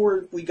even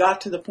before we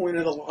got to the point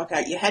of the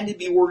lockout, you had to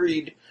be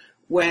worried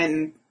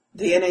when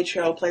the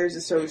NHL Players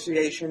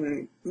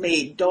Association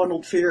made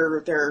Donald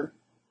Fehr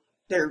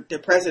their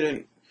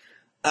president.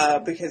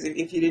 Because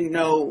if you didn't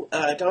know,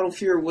 Donald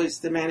Fehr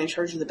was the man in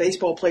charge of the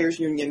Baseball Players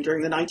Union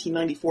during the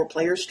 1994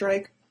 players'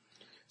 strike.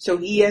 So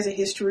he has a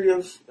history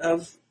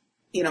of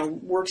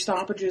work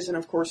stoppages, and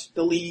of course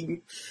the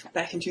league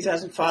back in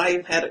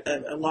 2005 had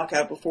a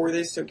lockout before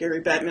this. So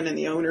Gary Bettman and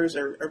the owners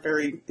are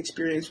very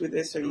experienced with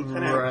this. So you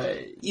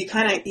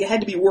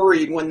had to be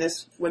worried when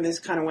this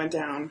kind of went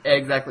down.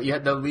 Exactly. You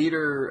had the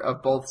leader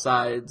of both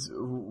sides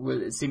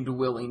seemed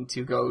willing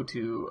to go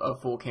to a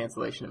full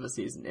cancellation of a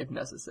season if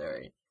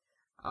necessary.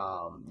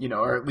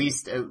 Or at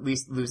least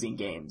losing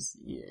games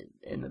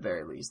in the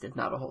very least, if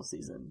not a whole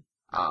season.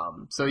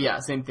 So yeah,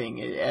 same thing.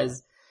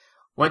 As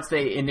once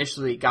they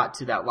initially got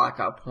to that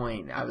lockout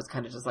point, I was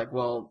kind of just like,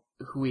 well,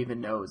 who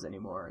even knows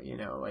anymore?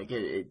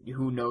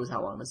 Who knows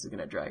how long this is going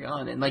to drag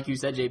on? And like you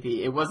said, JP,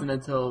 it wasn't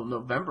until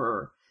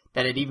November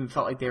that it even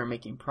felt like they were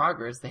making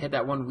progress. They had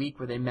that 1 week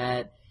where they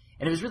met,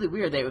 and it was really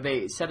weird.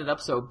 They set it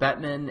up so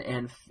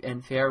Bettman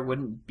and Fehr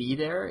wouldn't be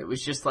there. It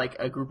was just like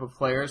a group of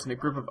players and a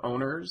group of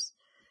owners.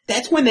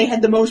 That's when they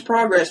had the most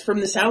progress from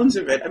the sounds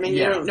of it. I mean,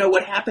 you don't know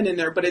what happened in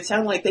there, but it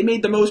sounded like they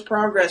made the most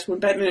progress when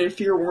Bettman and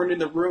Fehr weren't in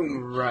the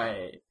room.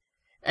 Right.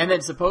 And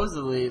then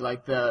supposedly,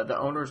 the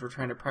owners were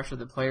trying to pressure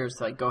the players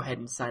to, go ahead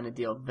and sign a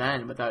deal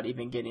then without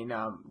even getting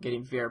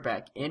Fehr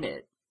back in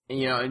it.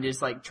 And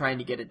just, trying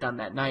to get it done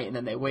that night. And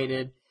then they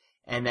waited.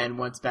 And then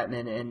once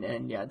Bettman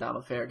and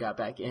Donald Fehr got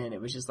back in, it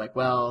was just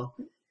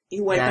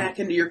you went back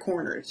into your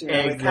corners.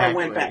 Exactly. It kind of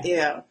went back,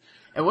 yeah.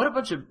 And what a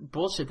bunch of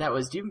bullshit that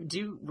was.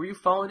 Were you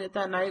following it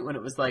that night when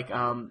it was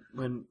when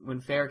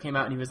Fehr came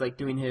out and he was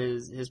doing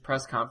his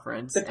press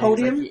conference? The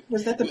podium?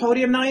 Was that the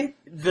podium night?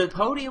 The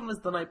podium was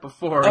the night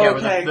before. Oh, yeah,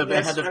 okay.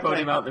 They had the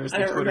podium out. There was the I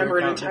don't Twitter remember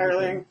it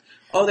entirely.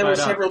 Oh, there were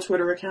several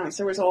Twitter accounts.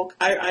 There was all,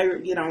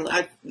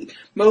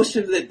 most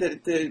of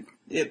the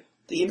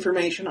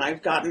information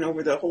I've gotten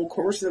over the whole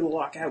course of the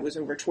lockout was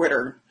over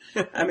Twitter.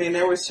 I mean,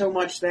 there was so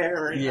much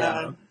there.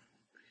 Yeah.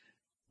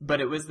 But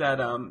it was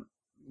that,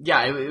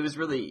 it was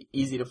really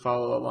easy to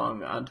follow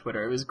along on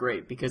Twitter. It was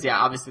great because,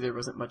 obviously there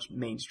wasn't much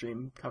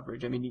mainstream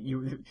coverage. I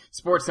mean,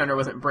 SportsCenter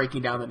wasn't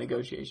breaking down the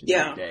negotiations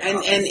every day.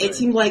 And it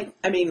seemed like,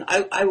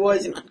 I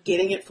wasn't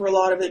getting it for a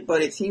lot of it,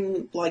 but it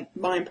seemed like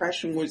my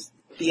impression was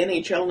the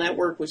NHL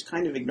network was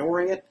kind of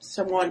ignoring it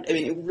somewhat. I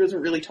mean, it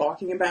wasn't really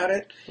talking about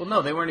it. Well,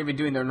 no, they weren't even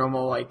doing their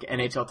normal, like,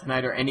 NHL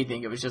Tonight or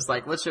anything. It was just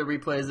like, let's show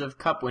replays of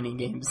Cup-winning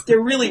games.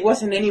 There really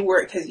wasn't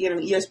anywhere, because,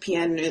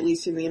 ESPN, at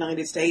least in the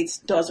United States,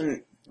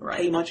 doesn't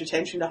pay much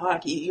attention to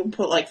hockey. You'll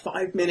put,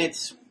 5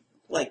 minutes,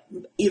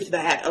 if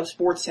that, of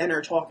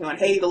SportsCenter talking about,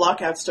 hey, the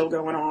lockout's still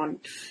going on.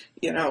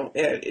 Even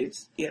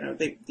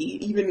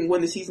when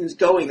the season's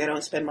going, they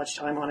don't spend much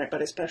time on it,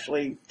 but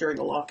especially during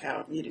the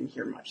lockout, you didn't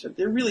hear much. So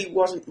there really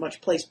wasn't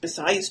much place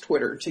besides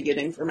Twitter to get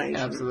information.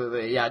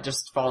 Absolutely, yeah,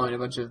 just following a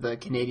bunch of the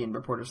Canadian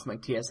reporters from,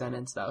 TSN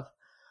and stuff.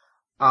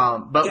 I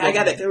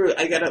got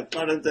a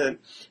lot of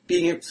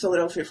being a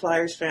Philadelphia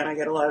Flyers fan, I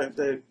got a lot of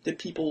the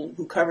people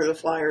who cover the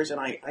Flyers,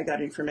 and I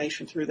got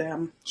information through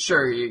them.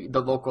 Sure,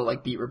 the local,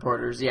 beat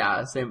reporters,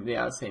 same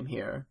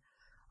here.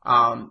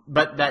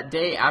 But that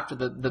day after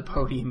the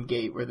podium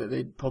gate, where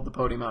they pulled the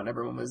podium out and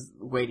everyone was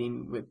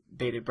waiting with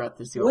bated breath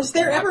to see what was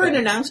there ever an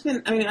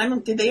announcement? I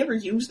mean, did they ever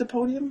use the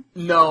podium?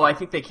 No, I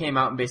think they came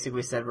out and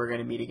basically said we're going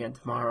to meet again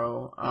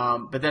tomorrow.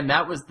 But then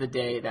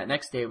that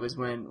next day was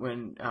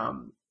when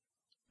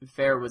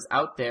Fair was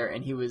out there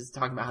and he was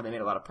talking about how they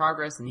made a lot of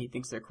progress and he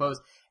thinks they're close.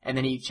 And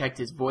then he checked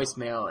his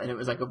voicemail and it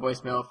was a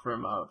voicemail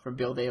from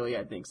Bill Daly,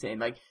 I think,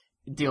 saying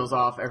deals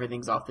off,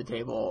 everything's off the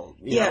table.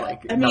 There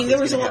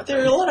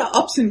were a lot of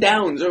ups and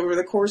downs over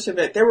the course of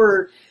it. There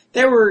were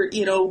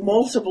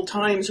multiple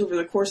times over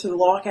the course of the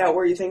lockout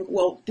where you think,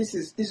 well, this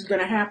is going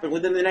to happen.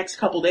 Within the next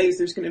couple days,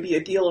 there's going to be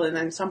a deal, and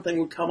then something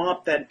would come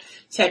up that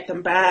set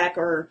them back,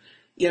 or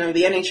the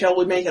NHL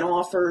would make an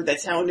offer that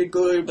sounded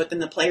good, but then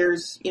the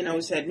players,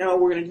 said, no,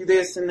 we're going to do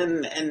this,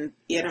 and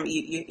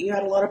you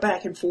had a lot of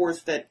back and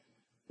forth that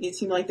it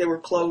seemed like they were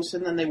close,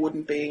 and then they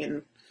wouldn't be,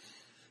 and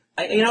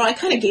I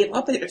kind of gave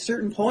up at a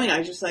certain point.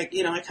 I just I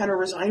kind of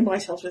resigned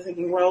myself to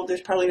thinking, well, there's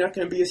probably not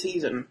going to be a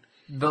season.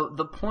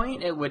 The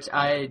point at which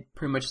I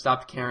pretty much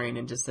stopped caring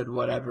and just said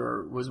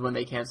whatever was when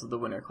they canceled the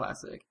Winter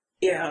Classic.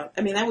 Yeah,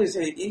 I mean, that was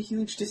a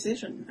huge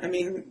decision. I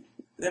mean,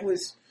 that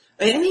was...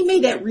 And they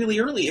made that really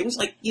early. It was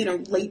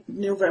late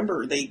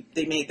November they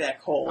made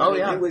that call. Oh,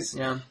 yeah. It was,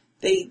 yeah.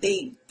 They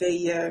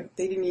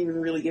didn't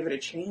even really give it a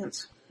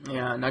chance.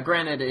 Yeah, now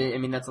granted, I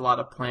mean, that's a lot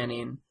of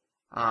planning,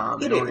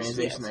 and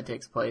organization that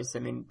takes place. I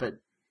mean, but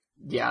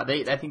yeah,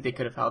 I think they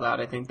could have held out.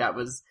 I think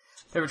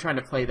they were trying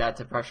to play that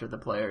to pressure the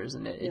players,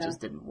 and it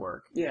just didn't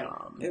work. Yeah,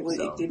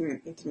 it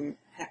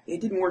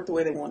didn't work the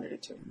way they wanted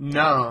it to.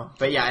 No,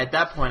 but yeah, at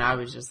that point I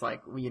was just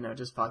like,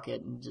 just fuck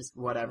it and just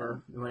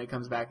whatever. When it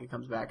comes back, it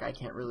comes back. I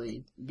can't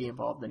really be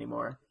involved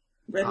anymore.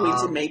 Red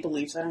Wings and Maple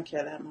Leafs, I don't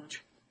care that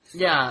much.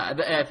 Yeah,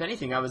 if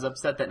anything, I was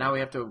upset that now we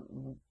have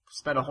to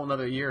spend a whole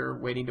nother year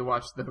waiting to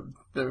watch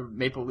the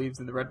Maple Leafs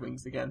and the Red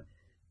Wings again.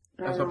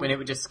 I was hoping it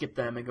would just skip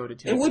them and go to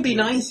two. It would be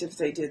nice if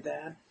they did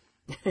that.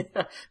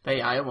 But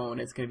yeah, I won't.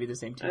 It's going to be the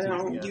same two teams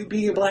again. You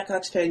being a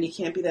Blackhawks fan, you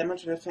can't be that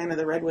much of a fan of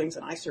the Red Wings,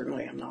 and I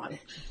certainly am not.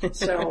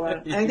 So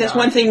I think that's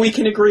one thing we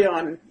can agree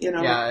on.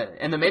 Yeah,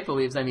 and the Maple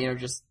Leafs, I mean, are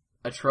just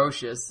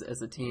atrocious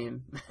as a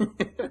team.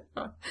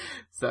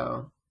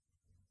 So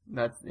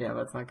that's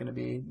not going to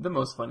be the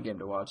most fun game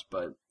to watch,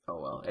 but oh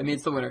well. I mean,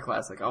 it's the Winter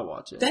Classic. I'll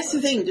watch it. That's the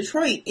thing.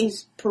 Detroit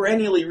is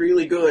perennially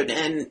really good,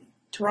 and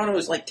Toronto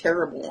is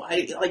terrible.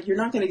 You're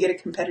not going to get a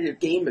competitive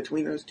game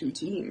between those two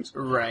teams.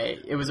 Right.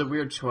 It was a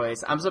weird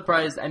choice. I'm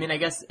surprised. I mean, I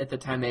guess at the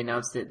time they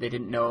announced it, they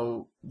didn't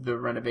know the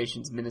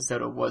renovations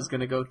Minnesota was going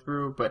to go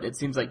through, but it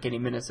seems like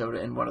getting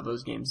Minnesota in one of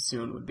those games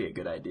soon would be a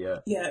good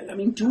idea. Yeah, I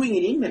mean, doing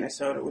it in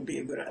Minnesota would be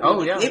a good idea.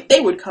 Oh, yeah.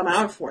 They would come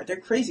out for it. They're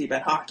crazy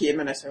about hockey in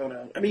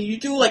Minnesota. I mean, you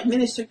do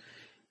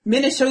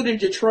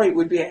Minnesota-Detroit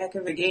would be a heck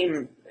of a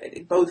game,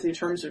 both in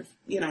terms of,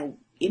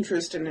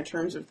 interest and in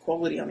terms of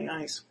quality on the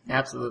ice.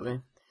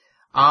 Absolutely.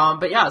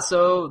 But yeah,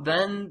 so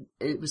then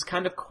it was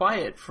kind of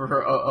quiet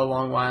for a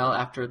long while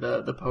after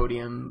the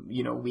podium,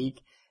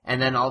 week.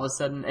 And then all of a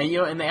sudden,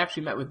 and they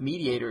actually met with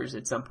mediators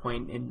at some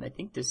point in, I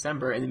think,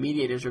 December, and the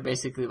mediators were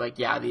basically like,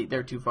 yeah,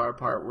 they're too far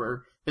apart.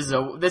 This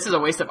is a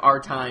waste of our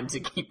time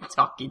to keep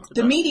talking to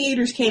them. The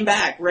mediators came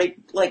back right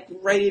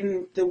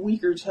in the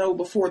week or so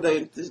before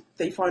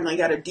they finally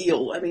got a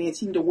deal. I mean, it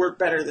seemed to work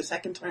better the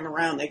second time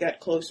around. They got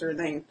closer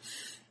and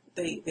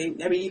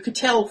I mean, you could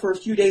tell for a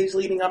few days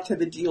leading up to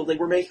the deal they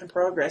were making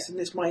progress, and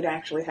this might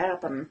actually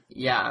happen.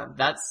 Yeah,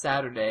 that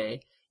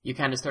Saturday, you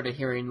kind of started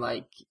hearing,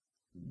 that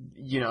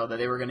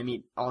they were going to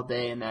meet all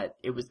day and that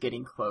it was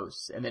getting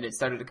close. And then it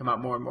started to come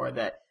out more and more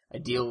that a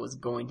deal was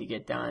going to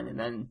get done. And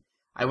then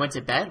I went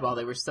to bed while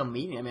they were still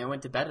meeting. I mean, I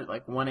went to bed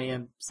at 1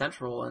 a.m.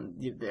 Central,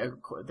 and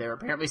they're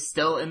apparently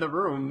still in the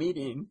room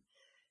meeting.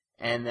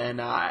 And then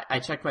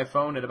I checked my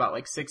phone at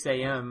about 6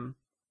 a.m.,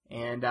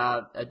 and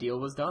a deal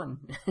was done,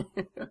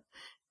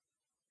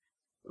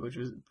 which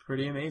was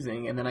pretty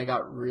amazing. And then I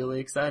got really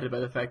excited by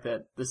the fact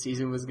that the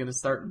season was going to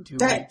start in 2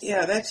 weeks.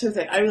 Yeah, that's the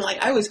thing. I mean,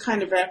 I was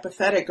kind of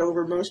apathetic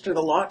over most of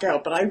the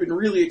lockout, but I've been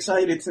really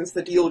excited since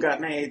the deal got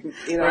made.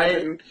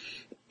 Right.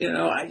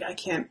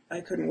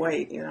 I couldn't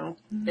wait, And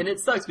it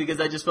sucks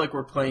because I just feel like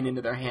we're playing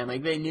into their hand.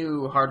 Like, they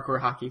knew hardcore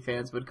hockey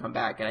fans would come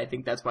back, and I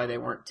think that's why they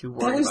weren't too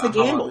worried That was about the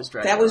how long gamble. this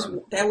dragged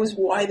on. That was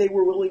why they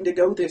were willing to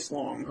go this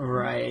long.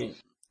 Right.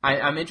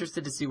 I'm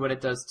interested to see what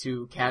it does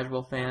to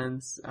casual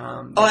fans.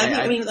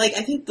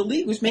 I think the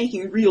league was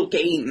making real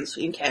gains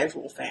in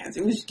casual fans.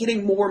 It was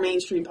getting more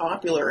mainstream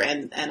popular,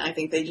 and I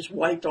think they just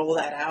wiped all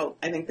that out.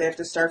 I think they have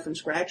to start from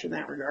scratch in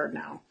that regard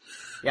now.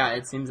 Yeah,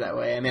 it seems that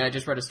way. I mean, I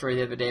just read a story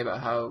the other day about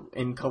how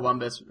in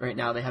Columbus right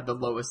now they have the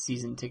lowest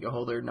season ticket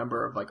holder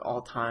number of like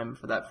all time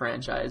for that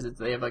franchise.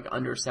 They have like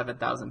under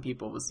 7,000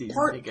 people with season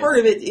tickets. Part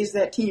of it is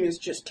that team is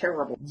just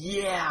terrible.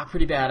 Yeah,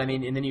 pretty bad. I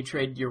mean, and then you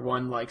trade your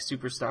one like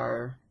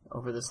superstar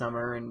over the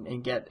summer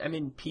and get,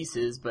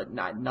 pieces, but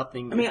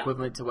nothing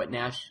equivalent to what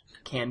Nash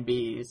can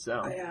be,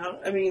 so. Yeah,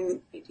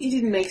 it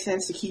didn't make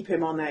sense to keep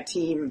him on that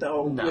team,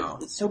 though. No.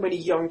 With so many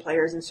young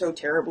players and so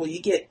terrible.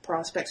 You get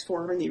prospects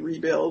for him and you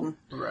rebuild.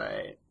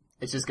 Right.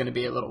 It's just going to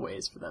be a little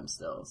ways for them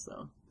still,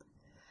 so.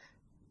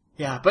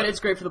 Yeah, but it's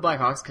great for the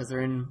Blackhawks because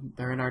they're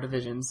in our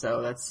division,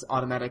 so that's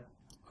automatic.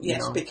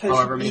 Yes,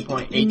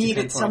 because you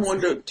needed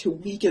someone to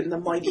weaken the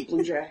mighty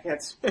Blue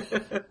Jackets.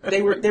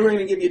 They were going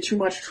to give you too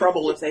much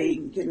trouble if they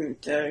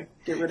didn't get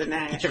rid of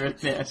Nash. Get rid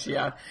of Nash,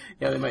 yeah.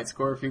 Yeah, they might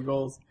score a few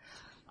goals.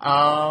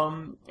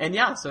 So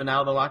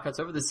now the lockout's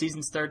over. The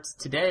season starts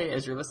today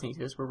as you're listening to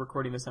this. We're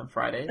recording this on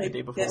Friday, the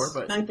day before. Yes,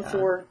 but night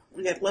before.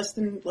 We got less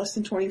than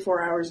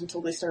 24 hours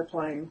until they start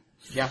playing.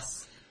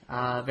 Yes.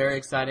 Very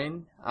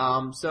exciting.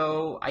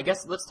 So I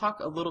guess let's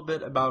talk a little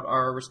bit about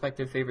our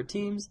respective favorite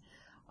teams.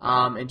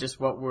 And just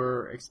what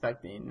we're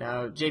expecting.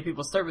 Now, JP,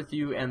 we'll start with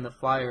you and the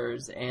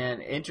Flyers,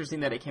 and interesting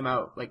that it came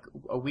out like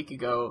a week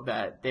ago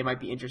that they might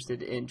be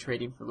interested in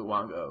trading for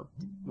Luongo.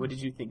 What did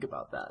you think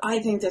about that? I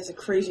think that's a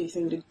crazy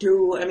thing to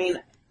do. I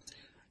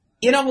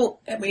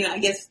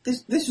guess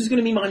this was going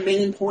to be my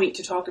main point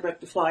to talk about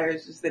the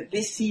Flyers, is that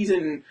this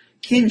season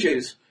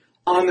hinges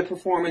on the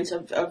performance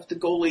of the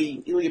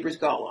goalie, Ilya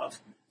Bryzgalov,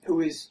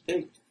 who is,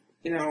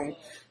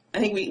 I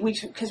think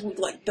because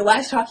the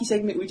last hockey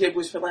segment we did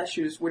was for last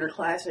year's Winter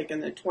Classic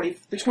and the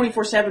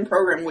 24/7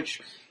 program,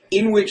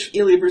 in which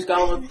Ilya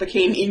Bryzgalov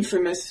became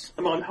infamous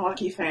among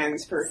hockey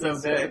fans for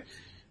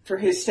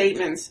his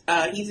statements.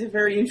 He's a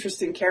very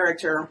interesting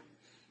character,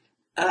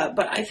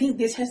 but I think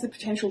this has the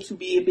potential to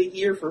be a big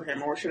year for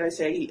him, or should I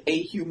say,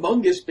 a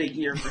humongous big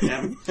year for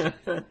him,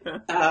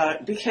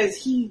 because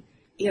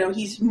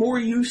he's more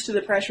used to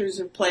the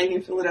pressures of playing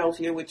in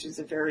Philadelphia, which is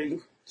a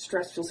very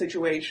stressful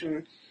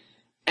situation.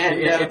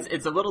 And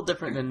it's a little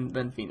different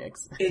than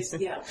Phoenix. It's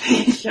yeah.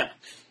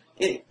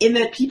 In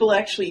that people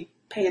actually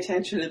pay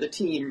attention to the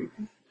team.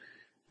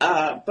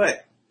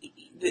 But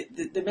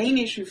the main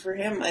issue for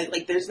him,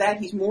 there's that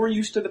he's more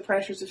used to the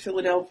pressures of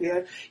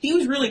Philadelphia. He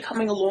was really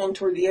coming along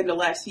toward the end of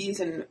last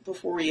season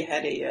before he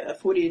had a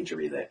foot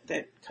injury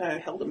that kind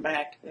of held him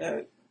back.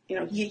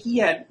 He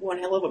had one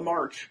hell of a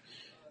March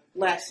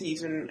last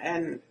season,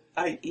 and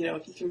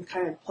he can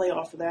kind of play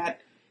off of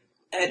that.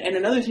 And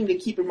another thing to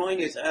keep in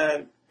mind is,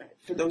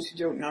 for those who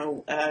don't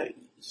know,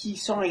 he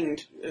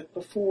signed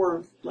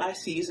before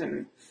last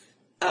season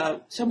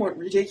a somewhat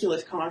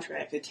ridiculous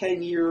contract, a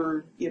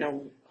 10-year,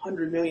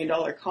 $100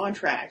 million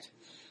contract.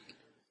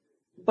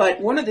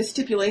 But one of the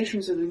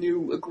stipulations of the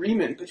new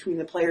agreement between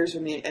the players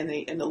and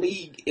the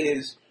league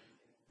is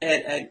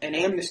an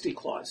amnesty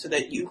clause, so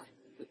that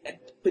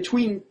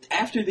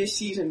after this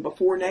season,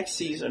 before next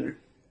season,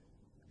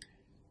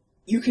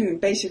 you can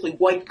basically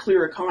wipe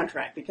clear a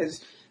contract,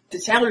 because the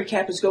salary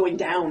cap is going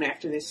down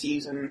after this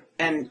season,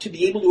 and to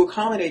be able to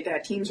accommodate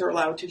that, teams are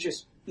allowed to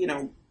just,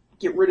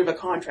 get rid of a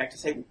contract to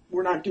say,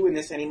 we're not doing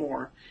this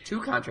anymore.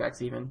 2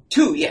 contracts even.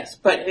 2, yes.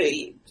 But,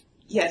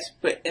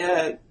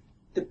 the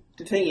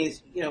thing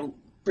is,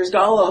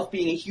 Bryzgalov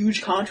being a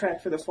huge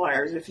contract for the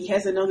Flyers, if he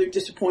has another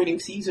disappointing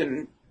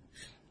season,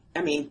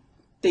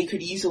 they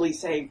could easily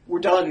say, we're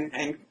done,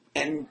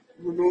 and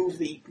remove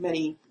the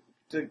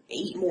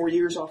 8 more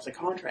years off the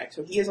contract.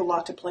 So he has a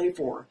lot to play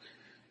for.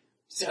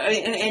 So,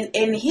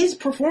 and his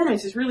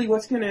performance is really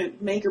what's going to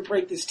make or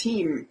break this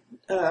team.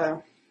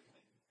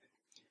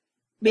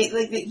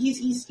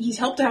 He's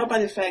helped out by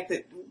the fact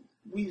that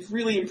we've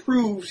really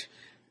improved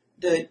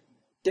the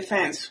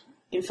defense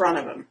in front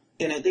of him.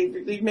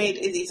 They've made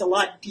it's a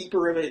lot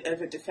deeper of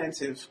a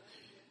defensive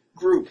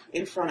group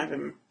in front of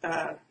him.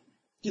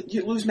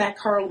 You lose Matt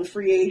Carl to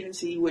free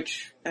agency,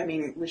 which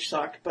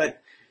sucked,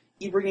 but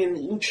you bring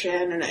in Luke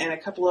Shen and a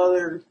couple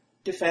other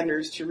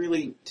defenders to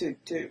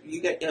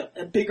you get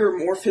a bigger,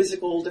 more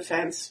physical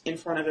defense in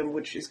front of him,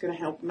 which is going to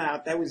help him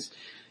out. That was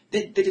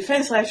the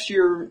defense last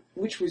year,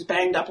 which was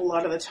banged up a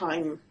lot of the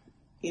time.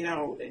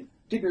 It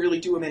didn't really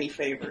do him any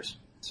favors.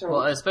 So,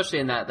 well, especially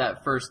in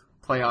that first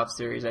playoff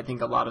series, I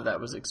think a lot of that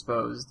was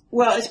exposed.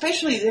 Well,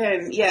 especially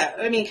then,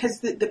 yeah.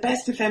 Because the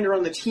best defender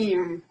on the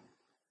team,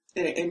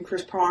 and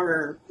Chris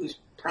Pronger, who's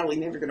probably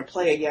never going to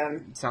play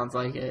again. Sounds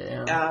like it,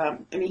 yeah.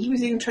 He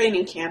was in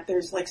training camp.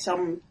 There's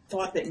some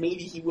thought that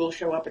maybe he will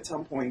show up at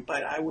some point,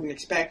 but I wouldn't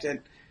expect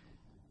it.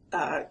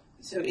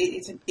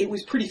 it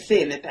was pretty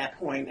thin at that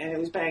point, and it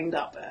was banged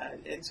up.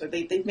 And so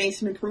they've made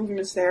some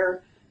improvements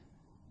there.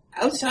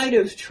 Outside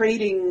of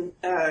trading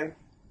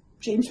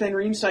James Van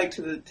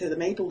Riemsdyk to the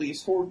Maple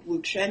Leafs for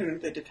Luke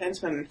Schenn, the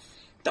defenseman,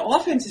 the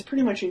offense is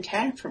pretty much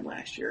intact from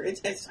last year.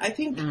 I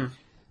think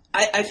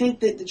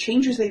that the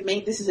changes they've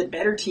made, this is a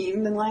better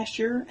team than last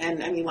year.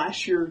 And I mean,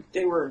 last year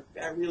they were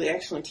a really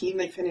excellent team.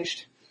 They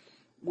finished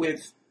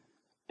with,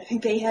 I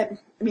think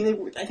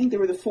they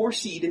were the 4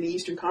 seed in the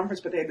Eastern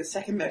Conference, but they had the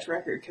second best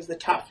record because the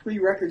top 3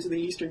 records in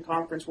the Eastern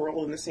Conference were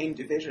all in the same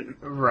division.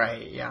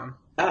 Right. Yeah.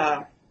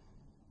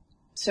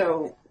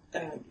 So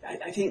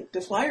I think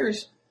the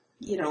Flyers,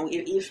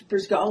 if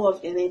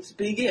Brizgalov, and it's a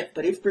big if,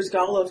 but if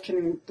Brizgalov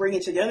can bring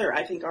it together,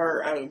 I think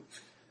are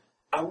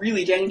a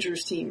really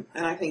dangerous team.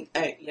 And I think,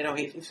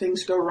 if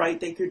things go right,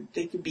 they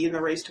could be in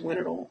the race to win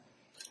it all.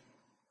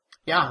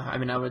 Yeah, I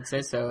mean, I would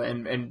say so.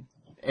 And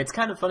it's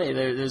kind of funny.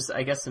 There's,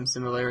 I guess, some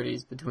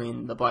similarities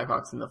between the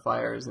Blackhawks and the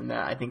Flyers, in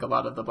that I think a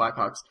lot of the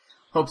Blackhawks'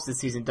 hopes this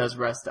season does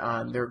rest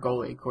on their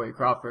goalie, Corey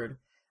Crawford.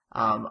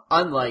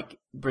 Unlike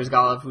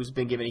Brizgalov, who's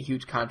been given a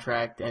huge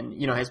contract and,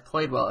 has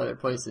played well other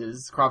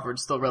places,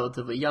 Crawford's still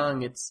relatively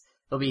young.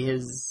 It'll be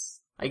his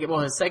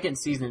second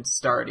season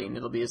starting.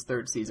 It'll be his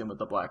third season with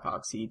the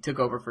Blackhawks. He took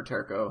over for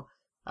Turco,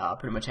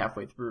 pretty much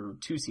halfway through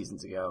 2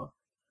 seasons ago.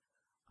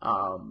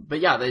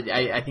 But yeah,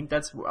 I think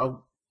that's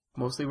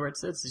mostly where it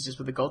sits. It's just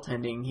with the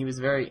goaltending. He was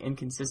very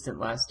inconsistent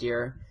last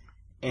year.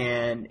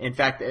 And in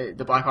fact,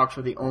 the Blackhawks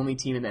were the only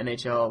team in the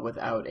NHL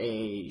without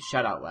a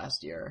shutout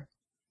last year.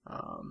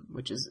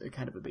 Which is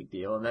kind of a big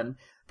deal. And then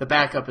the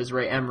backup is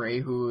Ray Emery,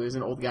 who is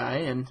an old guy,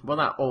 and, well,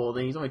 not old,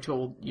 and he's only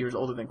 2 years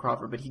older than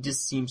Crawford, but he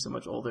just seems so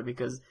much older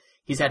because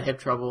he's had hip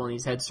trouble and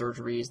he's had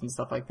surgeries and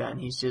stuff like that,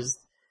 and he's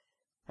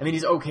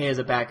okay as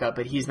a backup,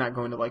 but he's not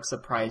going to,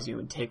 surprise you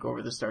and take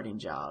over the starting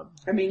job.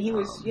 I mean,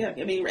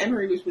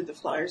 Emery was with the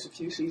Flyers a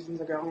few seasons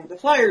ago. The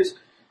Flyers,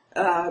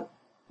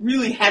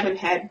 really haven't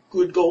had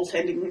good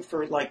goaltending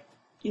for,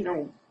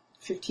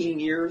 15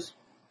 years.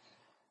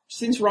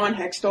 Since Ron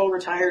Hextall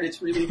retired,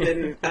 it's really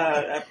been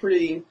a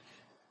pretty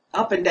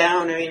up and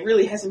down. I mean, it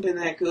really hasn't been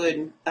that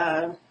good.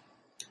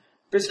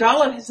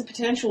 Brizgalov has the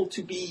potential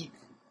to be,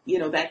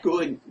 that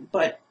good,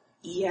 but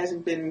he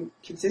hasn't been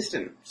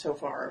consistent so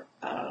far.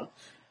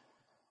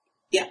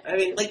 Yeah, I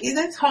mean,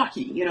 that's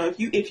hockey.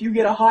 If you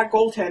get a hot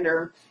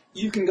goaltender,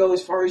 you can go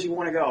as far as you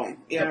want to go.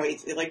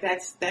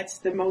 It's that's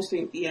the most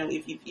thing.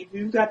 If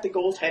you've got the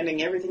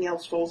goaltending, everything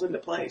else falls into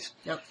place.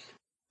 Yep.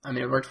 I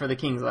mean, it worked for the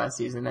Kings last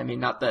season. I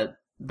mean, not that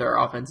their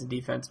offense and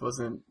defense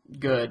wasn't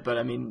good, but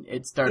I mean,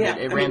 it started. Yeah,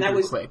 it ran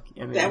through quick.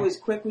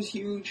 Quick was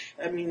huge.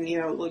 I mean,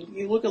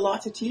 you look at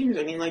lots of teams.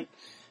 I mean,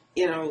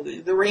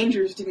 the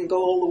Rangers didn't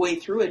go all the way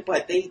through it,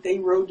 but they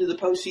rode to the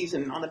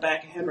postseason on the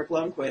back of Henrik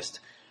Lundqvist.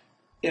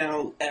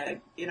 The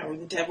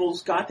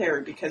Devils got there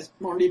because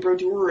Marty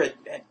Brodeur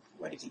at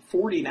what is he,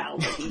 40 now?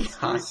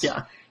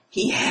 Yeah.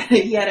 He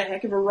had a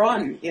heck of a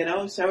run.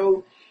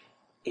 So.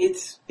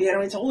 It's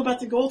all about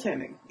the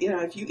goaltending.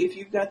 If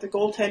you've got the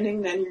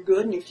goaltending, then you're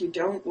good, and if you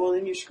don't, well,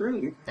 then you're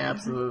screwed.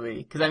 Absolutely.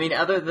 Because I mean,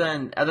 other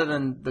than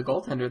the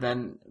goaltender,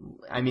 then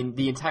I mean,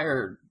 the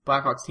entire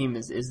Blackhawks team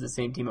is the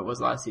same team it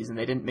was last season.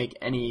 They didn't make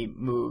any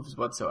moves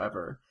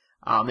whatsoever.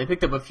 They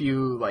picked up a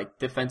few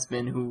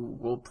defensemen who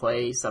will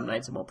play some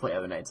nights and won't play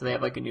other nights. So they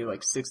have a new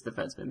 6th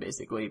defenseman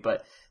basically,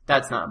 but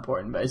that's not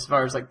important. But as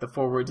far as the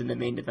forwards and the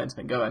main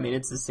defensemen go, I mean,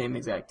 it's the same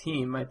exact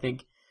team. I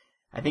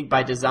think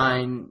by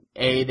design,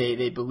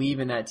 they believe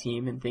in that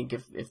team and think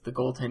if the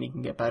goaltending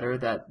can get better,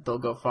 that they'll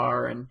go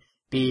far. And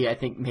B, I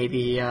think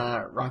maybe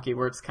Rocky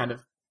Wirtz, kind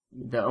of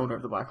the owner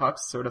of the Blackhawks,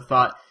 sort of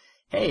thought,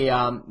 hey,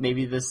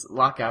 maybe this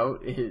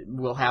lockout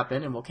will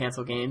happen and we'll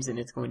cancel games, and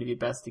it's going to be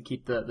best to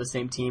keep the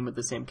same team with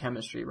the same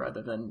chemistry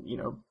rather than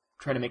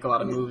try to make a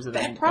lot of moves and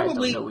then guys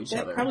don't know each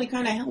other. That probably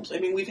kind of helps. I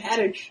mean, we've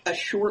had a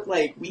short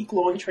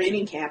week-long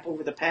training camp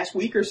over the past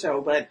week or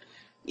so, but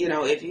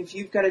if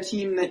you've got a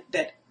team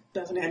that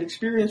doesn't have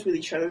experience with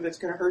each other, that's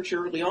going to hurt you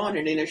early on,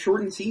 and in a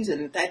shortened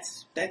season,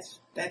 that's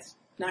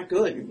not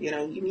good. You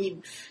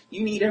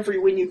need every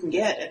win you can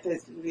get at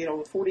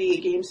the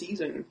 48 game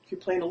season. If you're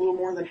playing a little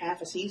more than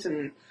half a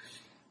season,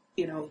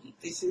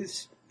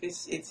 it's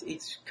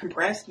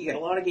compressed. You get a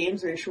lot of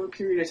games in a short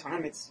period of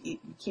time. You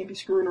can't be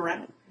screwing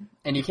around.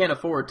 And you can't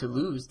afford to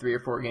lose 3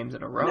 or 4 games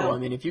in a row. No. I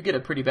mean, if you get a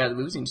pretty bad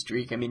losing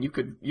streak, I mean, you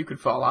could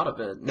fall out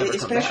of it.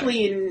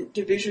 Especially in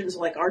divisions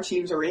like our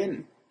teams are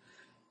in.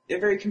 They're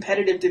very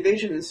competitive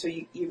divisions, so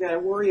you got to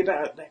worry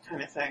about that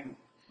kind of thing.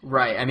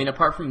 Right. I mean,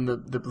 apart from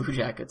the Blue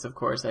Jackets, of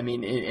course. I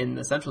mean, in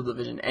the Central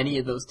Division, any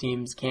of those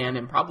teams can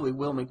and probably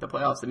will make the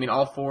playoffs. I mean,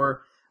 all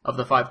 4 of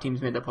the 5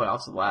 teams made the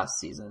playoffs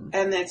last season.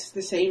 And that's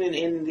the same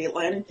in the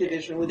Atlantic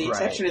Division, with the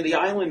exception of the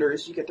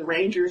Islanders. You get the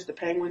Rangers, the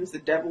Penguins, the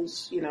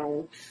Devils.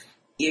 You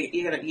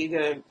get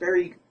a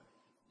very,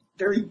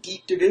 very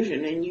deep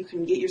division, and you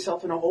can get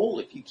yourself in a hole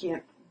if you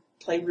can't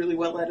play really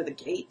well out of the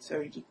gate.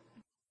 So.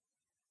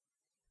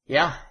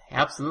 Yeah,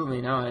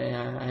 absolutely. No,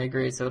 I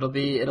agree. So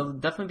it'll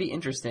definitely be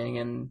interesting,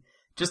 and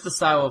just the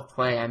style of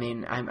play. I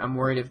mean, I'm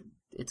worried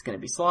it's going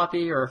to be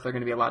sloppy or if there are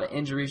going to be a lot of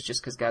injuries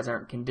just because guys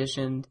aren't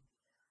conditioned.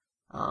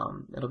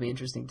 It'll be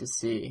interesting to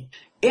see.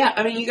 Yeah,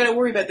 I mean, you got to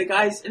worry about the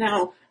guys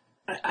now.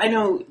 I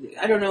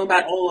don't know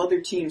about all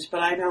other teams, but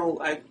I know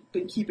I've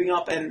been keeping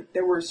up, and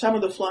there were some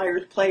of the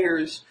Flyers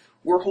players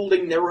were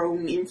holding their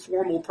own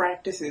informal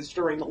practices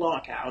during the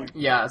lockout.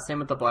 Yeah, same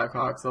with the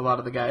Blackhawks. A lot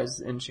of the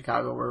guys in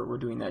Chicago were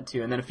doing that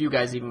too, and then a few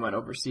guys even went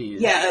overseas.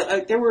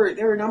 Yeah, there were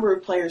a number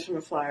of players from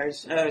the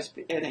Flyers,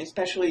 and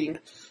especially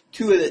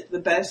two of the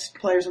best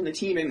players on the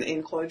team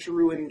in Claude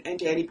Giroux and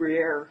Danny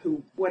Briere,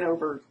 who went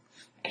over,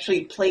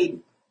 actually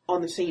played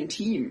on the same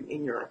team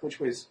in Europe, which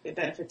was a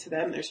benefit to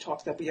them. There's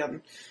talks they'll be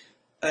on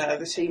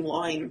the same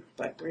line,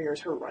 but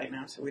Briere's hurt right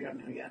now, so we don't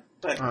know yet.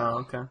 But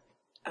okay.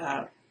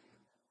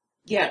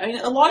 Yeah, I mean,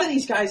 a lot of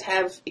these guys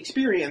have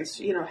experience,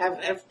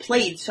 have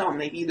played some.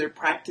 They've either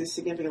practiced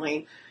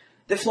significantly.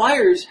 The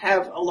Flyers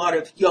have a lot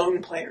of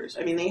young players.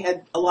 I mean, they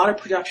had a lot of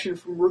production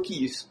from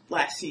rookies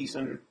last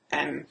season,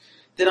 and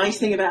the nice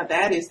thing about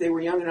that is they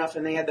were young enough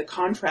and they had the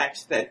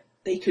contracts that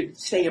they could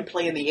stay and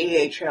play in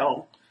the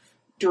AHL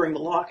during the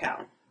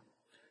lockout.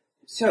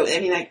 So, I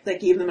mean,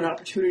 that gave them an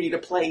opportunity to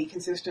play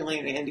consistently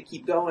and to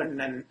keep going.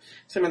 And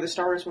some of the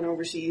stars went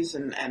overseas,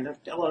 and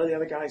a lot of the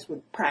other guys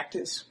would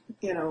practice,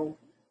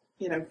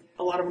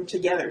 a lot of them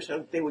together,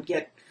 so they would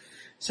get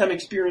some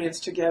experience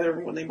together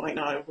when they might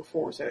not have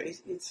before. So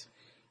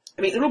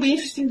it'll be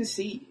interesting to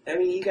see. I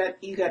mean,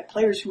 you got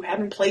players who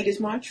haven't played as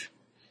much,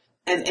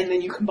 and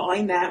then you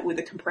combine that with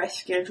a compressed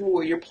schedule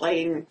where you're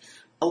playing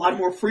a lot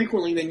more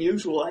frequently than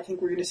usual. I think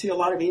we're going to see a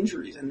lot of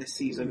injuries in this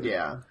season.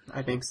 Yeah,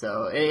 I think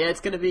so.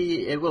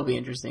 It will be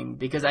interesting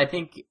because I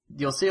think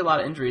you'll see a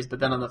lot of injuries, but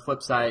then on the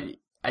flip side,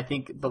 I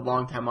think the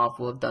long time off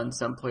will have done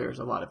some players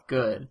a lot of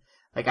good.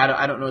 Like,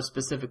 I don't know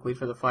specifically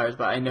for the Flyers,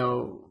 but I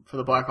know for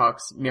the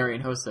Blackhawks,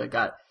 Marian Hossa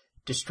got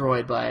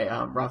destroyed by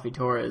Rafi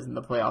Torres in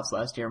the playoffs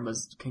last year and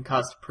was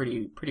concussed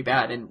pretty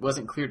bad and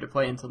wasn't cleared to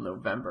play until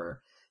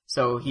November.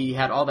 So he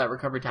had all that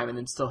recovery time and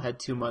then still had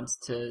 2 months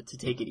to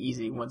take it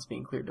easy once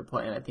being cleared to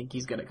play, and I think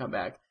he's going to come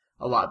back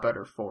a lot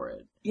better for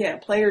it. Yeah,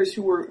 players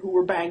who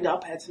were banged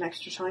up had some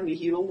extra time to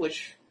heal,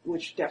 which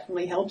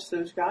definitely helps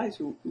those guys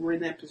who were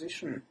in that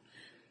position.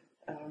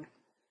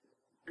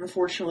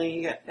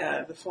 Unfortunately,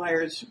 the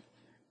Flyers,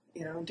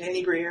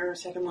 Danny Briere,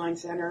 second line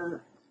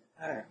center,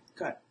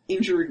 got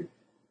injured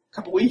a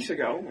couple weeks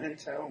ago, and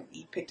so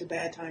he picked a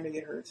bad time to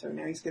get hurt. So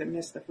now he's going to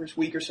miss the first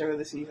week or so of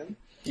the season.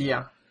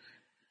 Yeah.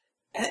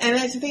 And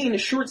that's the thing, in a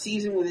short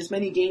season with as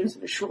many games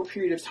in a short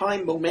period of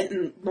time,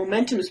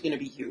 momentum is going to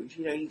be huge.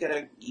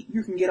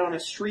 You can get on a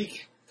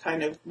streak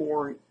kind of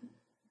more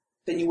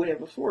than you would have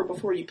before.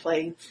 Before you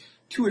play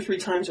 2 or 3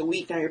 times a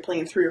week, now you're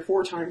playing 3 or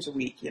 4 times a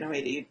week.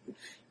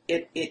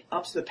 It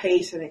ups the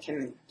pace, and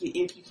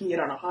if you can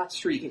get on a hot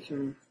streak, it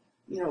can,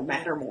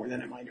 matter more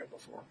than it might have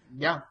before.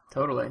 Yeah,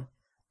 totally.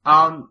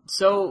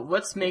 So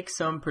let's make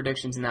some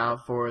predictions now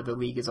for the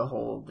league as a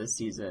whole this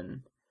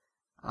season.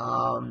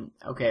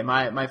 Okay,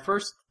 my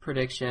first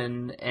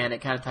prediction, and it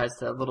kind of ties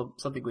to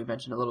something we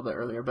mentioned a little bit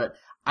earlier, but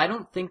I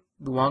don't think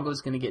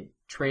Luongo's going to get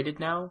traded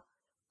now.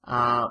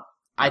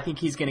 I think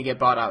he's going to get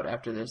bought out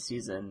after this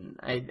season.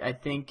 I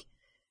think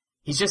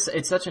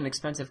it's such an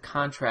expensive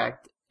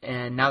contract,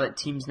 and now that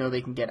teams know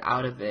they can get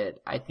out of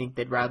it, I think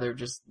they'd rather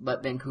just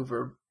let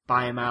Vancouver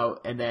buy him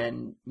out and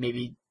then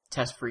maybe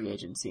test free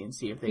agency and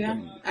see if they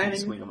can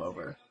swing him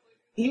over.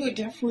 He would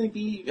definitely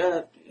be,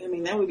 that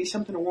would be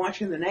something to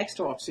watch in the next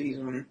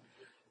offseason,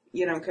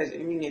 because,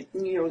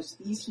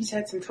 he's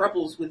had some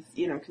troubles with,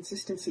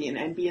 consistency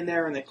and being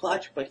there in the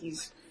clutch, but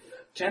he's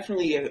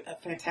definitely a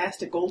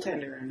fantastic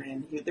goaltender,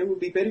 and there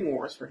would be bidding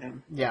wars for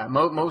him. Yeah,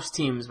 most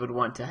teams would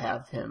want to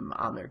have him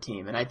on their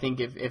team, and I think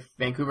if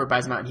Vancouver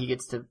buys him out and he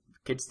gets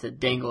to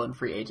dangle in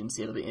free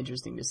agency, it'll be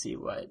interesting to see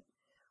what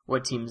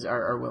teams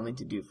are willing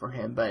to do for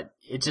him. But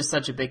it's just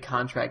such a big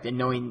contract, and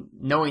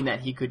knowing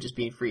that he could just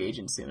be in free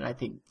agency, and I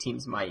think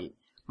teams might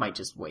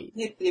just wait.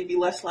 They'd be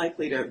less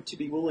likely to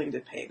be willing to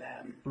pay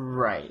that.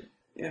 Right.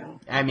 Yeah.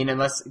 I mean,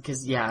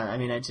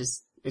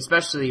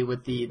 especially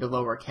with the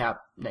lower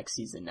cap next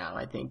season now,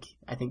 I think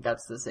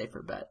that's the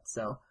safer bet.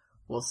 So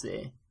we'll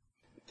see.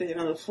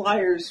 The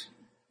Flyers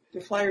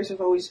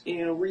have always,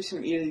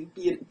 recently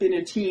been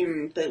a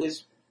team that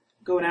was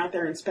going out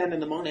there and spending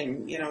the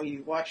money.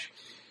 You watch,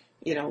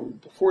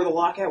 before the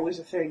lockout was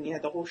a thing, you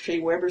had the whole Shea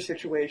Weber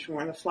situation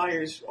where the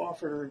Flyers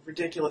offered a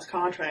ridiculous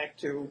contract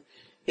to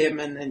him,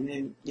 and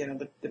then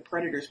the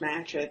Predators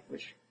match it,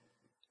 which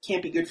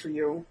can't be good for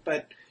you,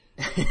 but.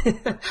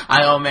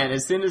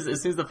 As soon as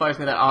the Flyers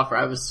made that offer,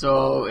 I was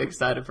so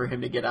excited for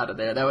him to get out of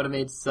there. That would have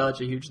made such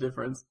a huge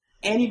difference.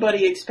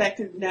 Anybody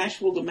expected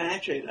Nashville to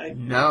match it?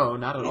 No,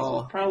 not at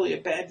all. It's probably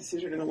a bad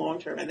decision in the long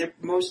term, and they're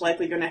most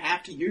likely going to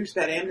have to use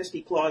that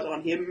amnesty clause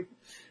on him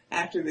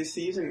after this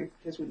season,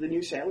 because with the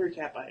new salary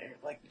cap,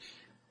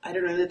 I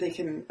don't know that they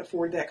can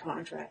afford that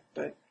contract.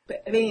 But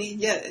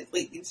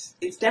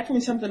it's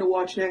definitely something to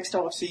watch next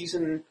off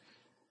season.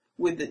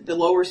 With the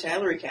lower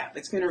salary cap,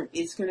 it's gonna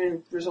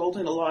result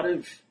in a lot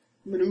of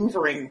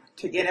maneuvering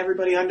to get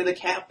everybody under the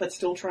cap, but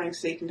still try and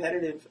stay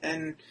competitive.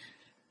 And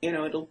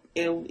it'll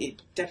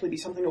definitely be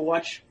something to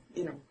watch,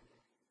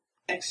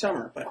 next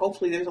summer. But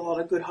hopefully there's a lot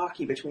of good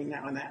hockey between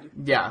now and then.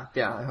 Yeah,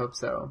 I hope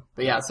so.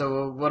 But yeah,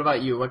 so what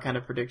about you? What kind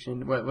of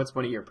prediction? What's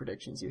one of your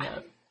predictions you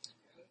have?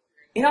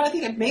 I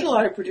think I've made a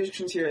lot of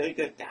predictions here,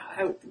 like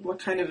what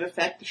kind of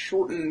effect the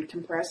shortened,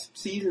 compressed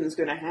season is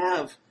going to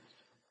have.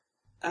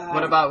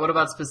 What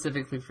about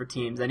specifically for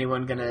teams?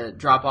 Anyone going to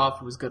drop off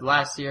who was good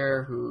last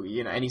year? Who,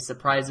 any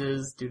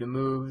surprises due to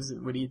moves?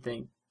 What do you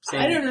think?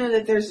 I don't know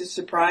that there's a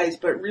surprise,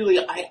 but really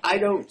I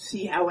don't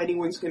see how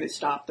anyone's going to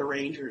stop the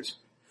Rangers.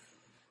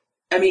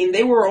 I mean,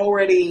 they were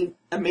already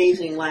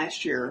amazing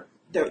last year.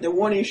 The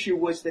one issue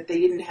was that they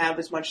didn't have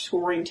as much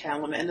scoring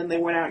talent, and then they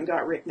went out and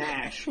got Rick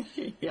Nash.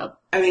 Yep.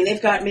 I mean,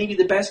 they've got maybe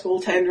the best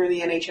goaltender in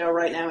the NHL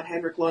right now in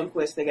Henrik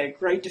Lundqvist. They got a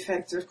great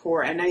defensive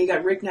core, and now you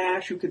got Rick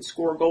Nash who could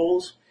score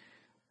goals.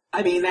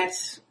 I mean, I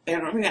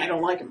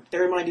don't like them.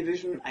 They're in my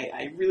division.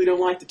 I really don't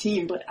like the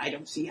team, but I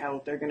don't see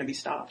how they're going to be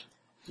stopped.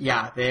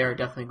 Yeah, they are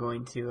definitely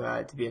going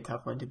to be a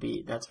tough one to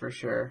beat. That's for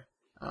sure.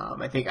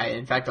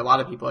 In fact, a lot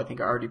of people I think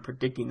are already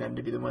predicting them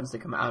to be the ones to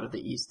come out of the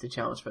East to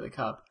challenge for the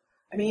Cup.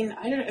 I think,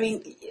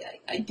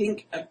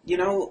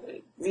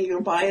 maybe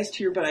I'm biased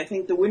here, but I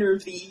think the winner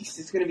of the East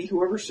is going to be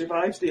whoever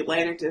survives the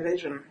Atlantic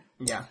Division.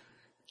 Yeah.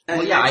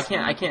 Well, yeah, I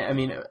can't,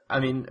 I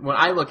mean, when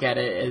I look at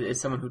it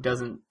as someone who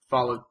doesn't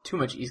follow too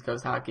much East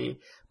Coast hockey,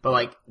 but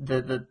like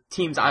the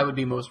teams I would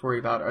be most worried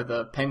about are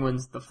the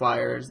Penguins, the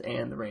Flyers,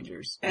 and the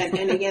Rangers.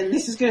 And again,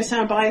 this is going to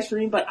sound biased for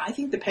me, but I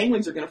think the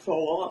Penguins are going to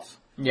fall off.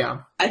 Yeah.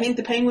 I think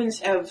the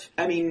Penguins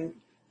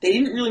they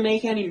didn't really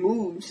make any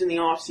moves in the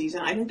off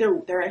season. I think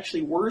they're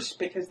actually worse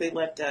because they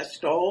let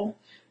Stahl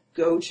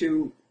go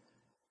to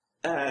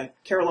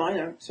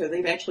Carolina, so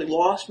they've actually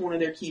lost one of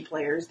their key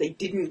players. They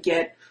didn't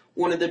get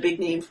one of the big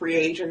name free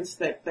agents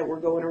that were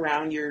going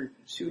around, your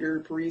Suter,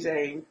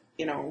 Parise,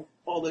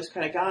 all those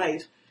kind of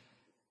guys.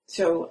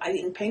 So I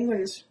think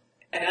Penguins,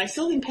 and I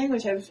still think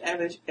Penguins have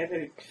a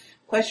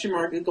question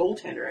mark at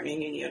goaltender. I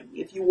mean,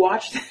 if you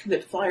watched the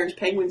Flyers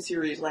Penguin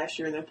series last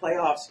year in the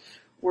playoffs,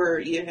 where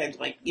you had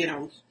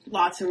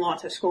lots and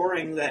lots of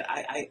scoring, that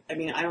I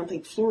don't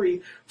think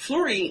Fleury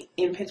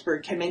in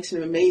Pittsburgh can make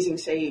some amazing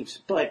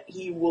saves, but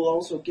he will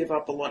also give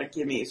up a lot of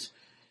gimmies.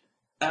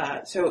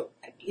 So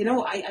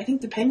I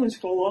think the Penguins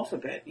fall off a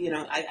bit.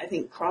 I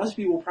think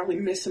Crosby will probably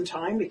miss some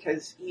time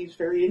because he's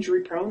very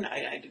injury prone.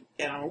 I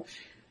don't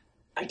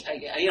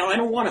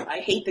want him. I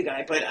hate the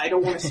guy, but I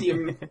don't want to see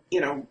him,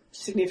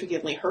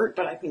 significantly hurt,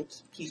 but I think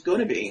he's going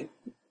to be,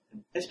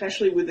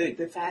 especially with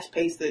the fast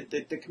pace,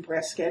 the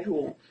compressed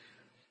schedule.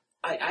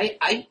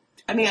 I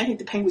think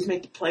the Penguins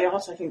make the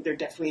playoffs. I think they're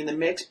definitely in the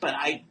mix, but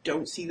I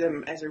don't see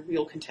them as a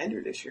real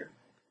contender this year.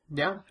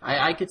 Yeah,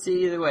 I could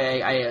see either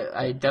way.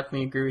 I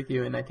definitely agree with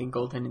you, and I think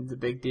goaltending is a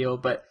big deal,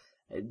 but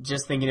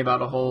just thinking about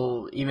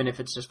even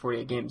if it's just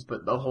 48 games,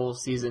 but the whole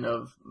season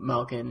of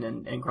Malkin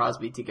and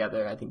Crosby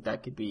together, I think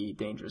that could be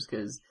dangerous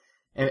because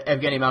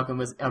Evgeny Malkin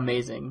was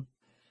amazing.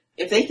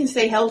 If they can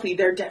stay healthy,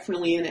 they're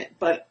definitely in it,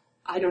 but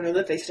I don't know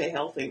that they stay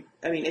healthy.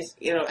 I mean,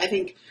 I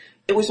think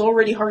it was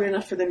already hard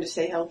enough for them to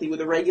stay healthy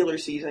with a regular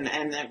season,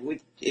 and that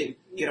with,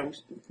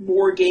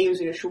 more games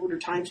in a shorter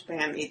time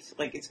span, it's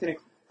going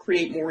to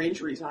create more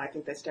injuries, and I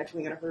think that's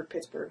definitely going to hurt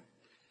Pittsburgh.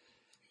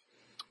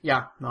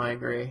 Yeah, no, I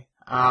agree.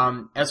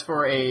 As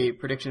for a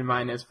prediction of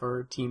mine, as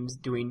for teams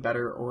doing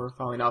better or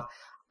falling off,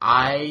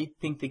 I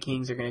think the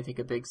Kings are going to take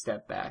a big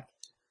step back.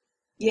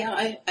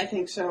 Yeah, I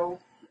think so.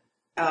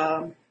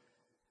 They've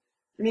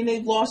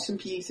lost some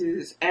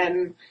pieces,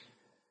 and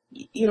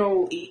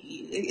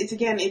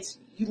it's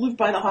you live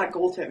by the hot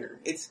goaltender.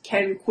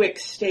 Can Quick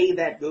stay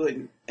that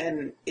good?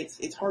 And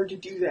it's hard to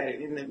do that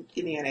in the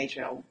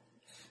NHL.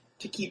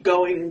 To keep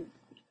going,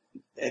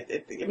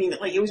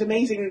 it was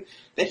amazing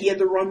that he had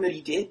the run that he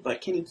did, but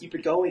can he keep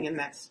it going? And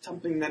that's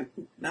something that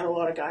not a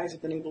lot of guys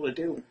have been able to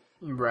do.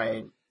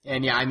 Right.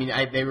 And yeah,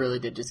 they really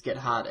did just get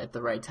hot at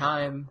the right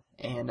time.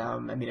 And,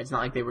 it's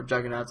not like they were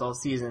juggernauts all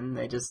season.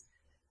 It was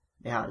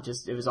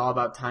all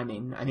about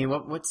timing. I mean,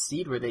 what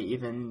seed were they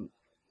even?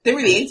 They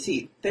were the 8th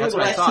seed. They were the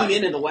last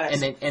team in the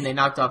West. And they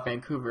knocked off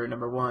Vancouver,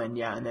 number 1,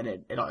 yeah, and then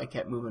it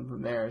kept moving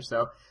from there.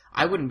 So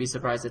I wouldn't be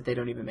surprised if they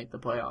don't even make the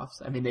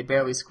playoffs. I mean, they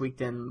barely squeaked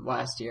in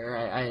last year,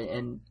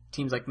 and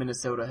teams like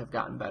Minnesota have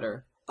gotten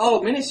better.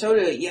 Oh,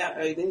 Minnesota,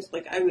 yeah.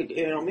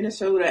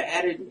 Minnesota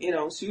added,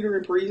 Suter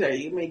and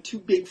Parise. You made 2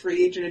 big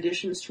free agent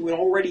additions to an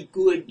already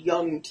good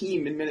young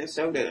team in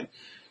Minnesota.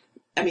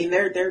 I mean,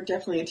 they're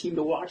definitely a team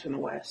to watch in the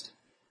West.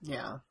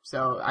 Yeah.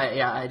 So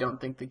I don't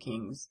think the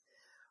Kings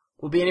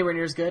will be anywhere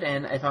near as good,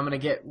 and if I'm going to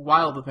get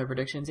wild with my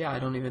predictions, I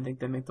don't even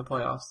think they make the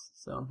playoffs.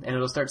 So, and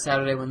it'll start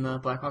Saturday when the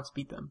Blackhawks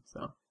beat them.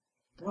 So,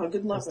 well,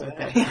 good luck with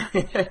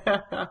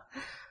that.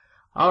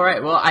 All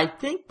right, well, I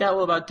think that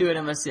will about do it,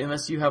 unless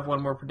you have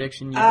one more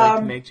prediction you'd like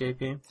to make,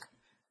 JP.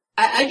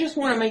 I just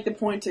want to make the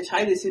point to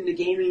tie this into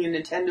gaming and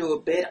Nintendo a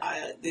bit.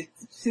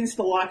 Since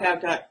the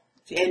lockout got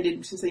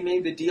ended, since they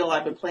made the deal,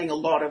 I've been playing a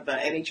lot of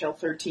NHL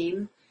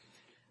 13.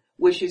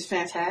 Which is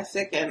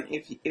fantastic, and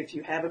if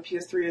you have a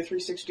PS3 or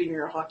 360 and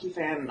you're a hockey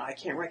fan, I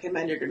can't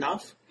recommend it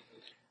enough.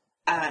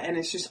 And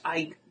it's just,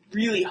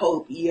 really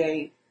hope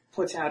EA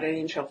puts out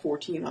NHL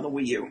 14 on the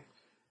Wii U,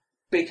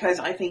 because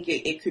I think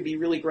it could be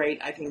really great.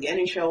 I think the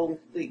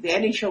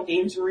NHL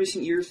games in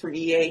recent years from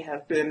EA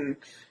have been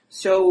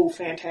so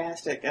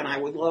fantastic, and I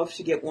would love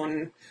to get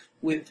one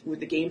with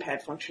the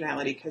gamepad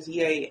functionality, because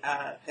EA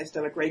has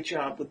done a great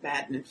job with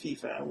Madden and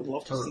FIFA. I would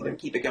love to see them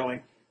keep it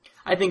going.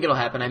 I think it'll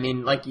happen. I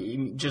mean,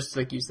 just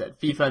like you said,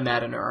 FIFA and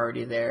Madden are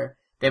already there.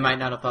 They might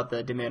not have thought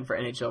the demand for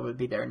NHL would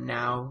be there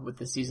now with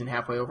the season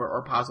halfway over,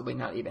 or possibly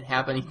not even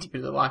happening due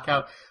to the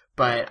lockout.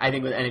 But I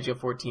think with NHL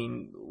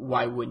 14,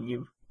 why wouldn't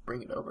you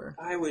bring it over?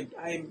 I would.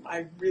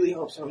 I really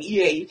hope so.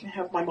 EA, you can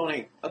have my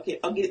money. Okay,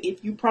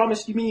 if you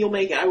promise me you'll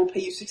make it, I will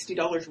pay you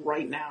 $60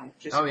 right now.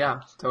 Oh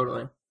yeah,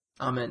 totally.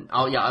 I'm in.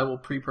 I will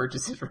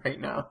pre-purchase it right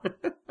now.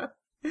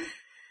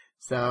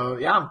 So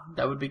yeah,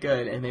 that would be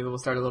good, and maybe we'll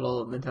start a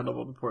little Nintendo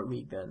World Report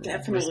League then.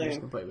 Definitely. And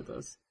can play with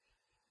those.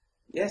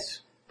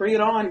 Yes, bring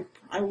it on.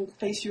 I will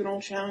face you in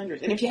all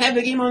challengers. And if you have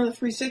the game on the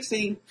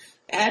 360,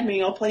 add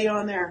me. I'll play you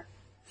on there.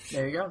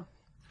 There you go.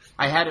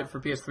 I had it for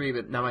PS3,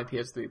 but now my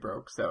PS3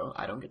 broke, so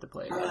I don't get to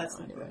play it right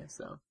now anyway.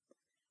 So,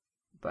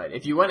 but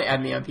if you want to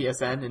add me on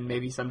PSN, and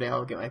maybe someday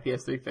I'll get my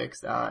PS3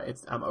 fixed,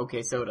 I'm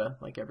OK Soda,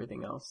 like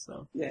everything else.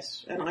 So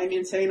yes, and I'm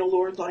Insane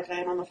Lord, like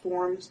I am on the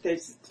forums.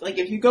 There's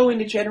if you go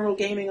into general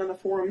gaming on the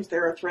forums,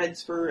 there are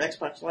threads for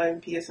Xbox Live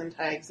and PSN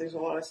tags. There's a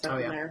lot of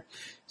stuff in there.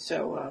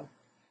 So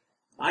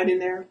I'm in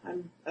there.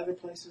 I'm other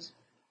places.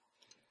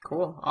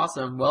 Cool,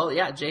 awesome. Well,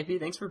 yeah, JP,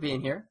 thanks for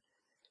being here.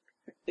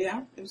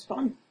 Yeah, it was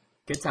fun.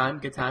 Good time.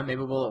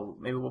 Maybe we'll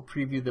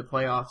preview the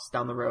playoffs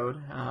down the road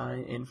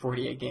in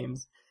 48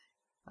 games.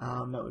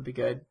 That would be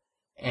good.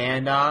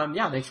 And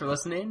yeah, thanks for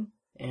listening,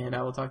 and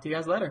I will talk to you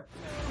guys later.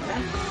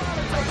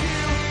 Okay.